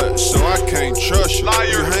too much, so I can't trust you. Liar.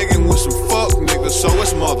 You hanging with some fuck niggas, so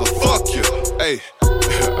it's motherfuck you. Hey,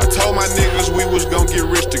 I told my niggas we was gon' get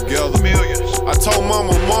rich together. Millions. I told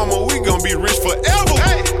mama, we gon' be rich forever.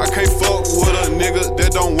 Hey. I can't fuck with a nigga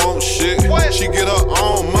that don't want shit. What? She get her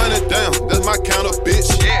own money, damn, that's my kind of bitch.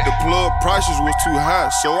 Yeah. The plug prices was too high,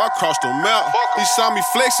 so I crossed him out. He saw me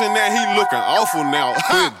flexing that he looking awful now.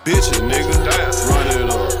 Quit bitching, nigga. Damn. Run it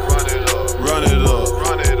up, run it up, run it up,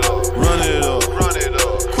 run it up, run it up, run it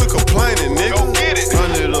up. Quit complaining, nigga. Go get it. Run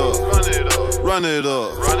it up, run it up, run it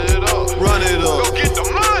up, run it up, run it up. Go get the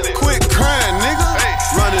money. Quit crying, nigga. Hey.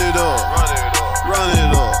 Run it up, run it up, run it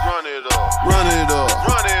up, run it up, run it up,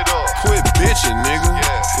 run it up. Quit bitching, nigga.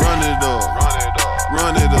 Run it up, run it up,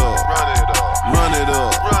 run it up, run it up, run it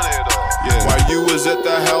up, run it up. Yeah. While you was at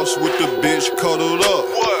the house with the bitch cuddled up,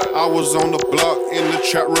 what? I was on the block in the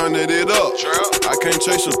trap running it up. I can't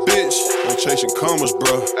chase a bitch, I'm chasing commas,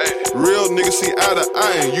 bro. Real niggas see eye to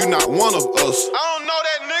eye and you not one of us. I don't know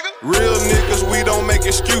that nigga. Real niggas, we don't make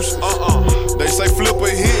excuses. They say Flipper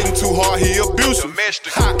hitting too hard, he abusive.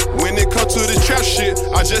 When it comes to this trap shit,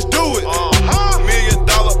 I just do it. $1 million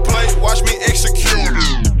play, watch me execute.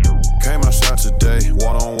 Came outside today,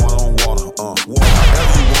 water on water on water.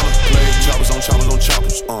 However you wanna play, choppers on choppers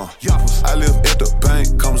on choppers. I live at the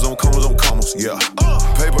bank, commas on commas on commas. Yeah.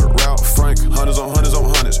 Paper route, Frank, hundreds on hundreds on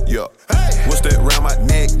hundreds. Yeah. What's that round my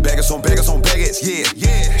neck? Baggers on baggers on baggers. Yeah.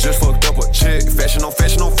 Just fucked up a check, fashion on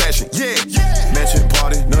fashion on fashion. Yeah. Mansion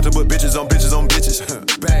party, nothing but bitches on bitches on bitches.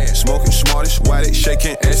 Bad. Smoking smartest, why they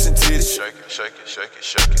shaking ass and titties. Shake it, shake it, shake it,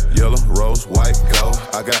 shake it. Yellow, rose, white, gold.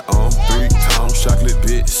 I got on 3 tones. Chocolate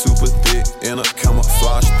bit, super thick, in a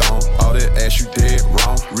camouflage thong. All that ass you dead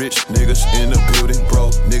wrong. Rich niggas in the building,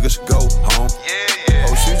 broke niggas go home.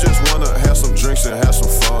 Oh, she just wanna have some drinks and have some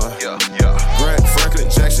fun. Grant Franklin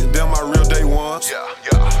Jackson, them my real day ones.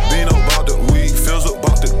 Bino bought the weed, Phil's up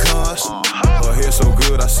bought the guns. Her hair so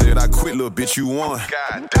good, I said I quit, little bitch, you won.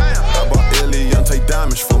 I bought Eliante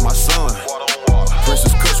diamonds for my son.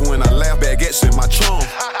 Princess Cuts when I laugh, baguettes in my trunk.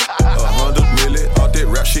 100 million, all that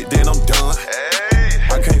rap shit, then I'm done.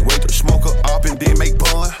 I can't wait to smoke a up and then make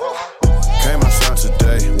bun. Came outside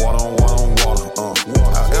today, water on water on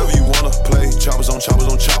water. However you wanna play, choppers on choppers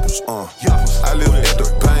on choppers. I live at the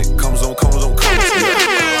bank, comers on comers on comers.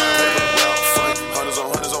 Hunters on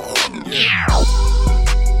hunters on hunters.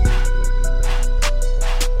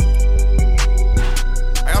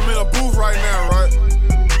 I'm in a booth right now, right?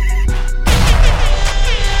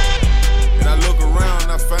 And I look around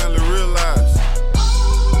and I finally realize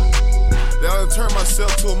that I done turned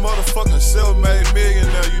myself to a motherfucking self-made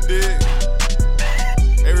millionaire, you dig?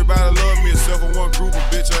 Everybody love me except for one group of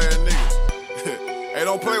bitch-ass niggas. Hey,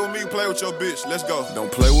 don't play with me, play with your bitch. Let's go. Don't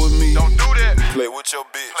play with me. Don't do that. Play with your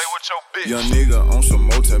bitch. Play with your bitch. Young nigga on some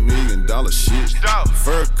multi-million-dollar shit.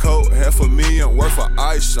 Fur coat, $500,000 worth of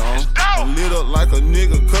ice on. I'm lit up like a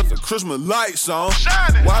nigga, cut the Christmas lights on.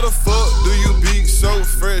 Why the fuck do you be so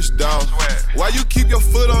fresh, dawg? Why you keep your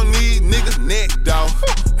foot on these niggas' neck, dawg?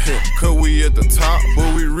 Cause we at the top,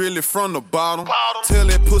 but we really from the bottom. Tell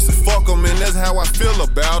that pussy fuck 'em, and that's how I feel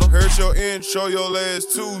about 'em. Heard your intro, your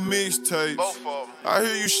last 2 mixtapes. I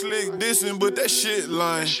hear you slick dissing, but that shit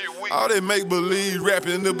lame. All that make-believe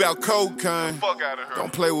rapping about cocaine.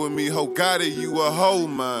 Don't play with me, ho, got it, you a hoe,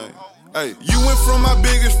 man. Hey, you went from my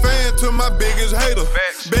biggest fan to my biggest hater.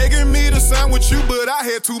 Begging me to sign with you, but I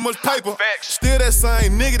had too much paper. Still that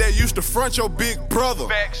same nigga that used to front your big brother.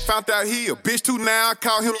 Found out he a bitch too, now I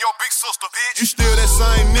call him your big sister, bitch. You still that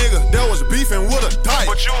same nigga that was beefing with a dyke.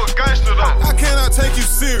 But you a gangster though. I cannot take you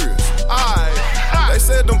serious. They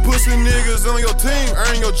said them pussy niggas on your team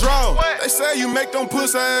earn your draw. They say you make them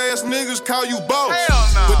pussy ass niggas call you boss.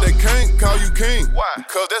 But they can't call you king. Why?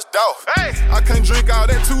 Because that's dope. I can't drink all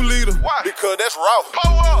that 2 liter. Why? Because that's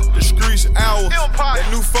raw. The streets hours. That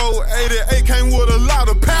new 488 came with a lot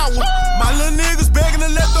of power. My little niggas begging to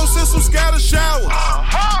let those systems scatter showers.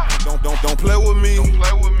 Don't play with me.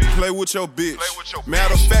 Play with your bitch.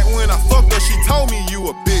 Matter of fact, when I fucked her, she told me you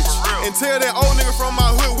a bitch. And tell that old nigga from my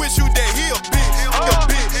hood with you that he a bitch.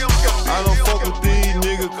 I don't fuck with these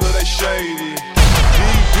niggas cause they shady.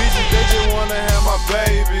 These bitches, they just wanna have my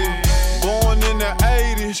baby. Born in the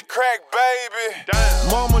 80s, crack baby.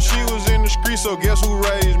 Mama, she was in the street, so guess who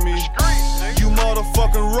raised me? You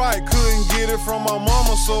motherfucking right, couldn't get it from my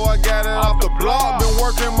mama, so I got it off the block. Been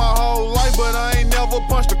working my whole life, but I ain't never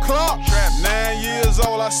punched a clock. 9 years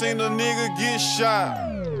old, I seen a nigga get shot.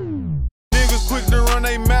 Niggas quick to run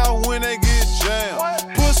they mouth when they get jammed.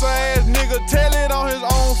 Pussy ass nigga, tell it on his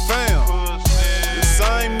own fam. The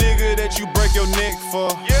same nigga that you break your neck for.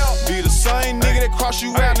 Be the same nigga that cross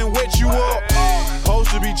you out and wet you up.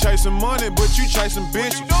 Supposed to be chasing money, but you chasing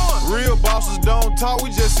bitches. Real bosses don't talk, we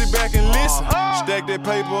just sit back and listen. Stack that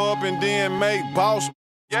paper up and then make boss.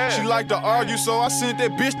 She like to argue, so I sent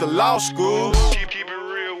that bitch to law school. Keep it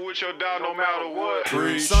real with your dog no matter what.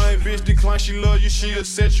 Preach. Same bitch decline, she love you, she'll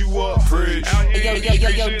set you up. Preach. Yo,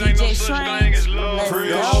 DJ Shrine.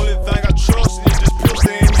 Preach. The only thing I trust is this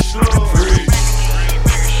pussy and the slug. Preach.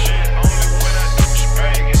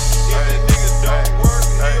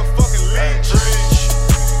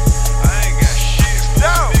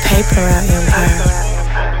 Paper out your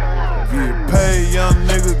Get paid, young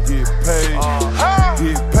nigga, get paid.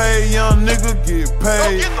 Get paid, young nigga, get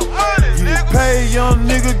paid. Get paid, young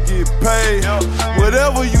nigga, get paid.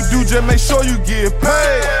 Whatever you do, just make sure you get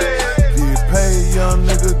paid. Get paid, young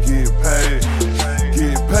nigga, get paid.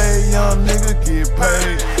 Get paid, young nigga, get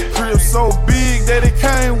paid. Crib so big that it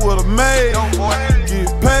came with a maid.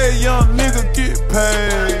 Get paid, young nigga, get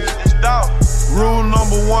paid. Rule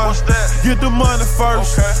number 1, get the money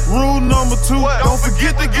first. Rule number 2, don't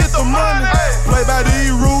forget to get the money. Play by these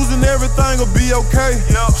rules and everything will be okay.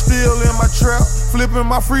 Still in my trap, flipping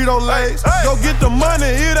my Frito-Lays. Go get the money,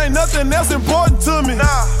 it ain't nothing else important to me.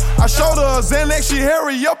 I showed her a Xanax, she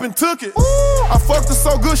hurry up and took it. I fucked her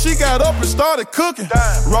so good, she got up and started cooking.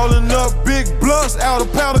 Rolling up big blunts out a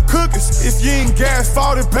pound of cookies. If you ain't gas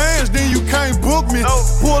 40 bands, then you can't book me.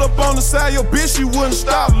 Pulled up on the side, your bitch, she wouldn't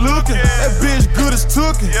stop looking. That bitch good as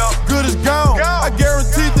tookin', good as gone. I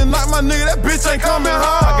guarantee tonight, my nigga, that bitch ain't coming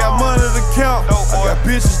home. I got money to count, I got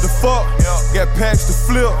bitches to fuck, got packs to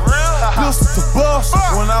flip, pistols to bust.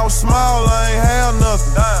 When I was small, I ain't had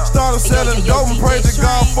nothing. Started selling dope and prayed to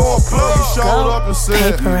God for a plug. He showed up and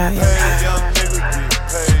said, Paper out your hey, young nigga, get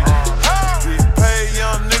paid. Get paid,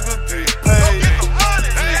 young nigga, get paid.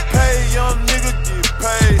 Get paid, young nigga, get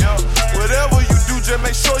paid. Whatever you do, just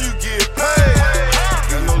make sure you get paid.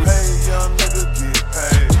 Get paid, young nigga, get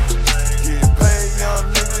paid. Get paid, young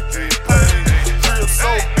nigga, get paid. Crib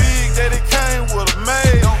so big that it came with a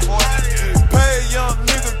maid. Get paid, young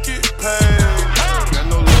nigga, get paid. Got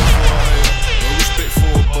no love for a hater, no respect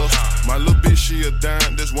for a bust. My little bitch, she a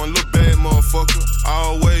dime, that's one little bad motherfucker.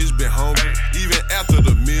 Always been hungry, even after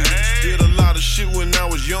the millions. Did a lot of shit when I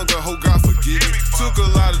was younger, hope God forgive me. Took a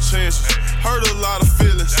lot of chances, hurt a lot of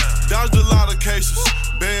feelings, dodged a lot of cases.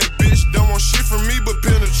 Bad bitch, don't want shit from me but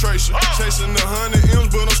penetration. Chasing 100 M's,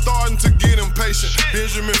 but I'm starting to get impatient.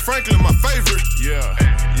 Benjamin Franklin, my favorite. Yeah.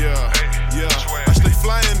 I stay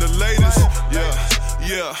flying the latest.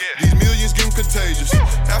 Yeah. These millions getting contagious.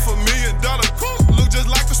 $500,000 coupe look just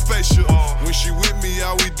like a spaceship. When she with me,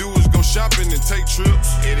 all we do is go shopping and take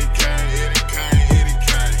trips. Eddie Kane.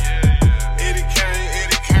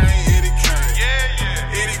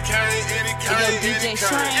 DJ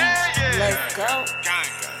Shrine, let's go.